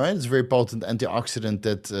 Melatonin, right? It's a very potent antioxidant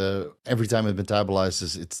that every time it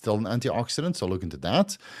metabolizes, it's still an antioxidant. So look into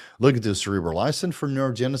that. Look into cerebral lysine for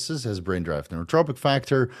neurogenesis, has brain drive neurotropic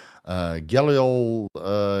factor, Galliol,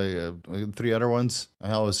 three other ones.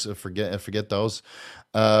 I always forget those.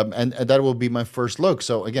 And that will be my first look.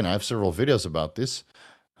 So again, I have several videos about this,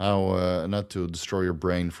 how not to destroy your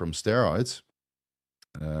brain from steroids.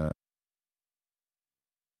 Uh,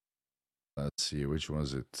 let's see, which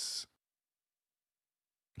was it?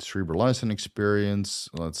 Cerebral lysine experience.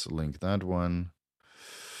 Let's link that one.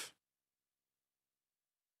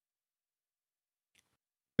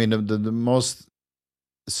 I mean, the most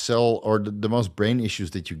cell or the most brain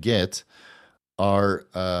issues that you get are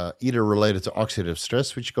either related to oxidative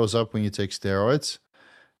stress, which goes up when you take steroids,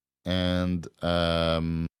 and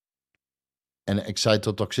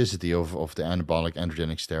excitotoxicity of the anabolic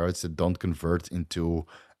androgenic steroids that don't convert into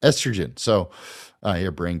estrogen. So,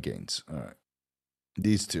 here, brain gains. All right.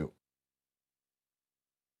 These two.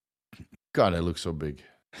 God, I look so big.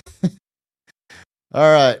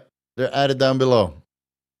 All right. They're added down below.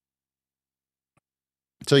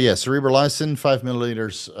 So, yeah, cerebral lysine, 5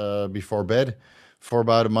 milliliters before bed for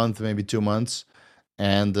about a month, maybe 2 months.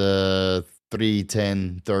 And 3,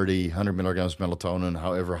 10, 30, 100 milligrams melatonin,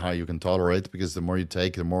 however high you can tolerate, because the more you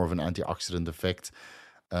take, the more of an antioxidant effect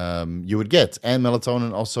you would get. And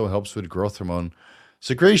melatonin also helps with growth hormone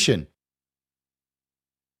secretion.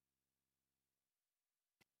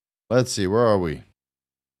 Let's see, where are we?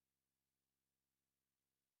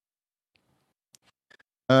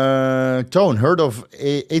 Tone, heard of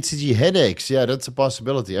HCG headaches? Yeah, that's a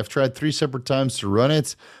possibility. I've tried 3 separate times to run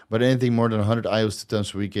it, but anything more than 100 IUs 2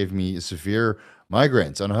 times a week gave me severe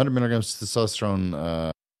migraines. On 100 milligrams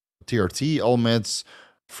testosterone TRT, all meds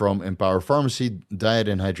from Empower Pharmacy, diet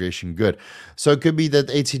and hydration good. So it could be that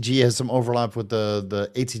HCG has some overlap with the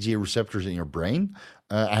HCG receptors in your brain.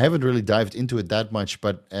 I haven't really dived into it that much,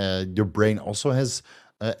 but your brain also has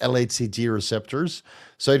LHCG receptors.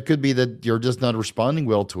 So it could be that you're just not responding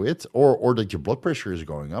well to it, or that your blood pressure is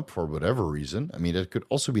going up for whatever reason. I mean, that could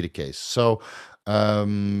also be the case. So,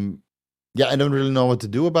 yeah, I don't really know what to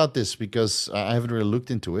do about this because I haven't really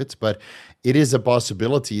looked into it, but it is a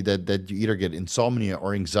possibility that you either get insomnia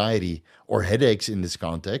or anxiety or headaches in this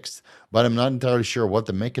context. But I'm not entirely sure what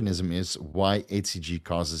the mechanism is why HCG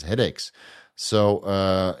causes headaches.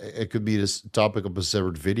 So it could be this topic of a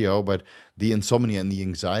separate video, but the insomnia and the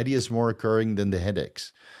anxiety is more occurring than the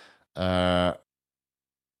headaches. Uh,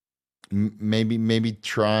 maybe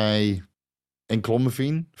try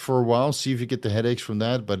enclomiphene for a while, see if you get the headaches from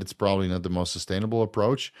that, but it's probably not the most sustainable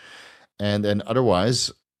approach. And then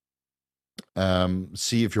otherwise,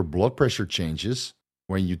 see if your blood pressure changes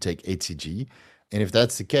when you take HCG. And if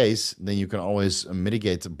that's the case, then you can always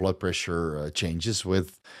mitigate the blood pressure changes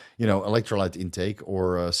with, electrolyte intake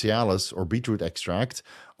or Cialis or beetroot extract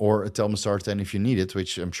or telmisartan if you need it,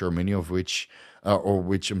 which I'm sure many of which, or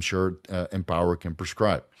which I'm sure Empower can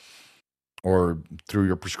prescribe, or through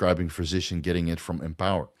your prescribing physician getting it from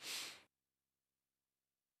Empower.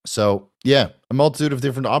 So yeah, a multitude of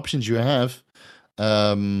different options you have.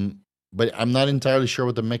 But I'm not entirely sure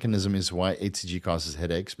what the mechanism is why HCG causes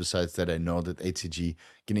headaches. Besides that, I know that HCG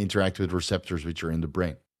can interact with receptors which are in the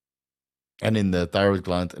brain and in the thyroid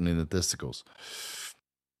gland and in the testicles.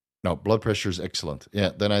 No, blood pressure is excellent. Yeah,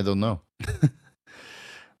 then I don't know.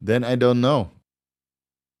 Then I don't know.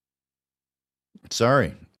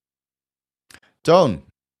 Sorry. Tone.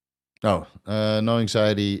 No, no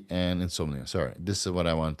anxiety and insomnia. Sorry, this is what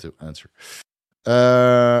I wanted to answer.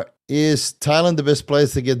 Is Thailand the best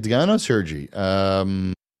place to get gyno surgery?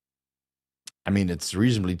 I mean, it's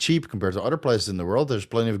reasonably cheap compared to other places in the world. There's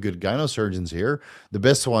plenty of good gyno surgeons here. The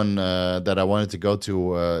best one that I wanted to go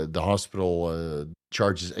to, the hospital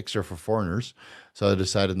charges extra for foreigners. So I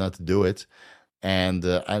decided not to do it. And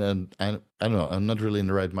I don't know. I'm not really in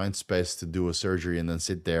the right mind space to do a surgery and then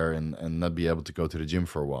sit there and not be able to go to the gym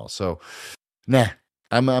for a while. So nah,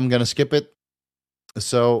 I'm gonna skip it.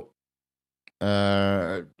 So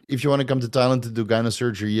if you want to come to Thailand to do gyno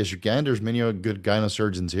surgery, yes, you can. There's many good gyno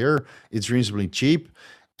surgeons here. It's reasonably cheap,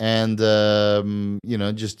 and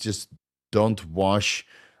just don't wash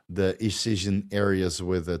the incision areas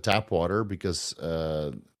with tap water because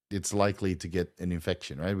it's likely to get an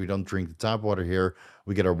infection. Right? We don't drink the tap water here.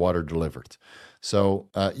 We get our water delivered. So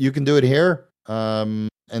you can do it here.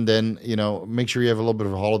 And then make sure you have a little bit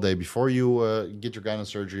of a holiday before you get your gyno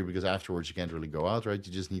surgery because afterwards you can't really go out, right?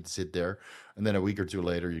 You just need to sit there, and then a week or two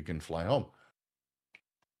later you can fly home.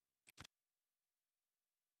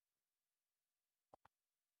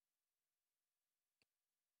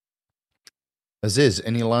 Aziz,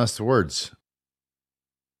 any last words?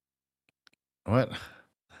 What?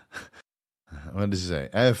 What does he say?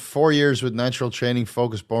 I have 4 years with natural training,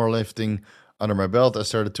 focused powerlifting under my belt. I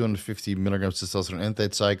started 250 milligrams testosterone anti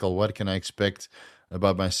cycle. What can I expect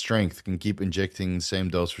about my strength? Can keep injecting the same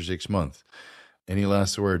dose for 6 months. Any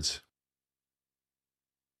last words?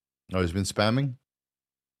 Oh, he's been spamming?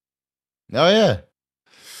 Oh, yeah.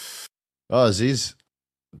 Oh, Aziz,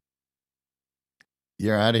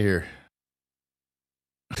 you're out of here.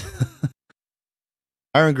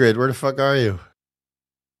 Iron Grid, where the fuck are you?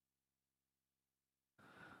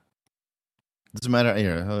 Doesn't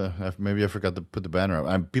matter. Maybe I forgot to put the banner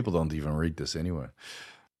up. People don't even read this anyway.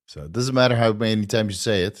 So it doesn't matter how many times you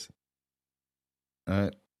say it.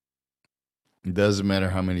 It doesn't matter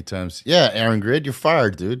how many times. Yeah, Aaron Grid, you're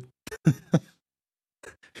fired, dude.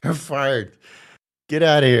 You're fired. Get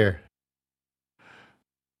out of here.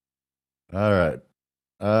 All right.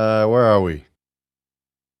 Where are we?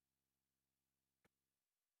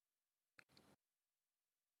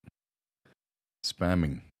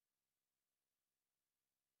 Spamming.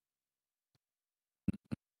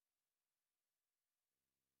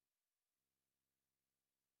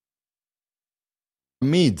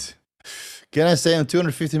 Mead. Can I stay on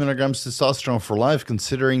 250 milligrams testosterone for life,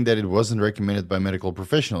 considering that it wasn't recommended by medical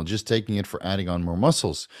professional, just taking it for adding on more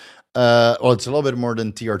muscles? Well, it's a little bit more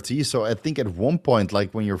than TRT. So I think at one point,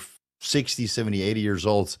 like when you're 60, 70, 80 years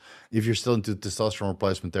old, if you're still into testosterone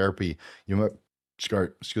replacement therapy, you might,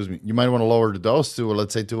 excuse me, you might want to lower the dose to,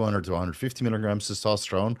 let's say, 200 to 150 milligrams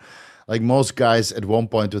testosterone. Like most guys at one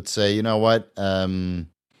point would say, you know what?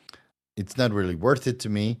 It's not really worth it to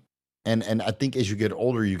me. And I think as you get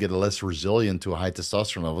older, you get less resilient to high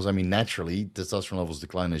testosterone levels. I mean, naturally, testosterone levels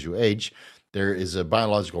decline as you age. There is a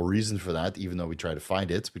biological reason for that, even though we try to find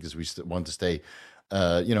it because we want to stay,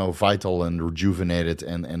 vital and rejuvenated,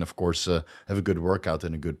 and of course have a good workout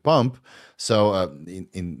and a good pump. So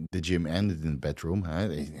in the gym and in the bedroom, huh?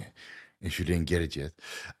 If you didn't get it yet.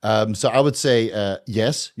 So I would say,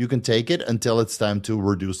 yes, you can take it until it's time to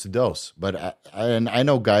reduce the dose. But and I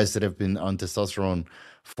know guys that have been on testosterone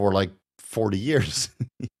for like 40 years,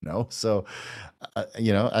 So,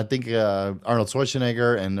 I think Arnold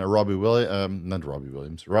Schwarzenegger and not Robbie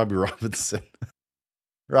Williams, Robbie Robinson.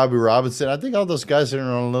 Robbie Robinson. I think all those guys are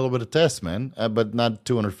on a little bit of test, man, but not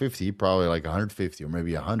 250, probably like 150 or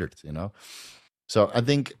maybe 100. So I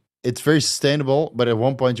think it's very sustainable, but at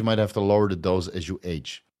one point you might have to lower the dose as you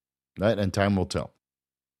age, right? And time will tell.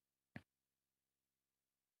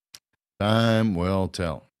 Time will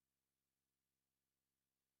tell.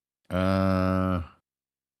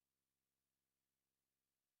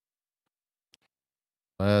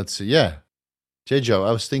 Let's see. Yeah, J. Joe,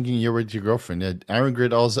 I was thinking you're with your girlfriend. Yeah, Aaron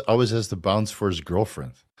Grid always has to bounce for his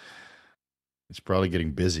girlfriend. He's probably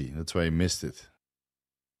getting busy. That's why he missed it.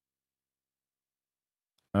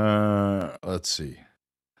 Let's see.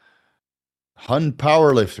 Hun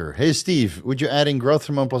Powerlifter. Hey Steve, would you add in growth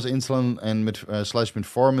hormone plus insulin and slash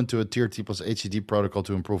metformin to a tier T plus HCG protocol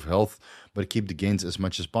to improve health, but keep the gains as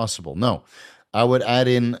much as possible? No, I would add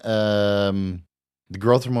in the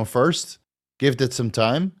growth hormone first, give that some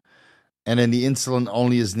time, and then the insulin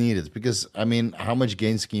only is needed. Because I mean, how much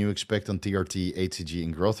gains can you expect on TRT, HCG,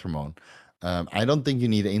 and growth hormone? I don't think you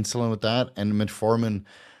need insulin with that, and metformin,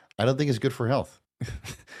 I don't think it's good for health.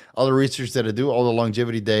 All the research that I do, all the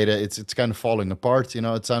longevity data, it's kind of falling apart.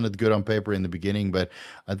 It sounded good on paper in the beginning, but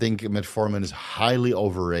I think metformin is highly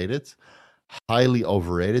overrated. Highly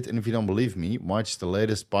overrated. And if you don't believe me, watch the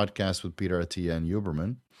latest podcast with Peter Attia and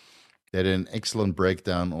Huberman. They did an excellent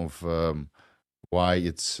breakdown of why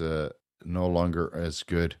it's no longer as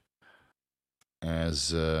good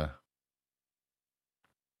as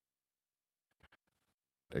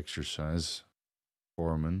exercise.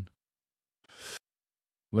 Foreman.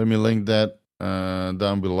 Let me link that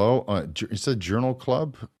down below. Is that Journal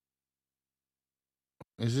Club?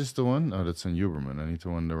 Is this the one? Oh, that's on Huberman. I need to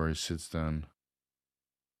wonder where he sits down.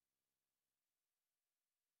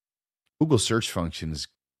 Google search function is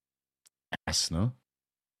ass, no?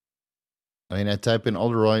 I mean, I type in all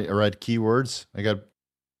the right keywords. I got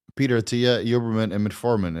Peter Attia, Huberman, and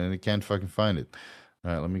Metformin, and I can't fucking find it.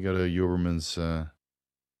 All right, let me go to Huberman's.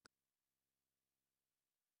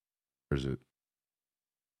 Where's it?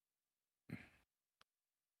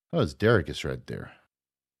 Oh, it's Derek is right there.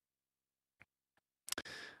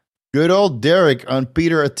 Good old Derek on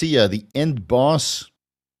Peter Attia, the end boss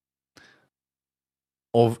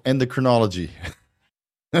of endocrinology.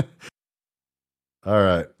 All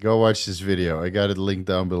right, go watch this video. I got it linked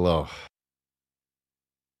down below.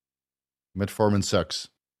 Metformin sucks.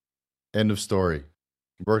 End of story.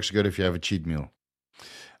 Works good if you have a cheat meal.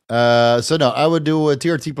 So no, I would do a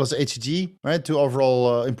TRT plus HCG, right, to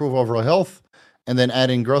overall improve overall health, and then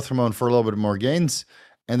add in growth hormone for a little bit more gains.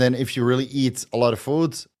 And then if you really eat a lot of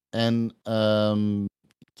food and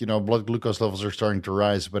blood glucose levels are starting to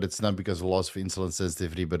rise, but it's not because of loss of insulin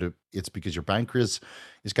sensitivity, but it's because your pancreas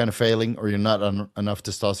is kind of failing, or you're not on enough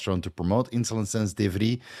testosterone to promote insulin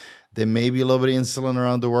sensitivity. There may be a little bit of insulin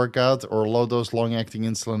around the workout, or low dose long acting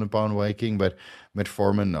insulin upon waking, but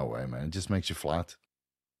metformin, no way, man. It just makes you flat.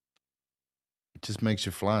 It just makes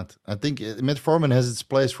you flat. I think metformin has its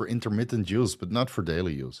place for intermittent use, but not for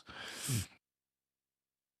daily use.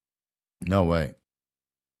 No way.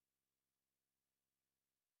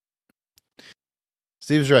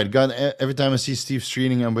 Steve's right. God, every time I see Steve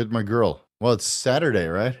streaming, I'm with my girl. Well, it's Saturday,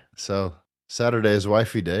 right? So Saturday is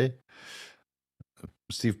wifey day.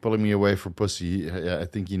 Steve pulling me away for pussy. I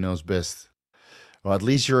think he knows best. Well, at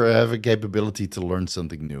least you have a capability to learn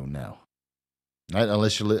something new now. Right?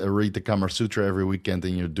 Unless you read the Kama Sutra every weekend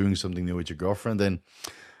and you're doing something new with your girlfriend, then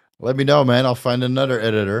let me know, man. I'll find another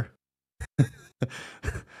editor.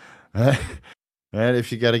 And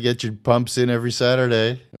if you got to get your pumps in every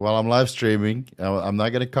Saturday while I'm live streaming, I'm not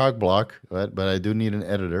going to cock block, right? But I do need an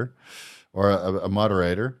editor or a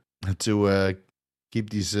moderator to keep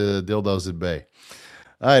these dildos at bay.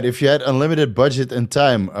 All right, if you had unlimited budget and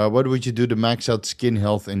time, what would you do to max out skin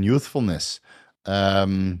health and youthfulness?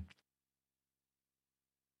 I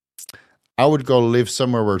would go live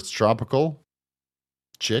somewhere where it's tropical,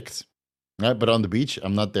 chicked, right? But on the beach,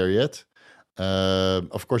 I'm not there yet.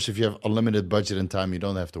 Of course, if you have unlimited budget and time, you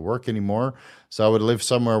don't have to work anymore. So I would live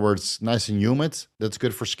somewhere where it's nice and humid. That's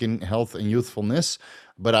good for skin health and youthfulness.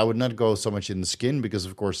 But I would not go so much in the skin because,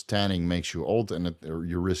 of course, tanning makes you old and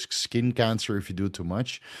you risk skin cancer if you do too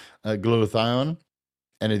much. Glutathione,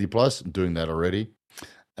 NAD+, doing that already.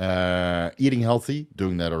 Eating healthy,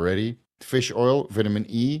 doing that already. Fish oil, vitamin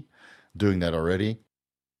E, doing that already.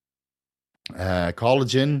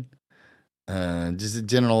 Collagen, just a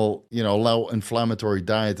general, low inflammatory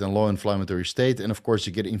diet and low inflammatory state. And of course,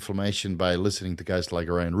 you get inflammation by listening to guys like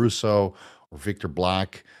Ryan Russo or Victor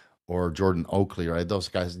Black or Jordan Oakley, right? Those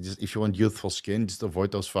guys, just if you want youthful skin, just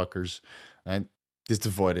avoid those fuckers, right? Just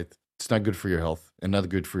avoid it. It's not good for your health and not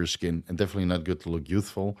good for your skin and definitely not good to look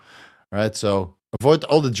youthful, right? So avoid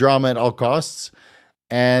all the drama at all costs.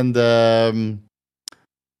 And then,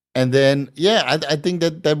 yeah, I think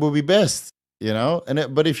that would be best.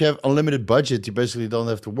 But if you have unlimited budget, you basically don't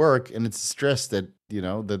have to work, and it's stress that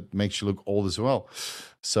that makes you look old as well.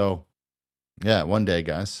 So yeah, one day,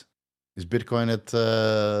 guys. Is Bitcoin at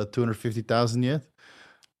 250,000 yet?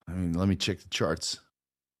 I mean, let me check the charts.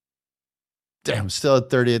 Damn, still at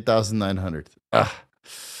 38,900.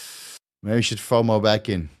 Maybe you should FOMO back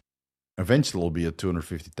in. Eventually it'll be at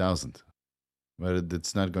 250,000, but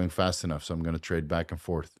it's not going fast enough, so I'm going to trade back and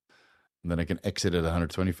forth. And then I can exit at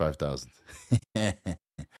 125,000.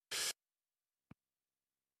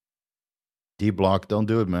 D-block, don't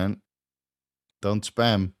do it, man. Don't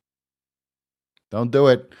spam. Don't do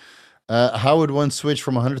it. How would one switch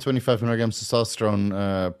from 125 milligrams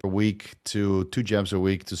testosterone per week to 2 jabs a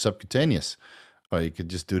week to subcutaneous? Well, you could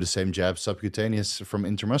just do the same jab subcutaneous from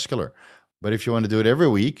intramuscular. But if you want to do it every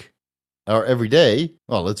week or every day,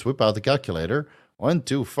 well, let's whip out the calculator.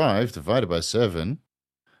 125 divided by 7.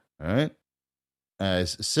 All right.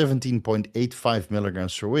 Is 17.85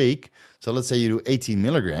 milligrams per week. So let's say you do 18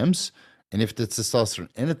 milligrams. And if the testosterone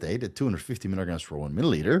enanthate at 250 milligrams per 1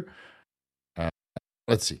 milliliter,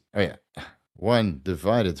 let's see. Oh, yeah. 1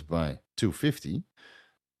 divided by 250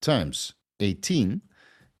 times 18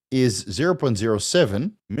 is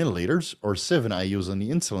 0.07 milliliters or 7 IUs on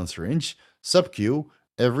the insulin syringe sub-Q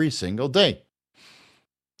every single day.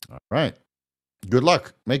 All right. Good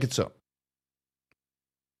luck. Make it so.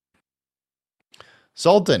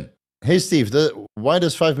 Sultan, Hey Steve, why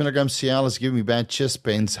does 5 milligram Cialis give me bad chest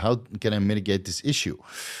pains? How can I mitigate this issue?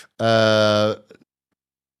 Uh,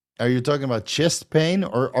 are you talking about chest pain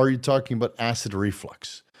or are you talking about acid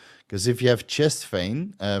reflux? Because if you have chest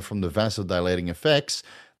pain from the vasodilating effects,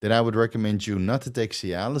 then I would recommend you not to take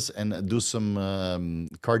Cialis and do some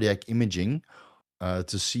cardiac imaging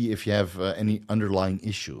to see if you have any underlying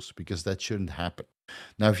issues, because that shouldn't happen.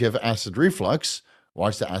 Now, if you have acid reflux,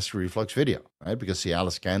 watch the acid reflux video, right? Because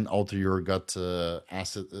Cialis can alter your gut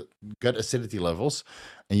acidity levels,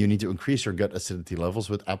 and you need to increase your gut acidity levels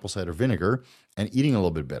with apple cider vinegar and eating a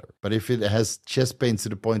little bit better. But if it has chest pains to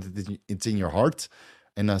the point that it's in your heart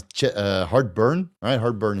and heartburn, right?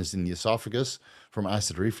 Heartburn is in the esophagus from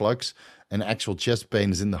acid reflux, and actual chest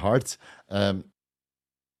pain is in the heart.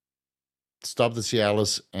 Stop the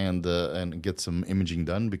Cialis and get some imaging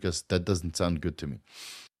done, because that doesn't sound good to me.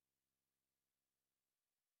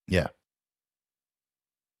 Yeah.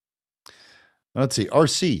 Let's see.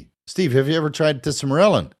 RC. Steve, have you ever tried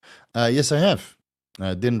tesamorelin? Yes, I have.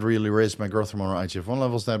 Didn't really raise my growth hormone or IGF-1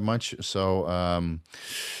 levels that much, so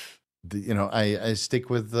I stick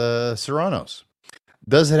with Serranos.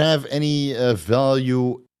 Does it have any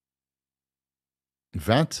value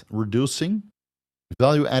VAT reducing,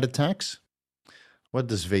 value added tax? What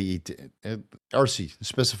does VAT? RC,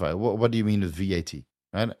 specify. What do you mean with VAT?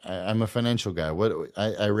 I'm a financial guy.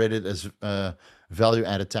 I read it as value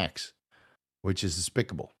added tax, which is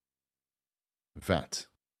despicable. VAT,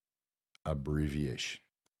 abbreviation.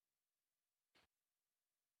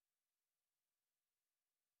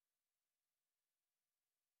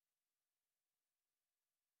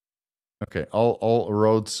 Okay, all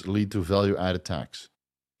roads lead to value added tax.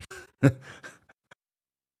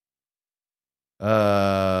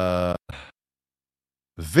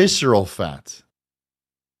 Visceral fat.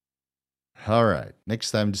 All right, next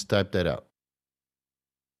time just type that out.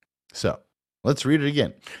 So let's read it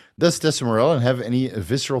again. Does tesamorelin have any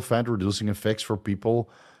visceral fat reducing effects for people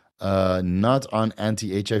not on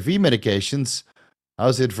anti-HIV medications?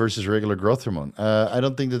 How's it versus regular growth hormone? I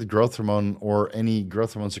don't think that the growth hormone or any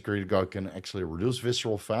growth hormone secretagogue can actually reduce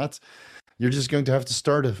visceral fat. You're just going to have to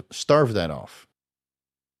starve that off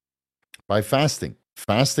by fasting.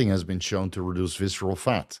 Fasting has been shown to reduce visceral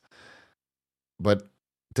fat. But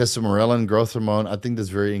tesamorelin, growth hormone, I think that's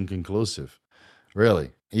very inconclusive.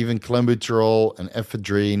 Really. Even clenbuterol and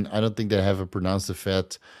ephedrine, I don't think they have a pronounced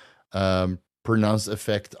effect on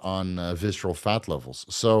visceral fat levels.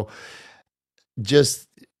 So just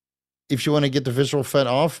if you want to get the visceral fat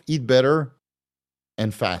off, eat better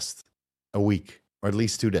and fast a week or at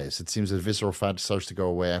least 2 days. It seems that visceral fat starts to go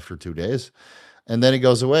away after 2 days, and then it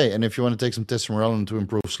goes away. And if you want to take some testosterone to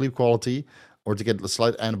improve sleep quality or to get a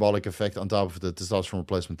slight anabolic effect on top of the testosterone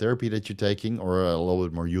replacement therapy that you're taking, or a little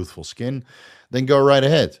bit more youthful skin, then go right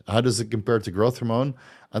ahead. How does it compare to growth hormone?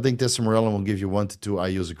 I think testosterone will give you 1 to 2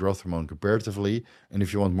 IUs of growth hormone comparatively. And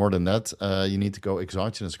if you want more than that, you need to go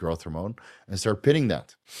exogenous growth hormone and start pitting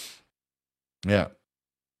that. Yeah.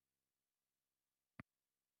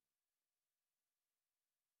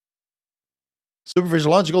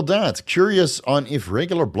 Superphysiological dad, curious on if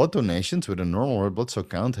regular blood donations with a normal red blood cell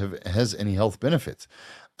count has any health benefit.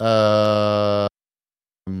 Uh,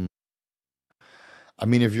 I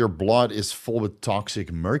mean, if your blood is full with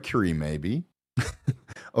toxic mercury, maybe,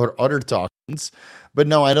 or other toxins. But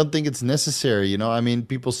no, I don't think it's necessary. I mean,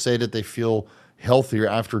 people say that they feel healthier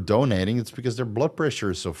after donating. It's because their blood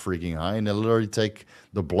pressure is so freaking high, and they literally take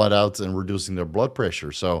the blood out and reducing their blood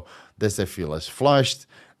pressure. So this, they feel less flushed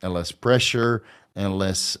and less pressure and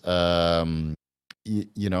less,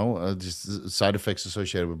 just side effects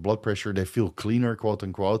associated with blood pressure. They feel cleaner, quote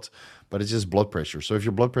unquote, but it's just blood pressure. So if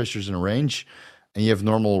your blood pressure is in a range and you have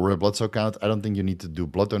normal red blood cell count, I don't think you need to do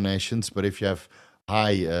blood donations. But if you have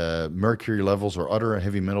high mercury levels or other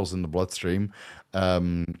heavy metals in the bloodstream,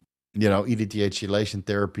 EDTA chelation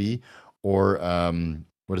therapy, or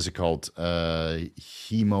what is it called?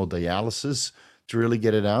 Hemodialysis to really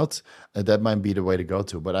get it out. That might be the way to go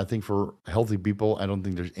to. But I think for healthy people, I don't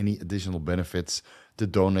think there's any additional benefits to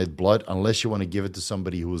donate blood unless you want to give it to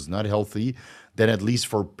somebody who is not healthy. Then at least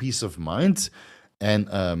for peace of mind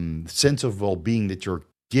and sense of well-being that you're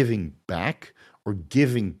giving back or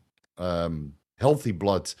giving healthy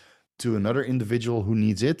blood to another individual who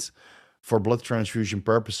needs it for blood transfusion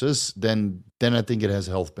purposes, then I think it has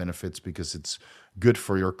health benefits because it's good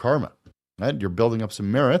for your karma. Right? You're building up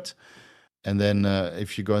some merit, and then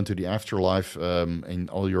if you go into the afterlife and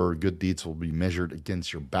all your good deeds will be measured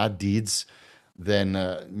against your bad deeds, then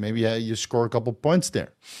maybe you score a couple points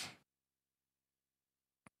there.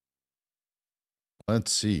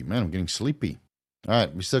 Let's see. Man, I'm getting sleepy. All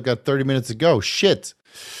right, we still got 30 minutes to go. Shit.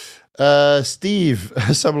 Steve,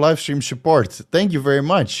 some live stream support. Thank you very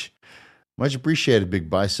much. Much appreciated, big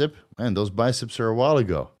bicep. Man, those biceps are a while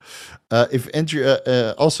ago. If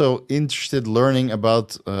also interested learning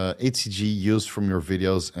about HCG used from your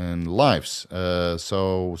videos and lives.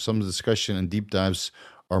 So some discussion and deep dives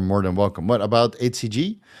are more than welcome. What about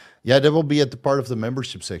HCG? Yeah, that will be at the part of the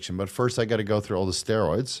membership section. But first, I got to go through all the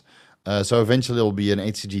steroids. So eventually, there will be an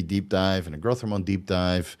HCG deep dive and a growth hormone deep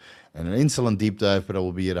dive and an insulin deep dive, but it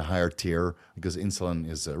will be at a higher tier because insulin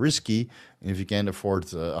is risky. And if you can't afford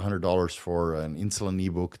 $100 for an insulin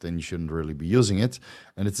ebook, then you shouldn't really be using it.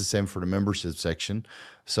 And it's the same for the membership section.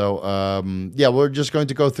 So yeah, we're just going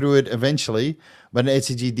to go through it eventually, but an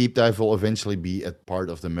HCG deep dive will eventually be a part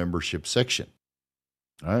of the membership section.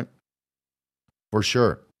 All right, for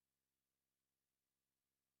sure.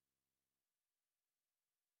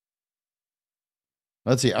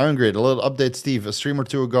 Let's see, Iron Grid, a little update, Steve. A stream or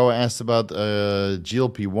two ago, I asked about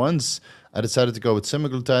GLP-1s. I decided to go with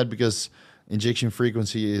semaglutide because injection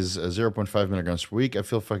frequency is zero point 0.5 milligrams per week. I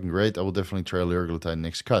feel fucking great. I will definitely try liraglutide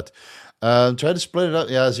next cut. Try to split it up.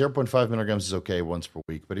 Yeah, zero point 0.5 milligrams is okay once per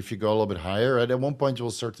week. But if you go a little bit higher, right, at one point you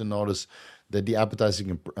will start to notice that the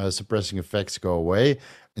appetizing and suppressing effects go away.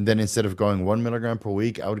 And then instead of going 1 milligram per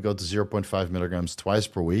week, I would go to zero point 0.5 milligrams twice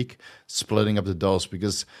per week, splitting up the dose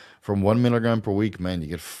because from 1 milligram per week, man, you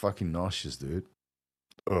get fucking nauseous, dude.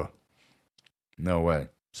 Ugh. No way.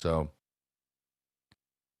 So,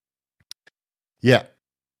 yeah.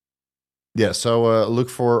 Yeah, so look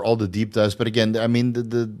for all the deep dives. But again, I mean,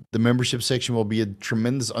 the membership section will be a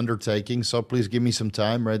tremendous undertaking. So please give me some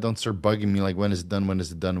time, right? Don't start bugging me like, when is it done? When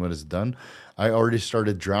is it done? When is it done? I already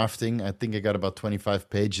started drafting. I think I got about 25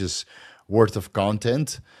 pages worth of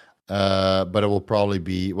content. But it will probably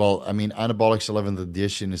be, well, I mean, Anabolics 11th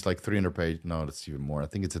edition is like 300 pages. No, that's even more. I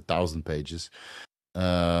think it's 1,000 pages.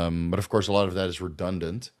 But of course, a lot of that is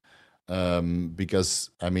redundant. Because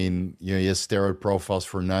I mean, you know, he has steroid profiles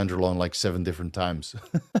for nandrolone like 7 different times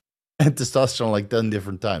and testosterone like 10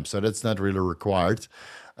 different times. So that's not really required.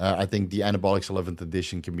 I think the Anabolics 11th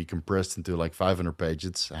edition can be compressed into like 500 pages,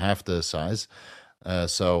 it's half the size.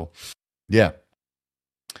 So yeah,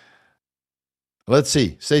 let's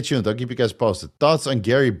see. Stay tuned. I'll keep you guys posted. Thoughts on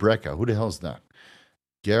Gary Brecka? Who the hell is that?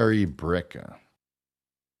 Gary Brecka,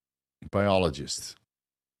 biologist.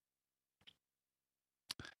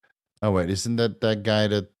 Oh wait, isn't that that guy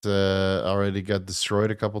that already got destroyed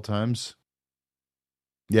a couple times?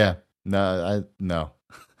 Yeah, no, I no.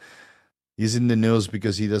 He's in the news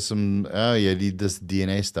because he does some. Oh yeah, he does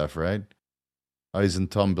DNA stuff, right? Oh, he's in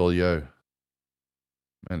Tom Billieux.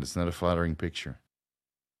 Man, it's not a flattering picture.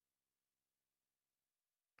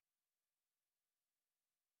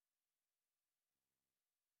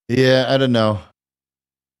 Yeah, I don't know.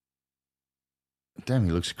 Damn,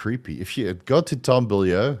 he looks creepy. If you go to Tom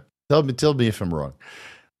Billieux, tell me if I'm wrong.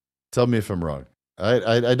 Tell me if I'm wrong.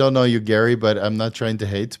 I don't know you, Gary, but I'm not trying to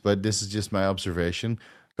hate. But this is just my observation.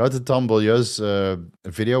 Go to Tom Billieux's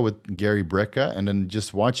video with Gary Brecka, and then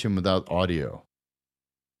just watch him without audio.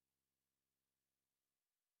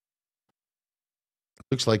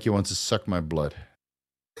 Looks like he wants to suck my blood.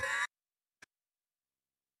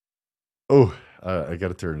 Oh, I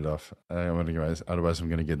gotta turn it off. I'm gonna guys, otherwise I'm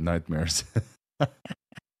gonna get nightmares.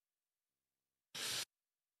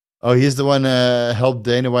 Oh, he's the one helped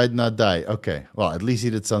Dana White not die. Okay, well at least he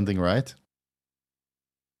did something right.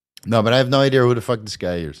 No, but I have no idea who the fuck this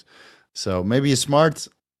guy is. So maybe he's smart,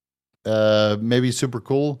 maybe he's super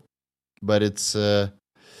cool, but it's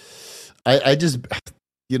I just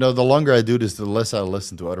you know, the longer I do this, the less I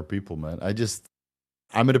listen to other people, man.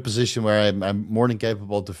 I'm in a position where I'm more than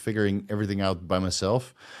capable to figuring everything out by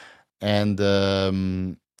myself. And,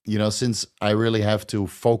 you know, since I really have to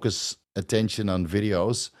focus attention on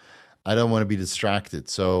videos, I don't want to be distracted.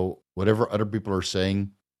 So whatever other people are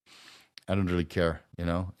saying, I don't really care. You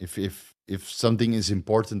know, if something is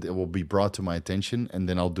important, it will be brought to my attention, and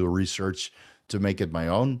then I'll do research to make it my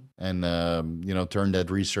own, and you know, turn that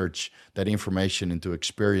research, that information into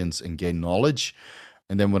experience and gain knowledge.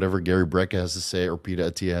 And then whatever Gary Brecka has to say, or Peter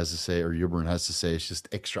Attia has to say, or Hubern has to say, is just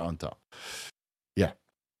extra on top. Yeah.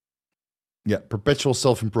 Yeah, perpetual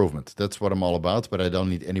self improvement. That's what I'm all about, but I don't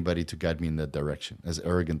need anybody to guide me in that direction, as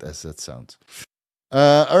arrogant as that sounds.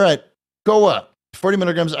 All right, Koa. 40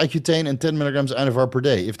 milligrams Accutane and 10 milligrams Anavar per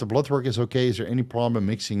day. If the blood work is okay, is there any problem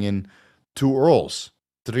mixing in two orals?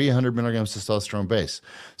 300 milligrams testosterone base.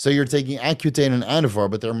 So you're taking Accutane and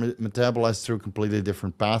Anavar, but they're metabolized through completely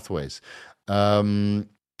different pathways. And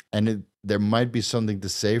there might be something to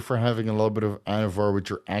say for having a little bit of Anavar with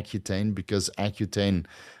your Accutane, because Accutane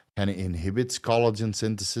kind of inhibits collagen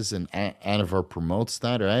synthesis, and Anavar promotes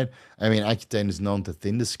that, right? I mean, Accutane is known to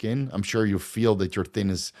thin the skin. I'm sure you feel that your skin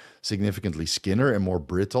is significantly skinner and more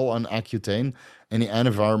brittle on Accutane, and the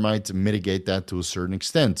Anavar might mitigate that to a certain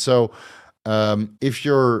extent. So, if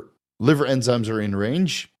your liver enzymes are in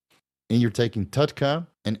range and you're taking TUDCA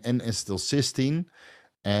and N-acetylcysteine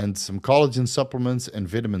and some collagen supplements and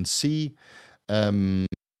vitamin C, um,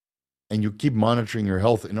 and you keep monitoring your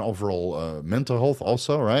health and overall mental health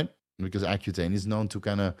also, right? Because Accutane is known to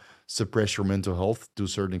kind of suppress your mental health to a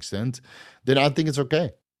certain extent, then I think it's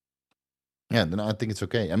okay. Yeah, then I think it's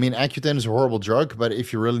okay. I mean, Accutane is a horrible drug, but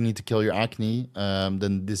if you really need to kill your acne,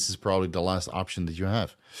 then this is probably the last option that you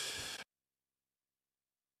have.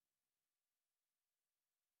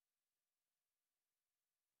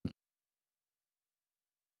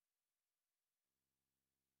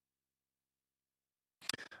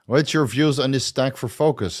 What's your views on this stack for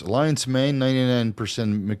focus? Lion's mane, 99%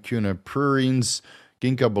 mucuna prurines,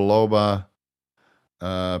 ginkgo biloba,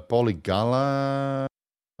 polygala.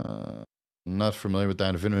 Uh, not familiar with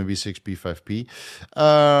that. Vitamin B6, B5P.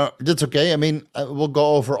 That's okay. I mean, we'll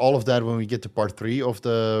go over all of that when we get to part 3 of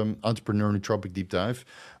the Entrepreneur Nootropic Deep Dive.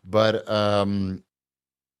 But, I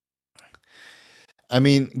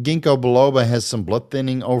mean, ginkgo biloba has some blood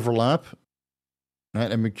thinning overlap. Right?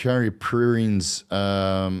 And Mercuri prurines,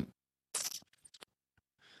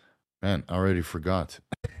 man, I already forgot.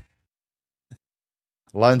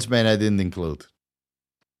 Lion's mane I didn't include.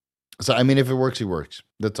 So, I mean, if it works, it works.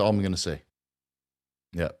 That's all I'm going to say.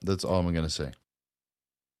 Yeah, that's all I'm going to say.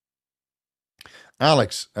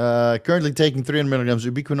 Alex, currently taking 300 milligrams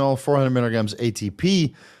ubiquinol, 400 milligrams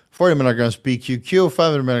ATP, 40 milligrams PQQ,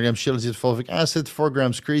 500 milligrams shilajit fulvic acid, 4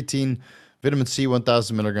 grams creatine, vitamin C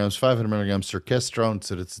 1000 milligrams, 500 milligrams serkestrone,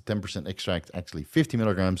 so that's a 10% extract, actually 50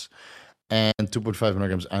 milligrams, and 2.5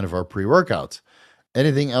 milligrams Anavar pre-workout.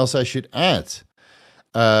 Anything else I should add?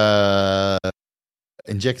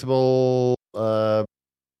 Injectable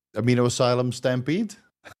aminoasylum stampede.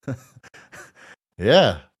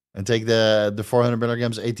 Yeah, and take the 400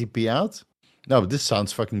 milligrams ATP out. No, but this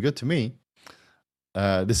sounds fucking good to me.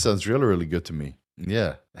 This sounds really, really good to me.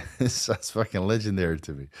 Yeah, this sounds fucking legendary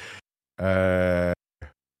to me.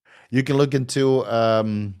 You can look into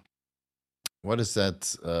what is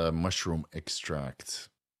that mushroom extract?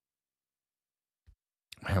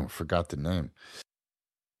 I forgot the name.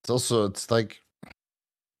 It's like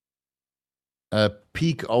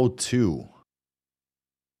Peak O2.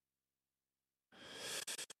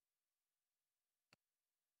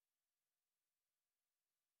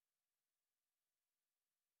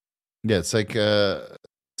 Yeah, it's like 6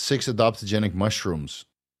 adaptogenic mushrooms.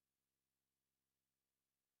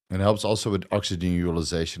 It helps also with oxygen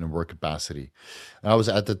utilization and work capacity. I was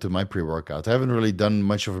added to my pre-workout. I haven't really done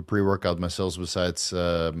much of a pre-workout myself besides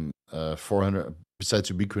 400,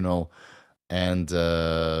 besides ubiquinol and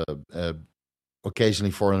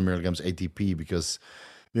occasionally 400 milligrams ATP because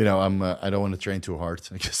I don't want to train too hard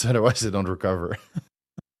because otherwise I don't recover.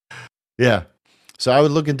 Yeah, so I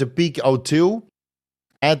would look into Peak O2,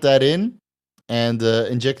 add that in, and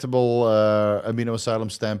injectable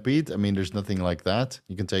aminoasylum stampede. I mean, there's nothing like that.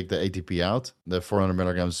 You can take the ATP out, the 400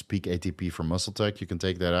 milligrams peak ATP from Muscle Tech. You can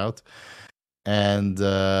take that out, and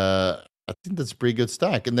I think that's a pretty good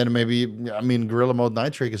stack. And then maybe, I mean, Gorilla Mode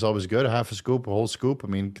Nitric is always good. Half a scoop, a whole scoop. I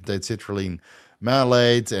mean, contains citrulline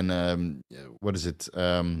malate and what is it?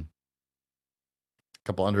 A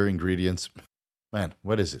couple other ingredients. Man,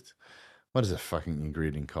 what is it? What is that fucking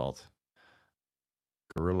ingredient called?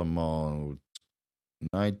 Gorilla Mode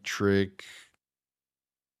Nitric.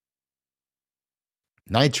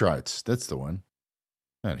 Nitrites. That's the one.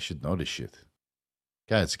 Man, I should know this shit.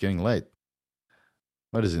 God, it's getting late.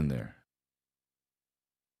 What is in there?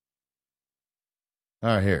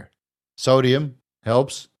 All right, here. Sodium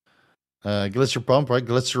helps. Glycer pump, right?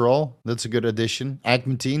 Glycerol. That's a good addition.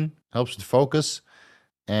 Agmatine helps with focus.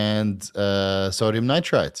 And sodium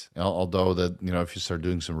nitrite. Although that, if you start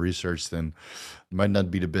doing some research, then it might not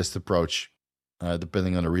be the best approach,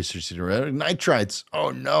 depending on the research. Nitrites. Oh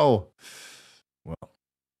no. Well,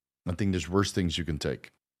 I think there's worse things you can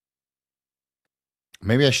take.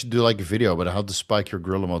 Maybe I should do like a video about how to spike your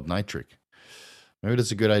Gorilla Mode Nitric. Maybe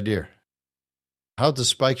that's a good idea. How to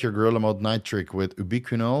spike your Gorilla Mode Nitric with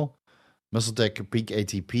ubiquinol, MuscleTech Peak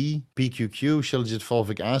ATP, PQQ, shilajit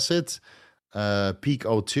fulvic acid, Peak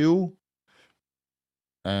O2,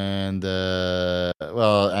 and Anavar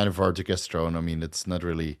testosterone. I mean, it's not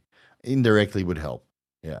really indirectly would help.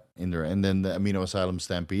 Yeah, and then the aminoasylum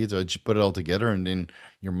stampede. So just put it all together, and then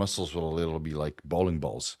your muscles will be like bowling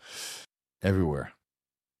balls everywhere.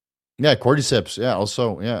 Yeah, cordyceps. Yeah,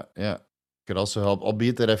 also, yeah. could also help,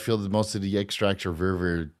 albeit that I feel that most of the extracts are very,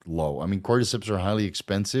 very low. I mean, cordyceps are highly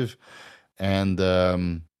expensive, and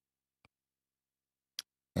most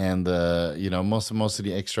of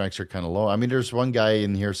the extracts are kind of low. I mean, there's one guy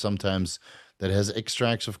in here sometimes that has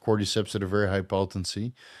extracts of cordyceps at a very high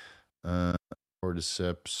potency. Uh,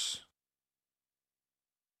 cordyceps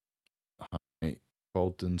high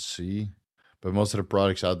potency, but most of the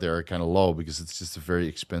products out there are kind of low because it's just a very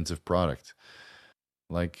expensive product.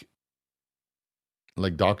 Like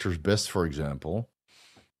Doctor's Best, for example,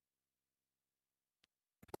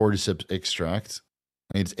 cordyceps extract,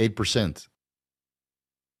 and it's 8%.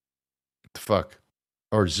 The fuck?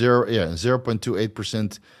 Or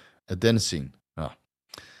 0.28% adenosine. Ah,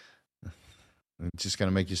 it's just gonna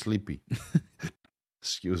make you sleepy.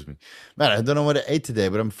 Excuse me. Man, I don't know what I ate today,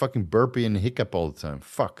 but I'm fucking burpy and hiccup all the time.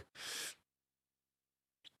 Fuck.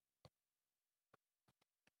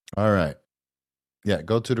 All right. Yeah,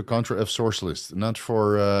 go to the Contra F source list. Not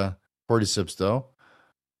for cordyceps, though,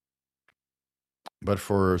 but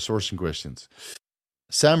for sourcing questions.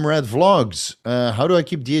 Sam Red Vlogs. How do I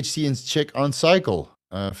keep DHT in check on cycle?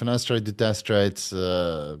 Finasteride,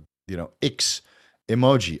 dutasteride, X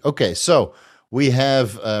emoji. Okay, so we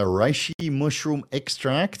have reishi mushroom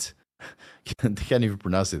extract. Can't even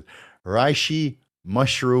pronounce it. Reishi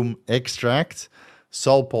mushroom extract,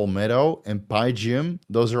 saw palmetto, and pygium.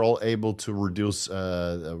 Those are all able to reduce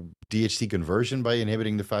DHT conversion by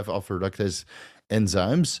inhibiting the 5-alpha reductase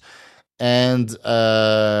enzymes. And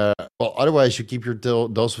otherwise, you keep your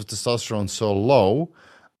dose of testosterone so low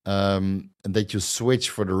that you switch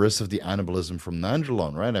for the rest of the anabolism from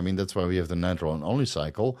nandrolone, right? I mean, that's why we have the nandrolone only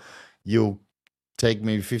cycle. You take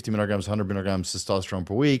maybe 50 milligrams, 100 milligrams testosterone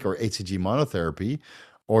per week, or HCG monotherapy,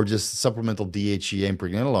 or just supplemental DHEA and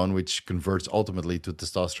pregnenolone, which converts ultimately to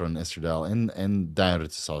testosterone, estradiol, and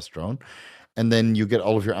dihydrotestosterone. And then you get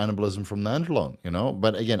all of your anabolism from nandrolone,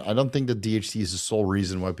 But again, I don't think that DHT is the sole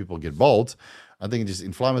reason why people get bald. I think it's just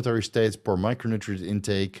inflammatory states, poor micronutrient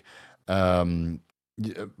intake,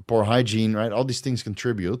 poor hygiene, right? All these things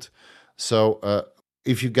contribute. So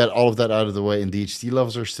if you get all of that out of the way and DHT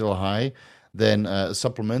levels are still high, then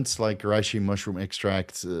supplements like reishi mushroom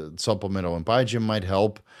extract, supplemental and pygium might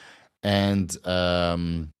help. And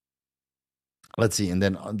let's see. And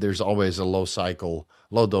then there's always a low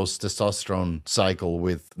dose testosterone cycle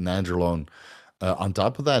with nandrolone on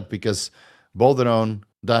top of that, because boldenone,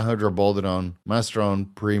 dihydroboldenone,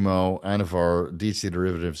 masterone, primo, anavar, DHT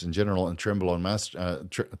derivatives in general, and trembolone,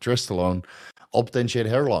 trestolone all potentiate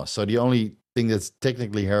hair loss. So the only thing that's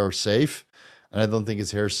technically hair safe, and I don't think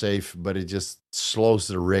it's hair safe, but it just slows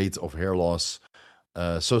the rate of hair loss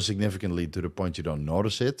so significantly to the point you don't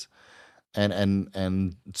notice it.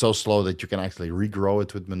 And so slow that you can actually regrow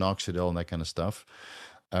it with minoxidil and that kind of stuff.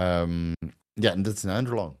 And that's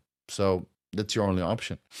nandrolone. So that's your only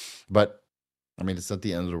option. But I mean, it's not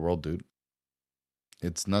the end of the world, dude.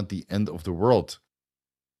 It's not the end of the world.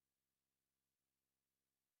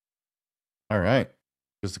 All right,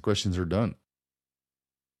 because the questions are done.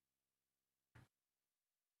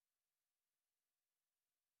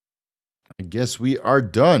 I guess we are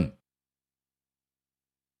done.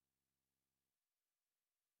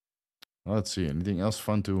 Let's see. Anything else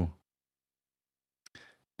fun to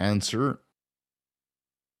answer?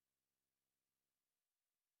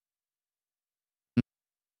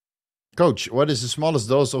 Coach, what is the smallest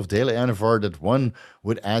dose of daily Anavar that one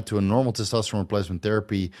would add to a normal testosterone replacement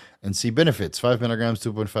therapy and see benefits? 5 milligrams,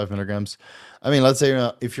 2.5 milligrams. I mean, let's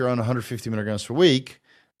say if you're on 150 milligrams per week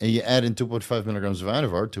and you add in 2.5 milligrams of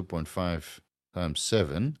Anavar, 2.5 times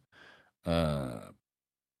 7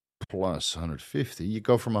 plus 150, you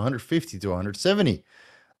go from 150 to 170.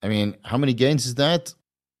 I mean, how many gains is that?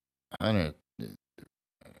 I don't know.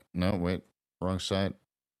 No, wait, wrong side.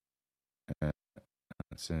 Let's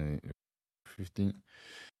say 15.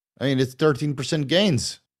 I mean, it's 13%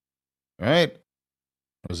 gains, right?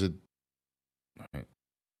 Was it? Right.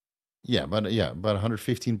 Yeah, about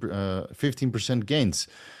 115, 15% gains.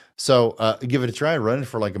 So give it a try, run it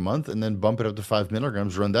for like a month, and then bump it up to 5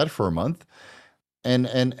 milligrams. Run that for a month,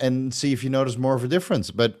 and see if you notice more of a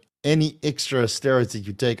difference. But any extra steroids that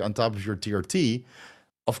you take on top of your TRT,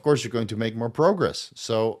 of course, you're going to make more progress.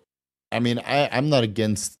 So, I mean, I'm not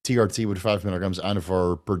against TRT with 5 milligrams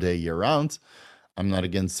Anavar per day year round. I'm not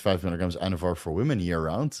against 5 milligrams Anavar for women year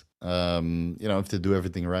round. If they do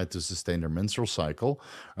everything right to sustain their menstrual cycle,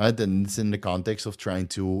 right, then it's in the context of trying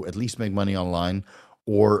to at least make money online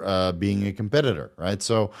or being a competitor, right?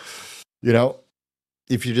 So,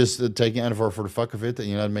 if you're just taking Anavar for the fuck of it and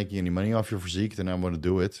you're not making any money off your physique, then I'm going to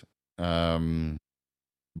do it. But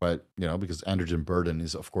because androgen burden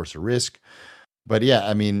is of course a risk. But yeah,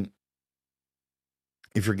 I mean,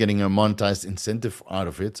 if you're getting a monetized incentive out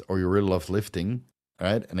of it, or you really love lifting,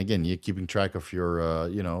 right? And again, you're keeping track of your,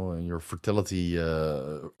 your fertility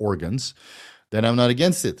organs, then I'm not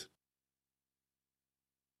against it.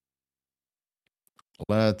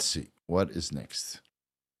 Let's see what is next.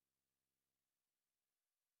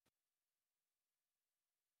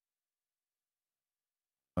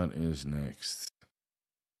 What is next?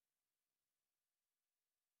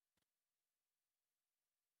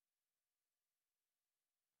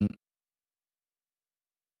 Mm.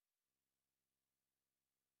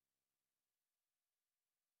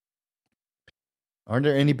 Are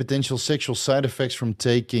there any potential sexual side effects from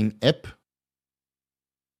taking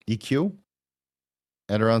EQ,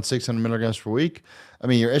 at around 600 milligrams per week? I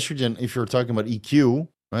mean, your estrogen, if you're talking about EQ,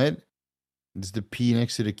 right? Is the P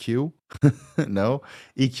next to the Q? No.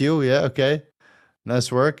 EQ, yeah, okay.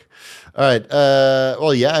 Nice work. All right.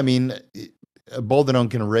 Well, yeah, I mean,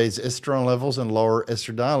 boldenone can raise estrogen levels and lower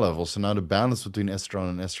estradiol levels. So now the balance between estrogen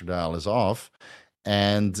and estradiol is off,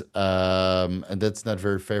 and that's not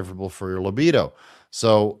very favorable for your libido.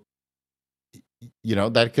 So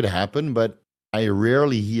that could happen, but I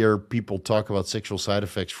rarely hear people talk about sexual side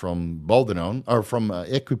effects from boldenone or from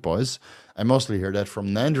equipoise. I mostly hear that from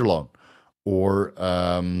nandrolone or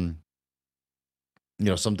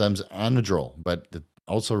sometimes anadrol, but it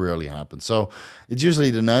also rarely happens. So it's usually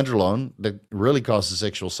the nandrolone that really causes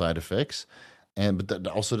sexual side effects, but that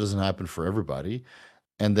also doesn't happen for everybody.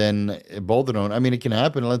 And then boldenone, I mean, it can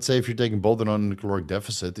happen. Let's say if you're taking boldenone in a caloric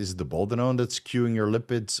deficit, is it the boldenone that's skewing your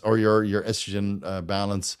lipids or your estrogen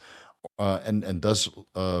balance, and does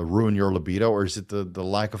ruin your libido, or is it the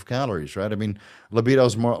lack of calories, right? I mean, libido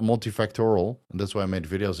is more multifactorial, and that's why I made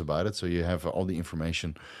videos about it. So you have all the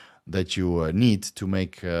information that you need to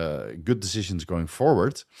make good decisions going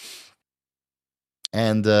forward.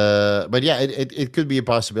 And but yeah, it could be a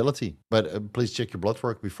possibility. But please check your blood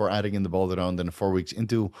work before adding in the boldenone. Then 4 weeks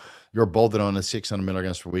into your boldenone at 600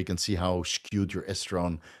 milligrams per week, and see how skewed your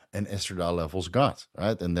estrogen and estradiol levels got,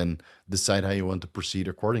 right? And then decide how you want to proceed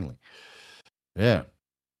accordingly. Yeah.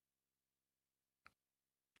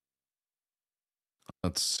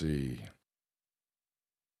 Let's see.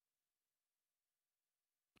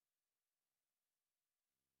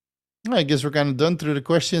 I guess we're kind of done through the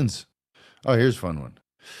questions. Oh, here's a fun one.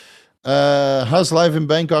 How's life in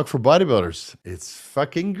Bangkok for bodybuilders? It's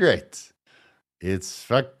fucking great. It's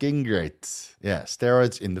fucking great. Yeah,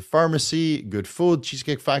 steroids in the pharmacy, good food.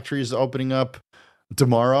 Cheesecake Factory is opening up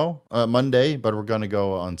tomorrow, Monday, but we're gonna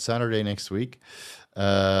go on Saturday next week.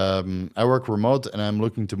 I work remote and I'm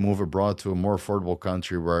looking to move abroad to a more affordable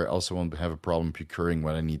country where I also won't have a problem procuring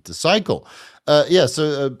what I need to cycle. Yeah,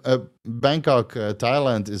 so Bangkok,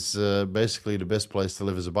 Thailand is basically the best place to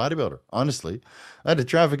live as a bodybuilder, honestly. The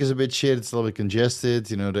traffic is a bit shit, it's a little bit congested,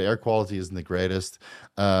 the air quality isn't the greatest.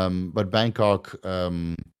 But Bangkok,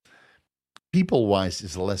 people wise,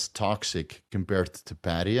 is less toxic compared to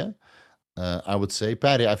Pattaya. I would say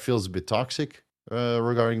Pattaya, I feel is a bit toxic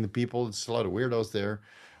regarding the people. It's a lot of weirdos there.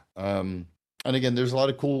 Um, and again, there's a lot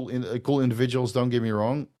of cool individuals. Don't get me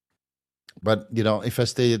wrong, but if I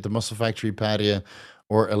stay at the Muscle Factory, Pattaya,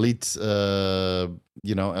 or Elite,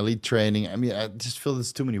 Elite Training, I mean, I just feel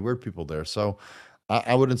there's too many weird people there. So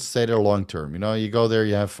I wouldn't stay there long term. You go there,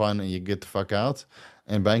 you have fun, and you get the fuck out.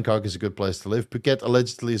 And Bangkok is a good place to live. Phuket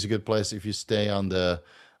allegedly is a good place if you stay on the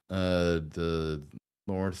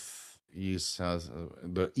northeast,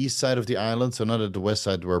 the east side of the island, so not at the west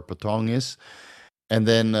side where Patong is. And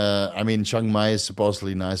then, I mean, Chiang Mai is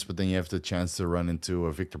supposedly nice, but then you have the chance to run into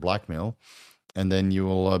Victor Blackmail, and then you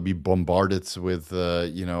will be bombarded with,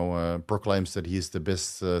 proclaims that he's the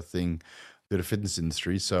best thing to the fitness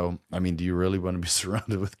industry. So, I mean, do you really want to be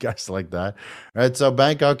surrounded with guys like that? All right. So,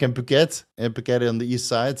 Bangkok and Phuket on the east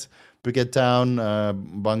side, Phuket town,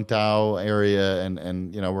 Bang Tao area,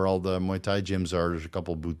 and where all the Muay Thai gyms are. There's a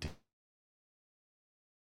couple boutiques.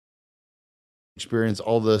 Experience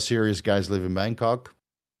all the serious guys live in Bangkok,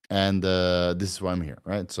 and this is why I'm here,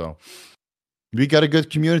 right? So we got a good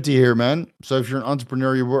community here, man. So if you're an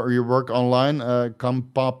entrepreneur, you work online, come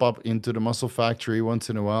pop up into the Muscle Factory once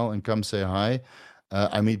in a while and come say hi.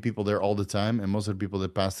 I meet people there all the time, and most of the people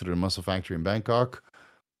that pass through the Muscle Factory in Bangkok,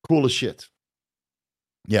 cool as shit.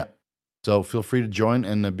 Yeah. So feel free to join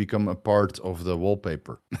and become a part of the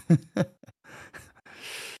wallpaper.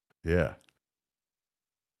 Yeah.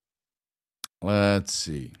 Let's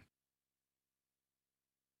see.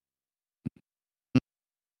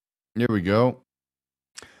 Here we go.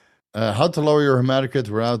 How to lower your hematocrit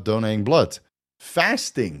without donating blood?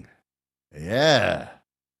 Fasting. Yeah.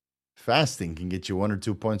 Fasting can get you 1 or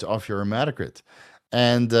 2 points off your hematocrit.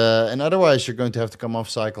 And otherwise, you're going to have to come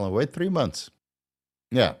off cycle and wait 3 months.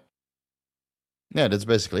 Yeah. Yeah, that's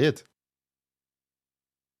basically it.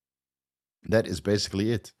 That is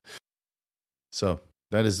basically it. So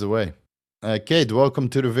that is the way. Kate, welcome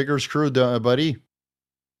to the Vigorous crew, buddy.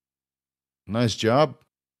 Nice job.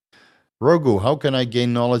 Rogu, how can I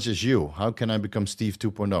gain knowledge as you? How can I become Steve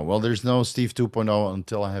 2.0? Well, there's no Steve 2.0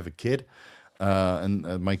 until I have a kid.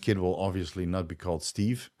 And my kid will obviously not be called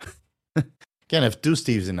Steve. Can't have two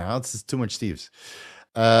Steves in the house. It's too much Steves.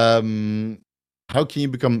 How can you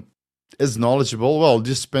become as knowledgeable? Well,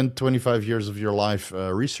 just spend 25 years of your life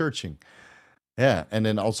researching. Yeah, and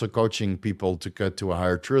then also coaching people to get to a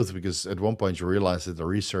higher truth, because at one point you realize that the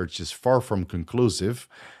research is far from conclusive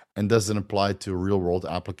and doesn't apply to real world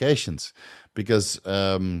applications. Because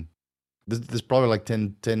there's probably like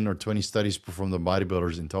 10 or 20 studies performed on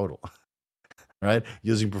bodybuilders in total, right?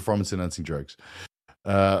 Using performance enhancing drugs.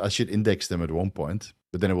 I should index them at one point,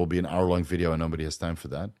 but then it will be an hour-long video and nobody has time for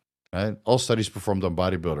that. Right? All studies performed on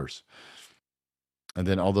bodybuilders. And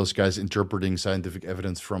then all those guys interpreting scientific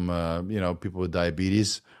evidence from, people with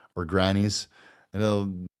diabetes or grannies.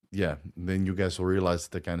 And then you guys will realize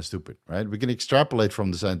that they're kind of stupid, right? We can extrapolate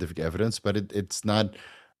from the scientific evidence, but it's not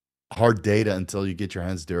hard data until you get your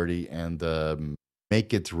hands dirty and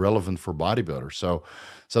make it relevant for bodybuilders. So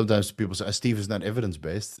sometimes people say, Steve is not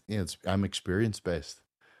evidence-based. Yeah, I'm experience-based.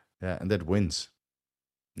 Yeah, and that wins.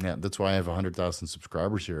 Yeah, that's why I have 100,000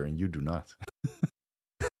 subscribers here and you do not.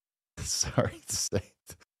 Sorry to say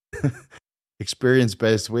it.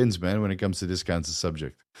 Experience-based wins, man, when it comes to this kinds of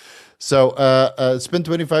subject. So spend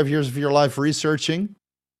 25 years of your life researching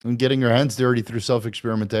and getting your hands dirty through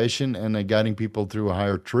self-experimentation and guiding people through a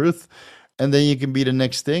higher truth. And then you can be the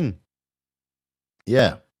next thing.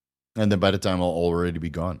 Yeah. And then by the time I'll already be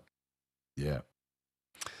gone. Yeah.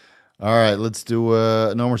 All right, let's do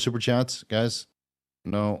no more super chats, guys.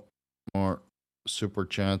 No more super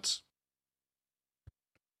chats.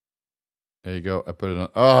 There you go. I put it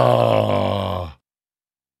on.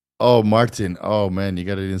 Oh, Martin. Oh, man, you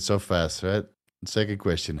got it in so fast, right? Second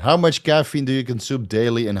question. How much caffeine do you consume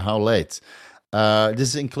daily and how late? This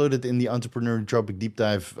is included in the Entrepreneur Nootropic Deep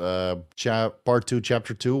Dive Part 2,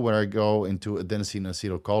 Chapter 2, where I go into adenosine and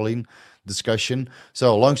acetylcholine discussion.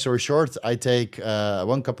 So long story short, I take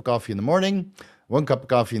 1 cup of coffee in the morning, 1 cup of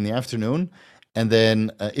coffee in the afternoon. And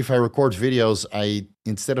then if I record videos,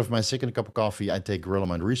 instead of my second cup of coffee, I take Gorilla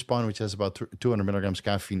Mind Respawn, which has about 200 milligrams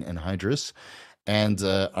caffeine and hydrous. And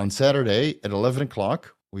on Saturday at 11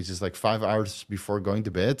 o'clock, which is like 5 hours before going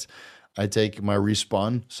to bed, I take my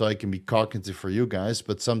Respawn so I can be cognitive for you guys.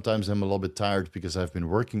 But sometimes I'm a little bit tired because I've been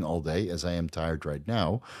working all day, as I am tired right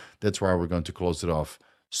now. That's why we're going to close it off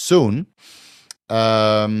soon.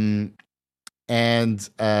 And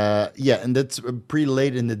that's pretty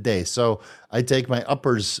late in the day. So I take my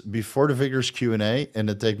uppers before the Vigorous Q&A, and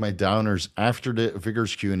I take my downers after the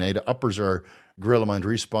Vigorous Q&A. The uppers are Gorilla Mind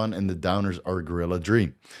Respawn, and the downers are Gorilla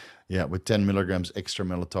Dream. Yeah, with 10 milligrams extra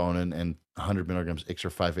melatonin and 100 milligrams extra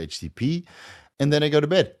 5-HTP. And then I go to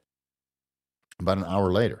bed about an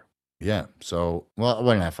hour later. Yeah, so,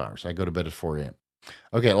 1.5 hours. I go to bed at 4 a.m.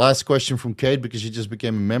 Okay, last question from Kate, because you just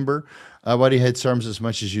became a member. Why do you hate SARMs as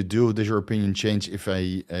much as you do? Does your opinion change if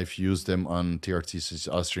I've used them on TRTs as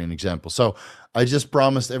Austrian example? So I just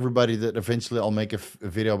promised everybody that eventually I'll make a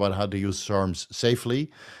video about how to use SARMs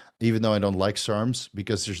safely, even though I don't like SARMs,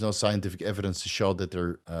 because there's no scientific evidence to show that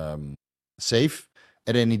they're safe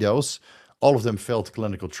at any dose. All of them failed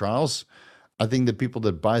clinical trials. I think the people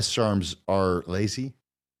that buy SARMs are lazy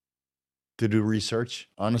to do research,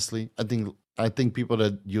 honestly. I think people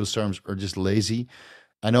that use SARMs are just lazy.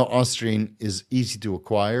 I know Austrian is easy to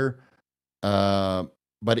acquire,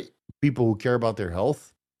 but people who care about their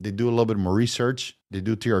health, they do a little bit more research. They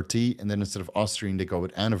do TRT, and then instead of Austrian, they go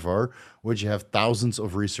with Anavar, which you have thousands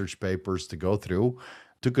of research papers to go through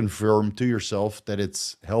to confirm to yourself that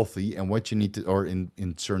it's healthy and what you need to, or in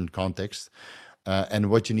certain contexts,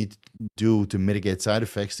 and what you need to do to mitigate side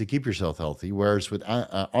effects to keep yourself healthy. Whereas with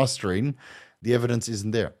Austrian, the evidence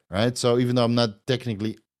isn't there, right? So even though I'm not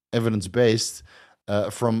technically evidence-based,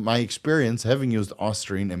 from my experience, having used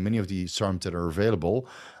Austrian and many of the SARMs that are available,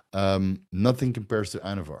 nothing compares to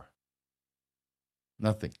Anavar.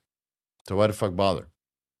 Nothing. So why the fuck bother?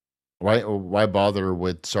 Why bother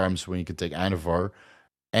with SARMs when you can take Anavar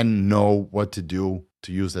and know what to do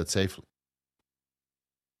to use that safely?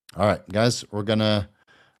 All right, guys, we're gonna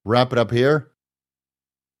wrap it up here.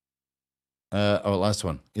 Last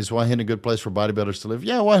one. Is Waihin a good place for bodybuilders to live?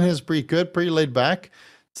 Yeah, Waihin is pretty good, pretty laid back.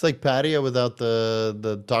 It's like patio without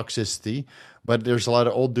the toxicity, but there's a lot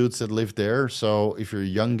of old dudes that live there. So if you're a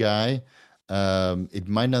young guy, it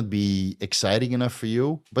might not be exciting enough for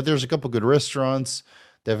you. But there's a couple good restaurants.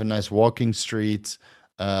 They have a nice walking street.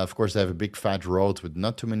 Of course, they have a big fat road with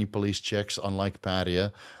not too many police checks, unlike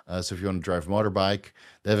Paria. So if you want to drive motorbike,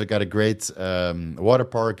 they've got a great water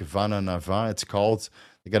park, Anavar, it's called.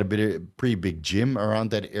 They got pretty big gym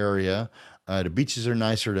around that area. The beaches are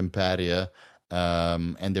nicer than Paria.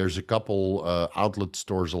 And there's a couple outlet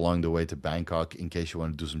stores along the way to Bangkok in case you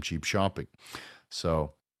want to do some cheap shopping.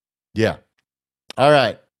 So, yeah. All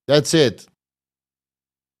right. That's it.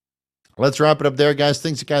 Let's wrap it up there, guys.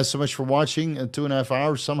 Thanks, you guys, so much for watching. 2.5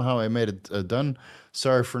 hours. Somehow I made it done.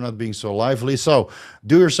 Sorry for not being so lively. So,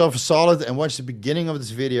 do yourself a solid and watch the beginning of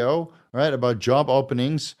this video, right, about job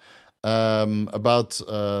openings, about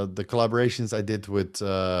the collaborations I did with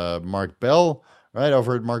Mark Bell, right,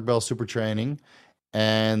 over at Mark Bell Super Training.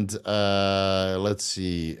 And let's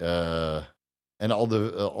see, and all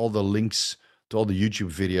the links to all the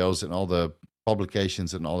YouTube videos and all the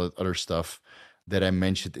publications and all that other stuff that I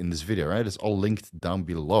mentioned in this video, right? It's all linked down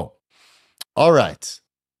below. All right,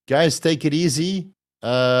 guys, take it easy.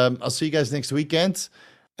 I'll see you guys next weekend.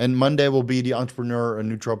 And Monday will be the Entrepreneur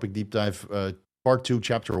Nootropic Deep Dive Part 2,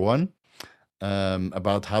 Chapter 1,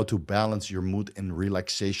 about how to balance your mood and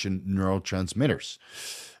relaxation neurotransmitters.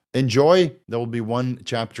 Enjoy. There will be one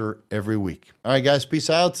chapter every week. All right, guys, peace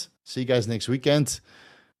out. See you guys next weekend.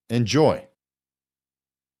 Enjoy.